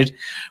I did.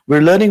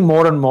 We're learning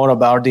more and more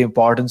about the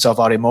importance of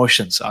our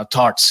emotions, our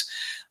thoughts,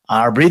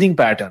 our breathing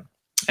pattern,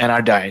 and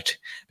our diet,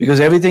 because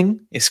everything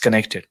is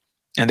connected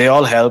and they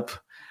all help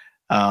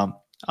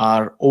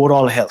our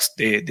overall health.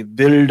 They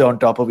build on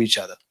top of each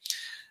other.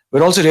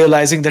 We're also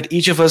realizing that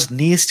each of us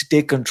needs to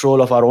take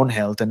control of our own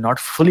health and not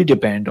fully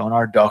depend on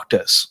our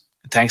doctors.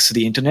 Thanks to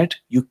the internet,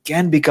 you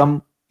can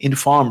become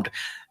informed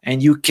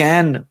and you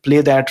can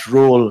play that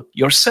role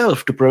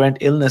yourself to prevent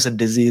illness and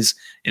disease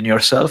in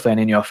yourself and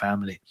in your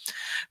family.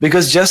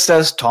 Because just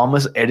as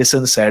Thomas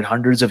Edison said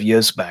hundreds of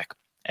years back,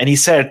 and he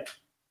said,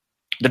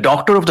 the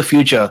doctor of the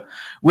future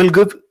will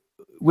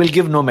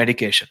give no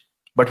medication,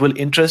 but will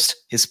interest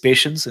his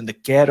patients in the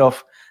care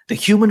of the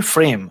human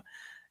frame,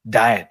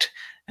 diet,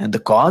 and the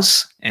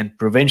cause and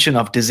prevention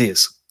of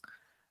disease.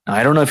 Now,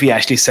 I don't know if he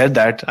actually said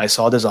that. I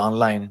saw this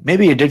online.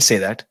 Maybe he did say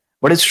that,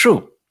 but it's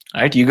true,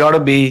 right? You got to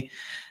be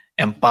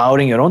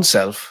empowering your own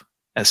self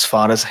as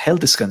far as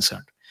health is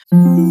concerned.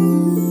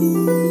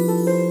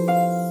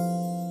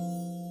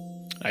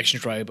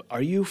 Action Tribe,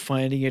 are you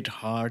finding it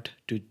hard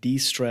to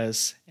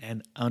de-stress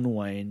and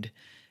unwind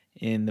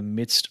in the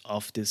midst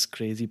of this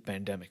crazy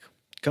pandemic?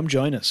 Come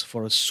join us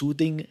for a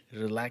soothing,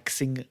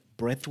 relaxing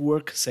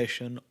breathwork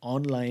session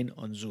online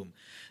on Zoom.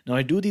 Now,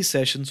 I do these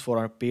sessions for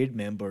our paid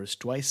members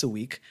twice a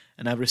week,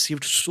 and I've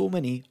received so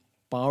many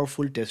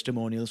powerful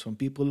testimonials from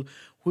people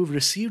who've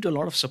received a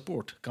lot of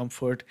support,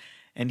 comfort,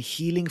 and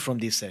healing from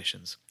these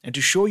sessions. And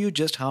to show you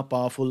just how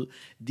powerful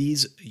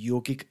these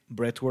yogic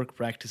breathwork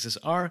practices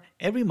are,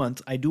 every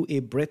month I do a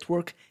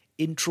breathwork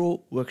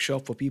intro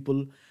workshop for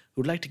people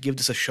who'd like to give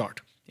this a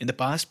shot. In the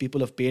past,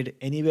 people have paid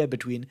anywhere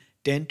between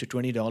 $10 to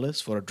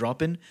 $20 for a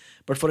drop-in,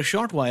 but for a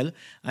short while,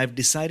 I've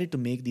decided to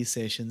make these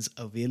sessions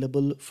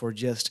available for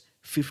just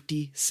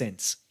 50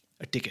 cents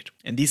a ticket.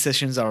 And these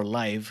sessions are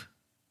live,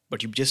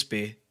 but you just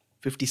pay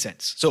 50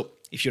 cents. So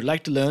if you'd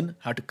like to learn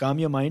how to calm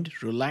your mind,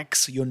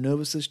 relax your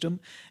nervous system,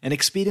 and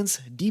experience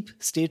deep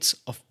states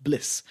of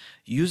bliss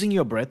using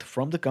your breath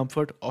from the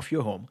comfort of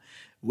your home,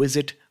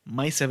 visit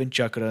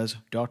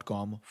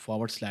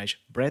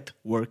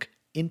my7chakras.com/breathwork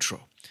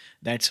intro.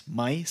 That's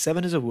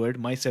my7 is a word,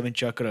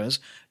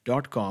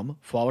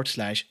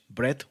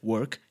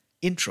 my7chakras.com/breathwork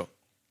intro.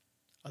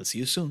 I'll see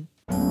you soon.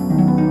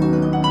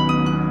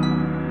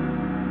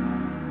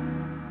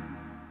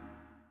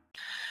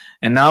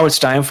 And now it's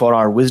time for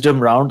our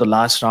wisdom round, the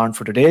last round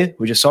for today,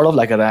 which is sort of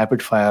like a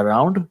rapid fire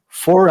round.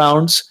 4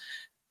 rounds,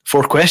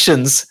 4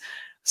 questions,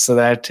 so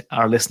that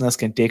our listeners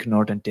can take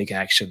note and take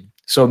action.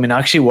 So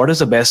Meenakshi, what is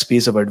the best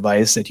piece of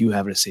advice that you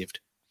have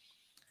received?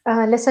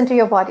 Listen to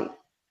your body.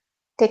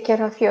 Take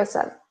care of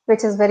yourself,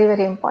 which is very,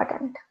 very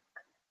important.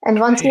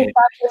 And once you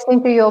start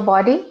listening to your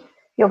body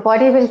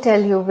will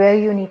tell you where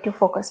you need to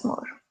focus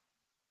more.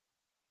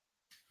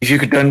 If you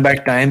could turn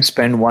back time,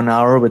 spend 1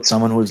 hour with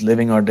someone who's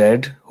living or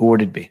dead, who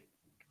would it be?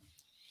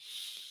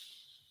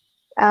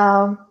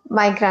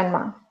 My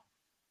grandma.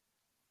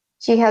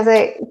 She had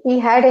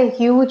a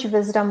huge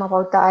wisdom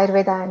about the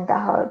Ayurveda and the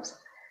herbs.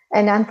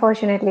 And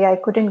unfortunately, I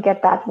couldn't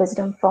get that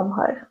wisdom from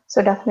her.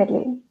 So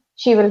definitely,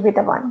 she will be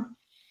the one.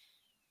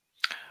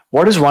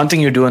 What is one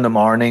thing you do in the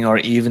morning or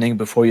evening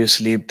before you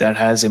sleep that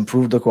has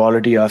improved the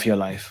quality of your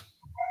life?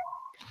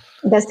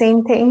 The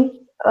same thing,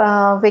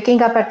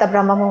 waking up at the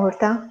Brahma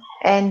Muhurta,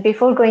 and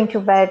before going to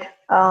bed,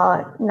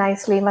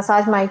 nicely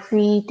massage my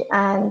feet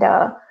and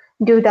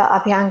do the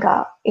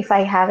Abhyanga if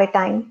I have a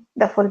time,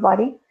 the full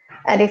body.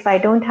 And if I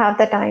don't have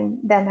the time,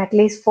 then at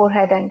least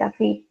forehead and the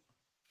feet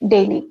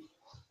daily.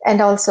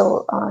 And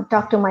also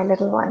talk to my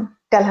little one,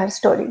 tell her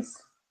stories.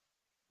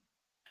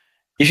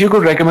 If you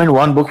could recommend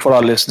one book for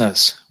our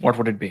listeners, what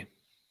would it be?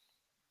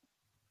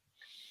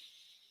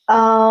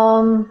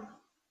 The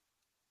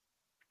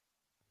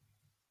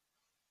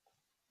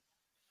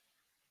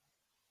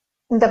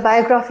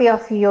biography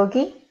of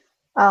Yogi.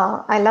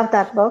 I love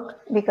that book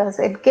because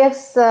it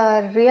gives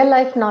real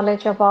life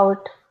knowledge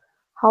about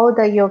how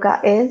the yoga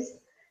is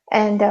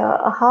and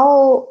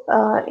how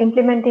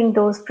implementing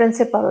those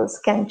principles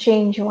can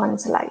change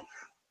one's life.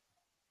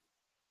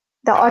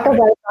 The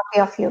autobiography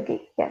of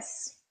Yogi,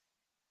 yes.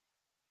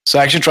 So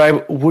Action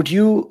Tribe, would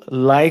you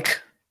like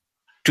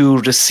to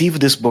receive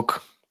this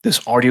book,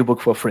 this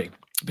audiobook for free?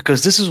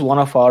 Because this is one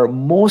of our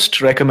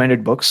most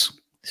recommended books.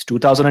 It's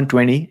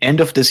 2020, end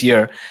of this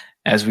year,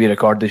 as we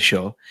record this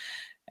show.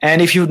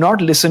 And if you've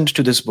not listened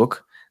to this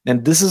book,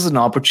 then this is an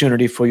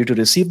opportunity for you to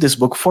receive this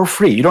book for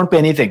free. You don't pay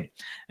anything.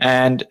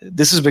 And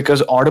this is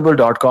because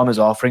audible.com is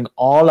offering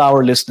all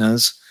our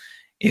listeners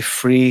a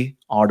free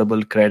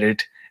Audible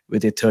credit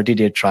with a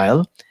 30-day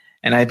trial.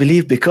 And I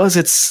believe because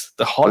it's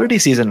the holiday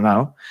season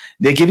now,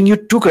 they're giving you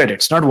 2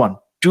 credits, not 1,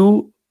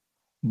 2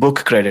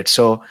 book credits.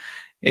 So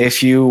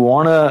if you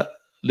want to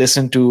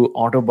listen to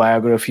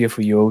Autobiography of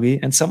a Yogi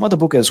and some other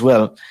book as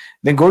well,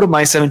 then go to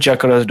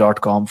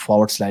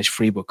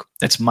my7chakras.com/free book.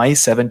 That's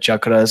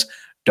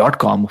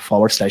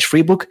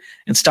my7chakras.com/free book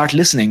and start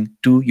listening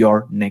to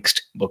your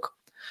next book.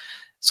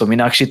 So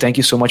Meenakshi, thank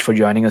you so much for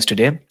joining us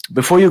today.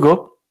 Before you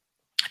go,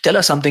 tell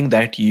us something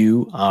that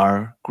you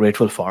are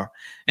grateful for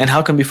and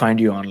how can we find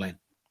you online?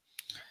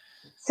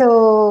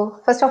 So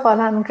first of all,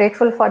 I'm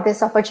grateful for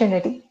this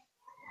opportunity.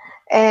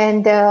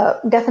 And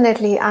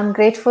definitely, I'm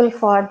grateful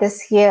for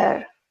this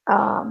year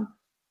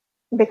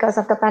because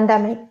of the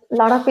pandemic. A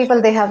lot of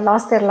people, they have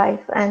lost their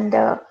life, and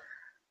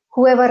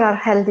whoever are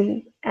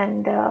healthy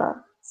and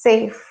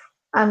safe,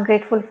 I'm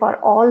grateful for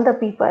all the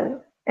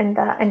people in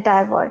the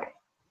entire world.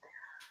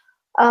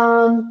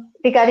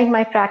 Regarding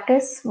my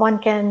practice, one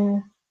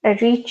can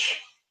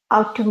reach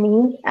out to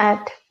me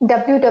at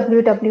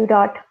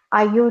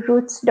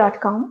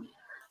www.ayurroots.com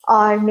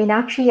or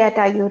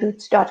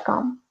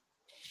meenakshi@ayurroots.com.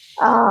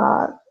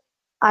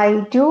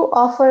 I do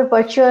offer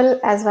virtual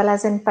as well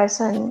as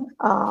in-person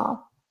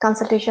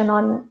consultation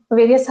on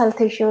various health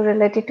issues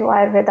related to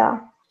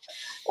Ayurveda.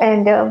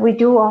 And we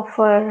do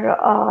offer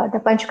the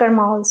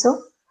Panchakarma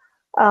also.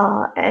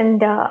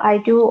 And I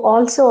do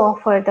also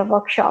offer the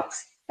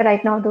workshops.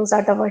 Right now, those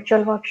are the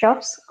virtual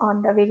workshops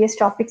on the various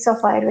topics of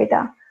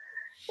Ayurveda.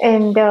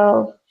 And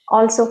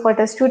also for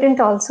the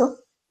student also,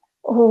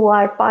 who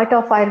are part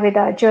of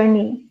Ayurveda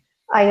journey,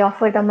 I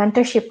offer the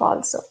mentorship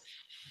also.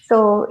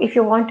 So if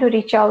you want to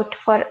reach out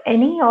for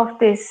any of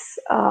this,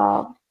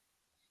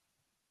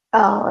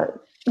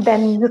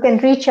 then you can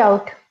reach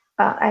out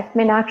at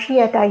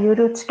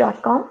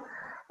meenakshi@ayurroots.com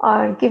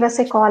or give us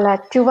a call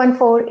at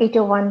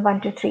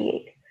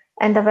 214-801-1238.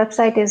 And the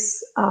website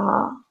is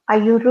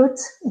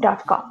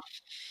ayurroots.com.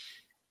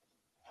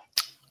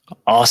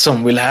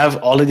 Awesome. We'll have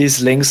all of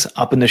these links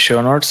up in the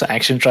show notes.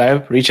 Action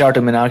Tribe, reach out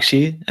to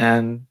Meenakshi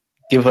and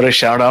give her a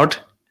shout out.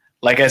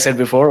 Like I said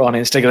before, on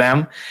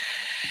Instagram.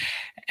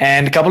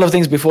 And a couple of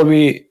things before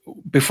we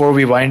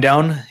wind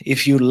down.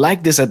 If you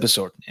like this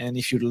episode and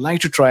if you'd like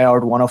to try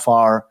out one of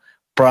our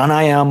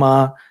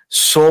pranayama,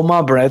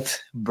 soma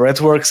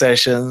breathwork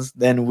sessions,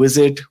 then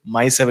visit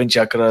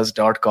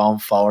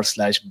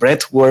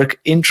my7chakras.com/breathwork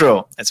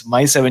intro. That's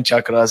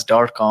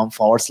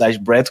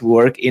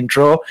my7chakras.com/breathwork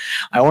intro.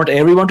 I want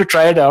everyone to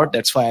try it out.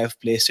 That's why I've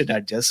placed it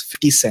at just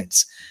 50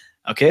 cents.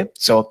 Okay.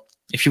 So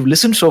if you've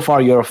listened so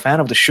far, you're a fan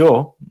of the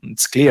show,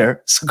 it's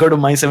clear. So go to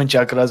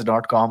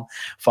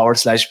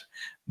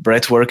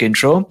my7chakras.com/breathwork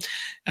intro.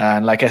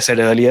 And like I said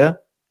earlier,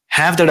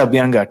 have that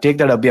Abhyanga, take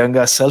that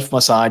Abhyanga,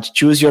 self-massage,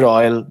 choose your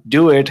oil,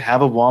 do it,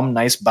 have a warm,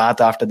 nice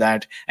bath after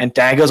that, and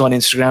tag us on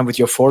Instagram with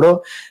your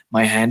photo.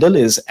 My handle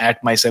is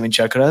at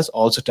my7chakras.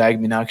 Also tag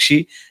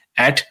Meenakshi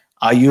at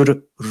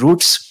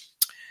ayurroots.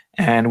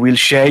 And we'll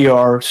share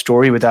your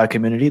story with our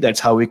community. That's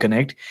how we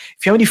connect.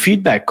 If you have any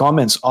feedback,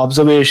 comments,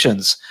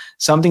 observations,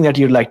 something that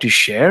you'd like to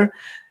share,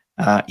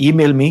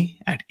 email me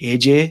at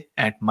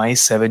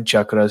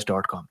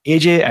aj@my7chakras.com.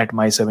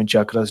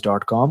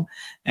 aj@my7chakras.com.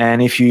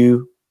 And if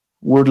you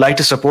would like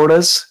to support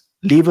us,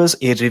 leave us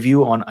a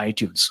review on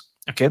iTunes.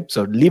 Okay,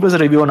 so leave us a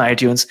review on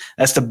iTunes.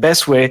 That's the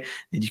best way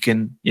that you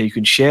can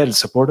share and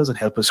support us and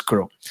help us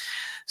grow.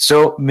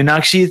 So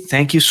Meenakshi,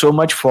 thank you so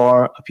much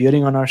for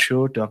appearing on our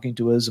show, talking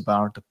to us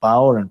about the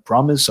power and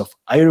promise of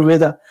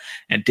Ayurveda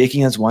and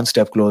taking us one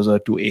step closer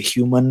to a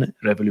human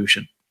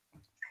revolution.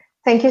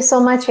 Thank you so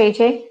much,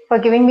 AJ, for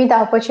giving me the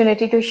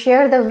opportunity to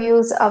share the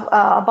views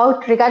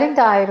about regarding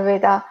the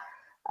Ayurveda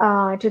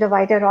to the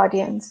wider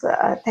audience.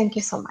 Thank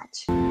you so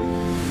much.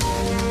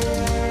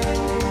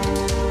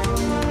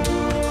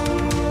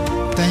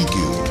 Thank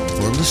you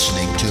for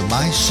listening to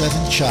My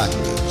 7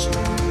 Chakras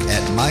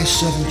at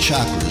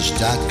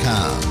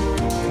my7chakras.com.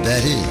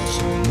 That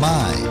is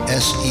my,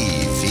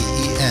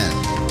 SEVEN,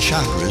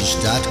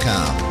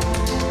 chakras.com.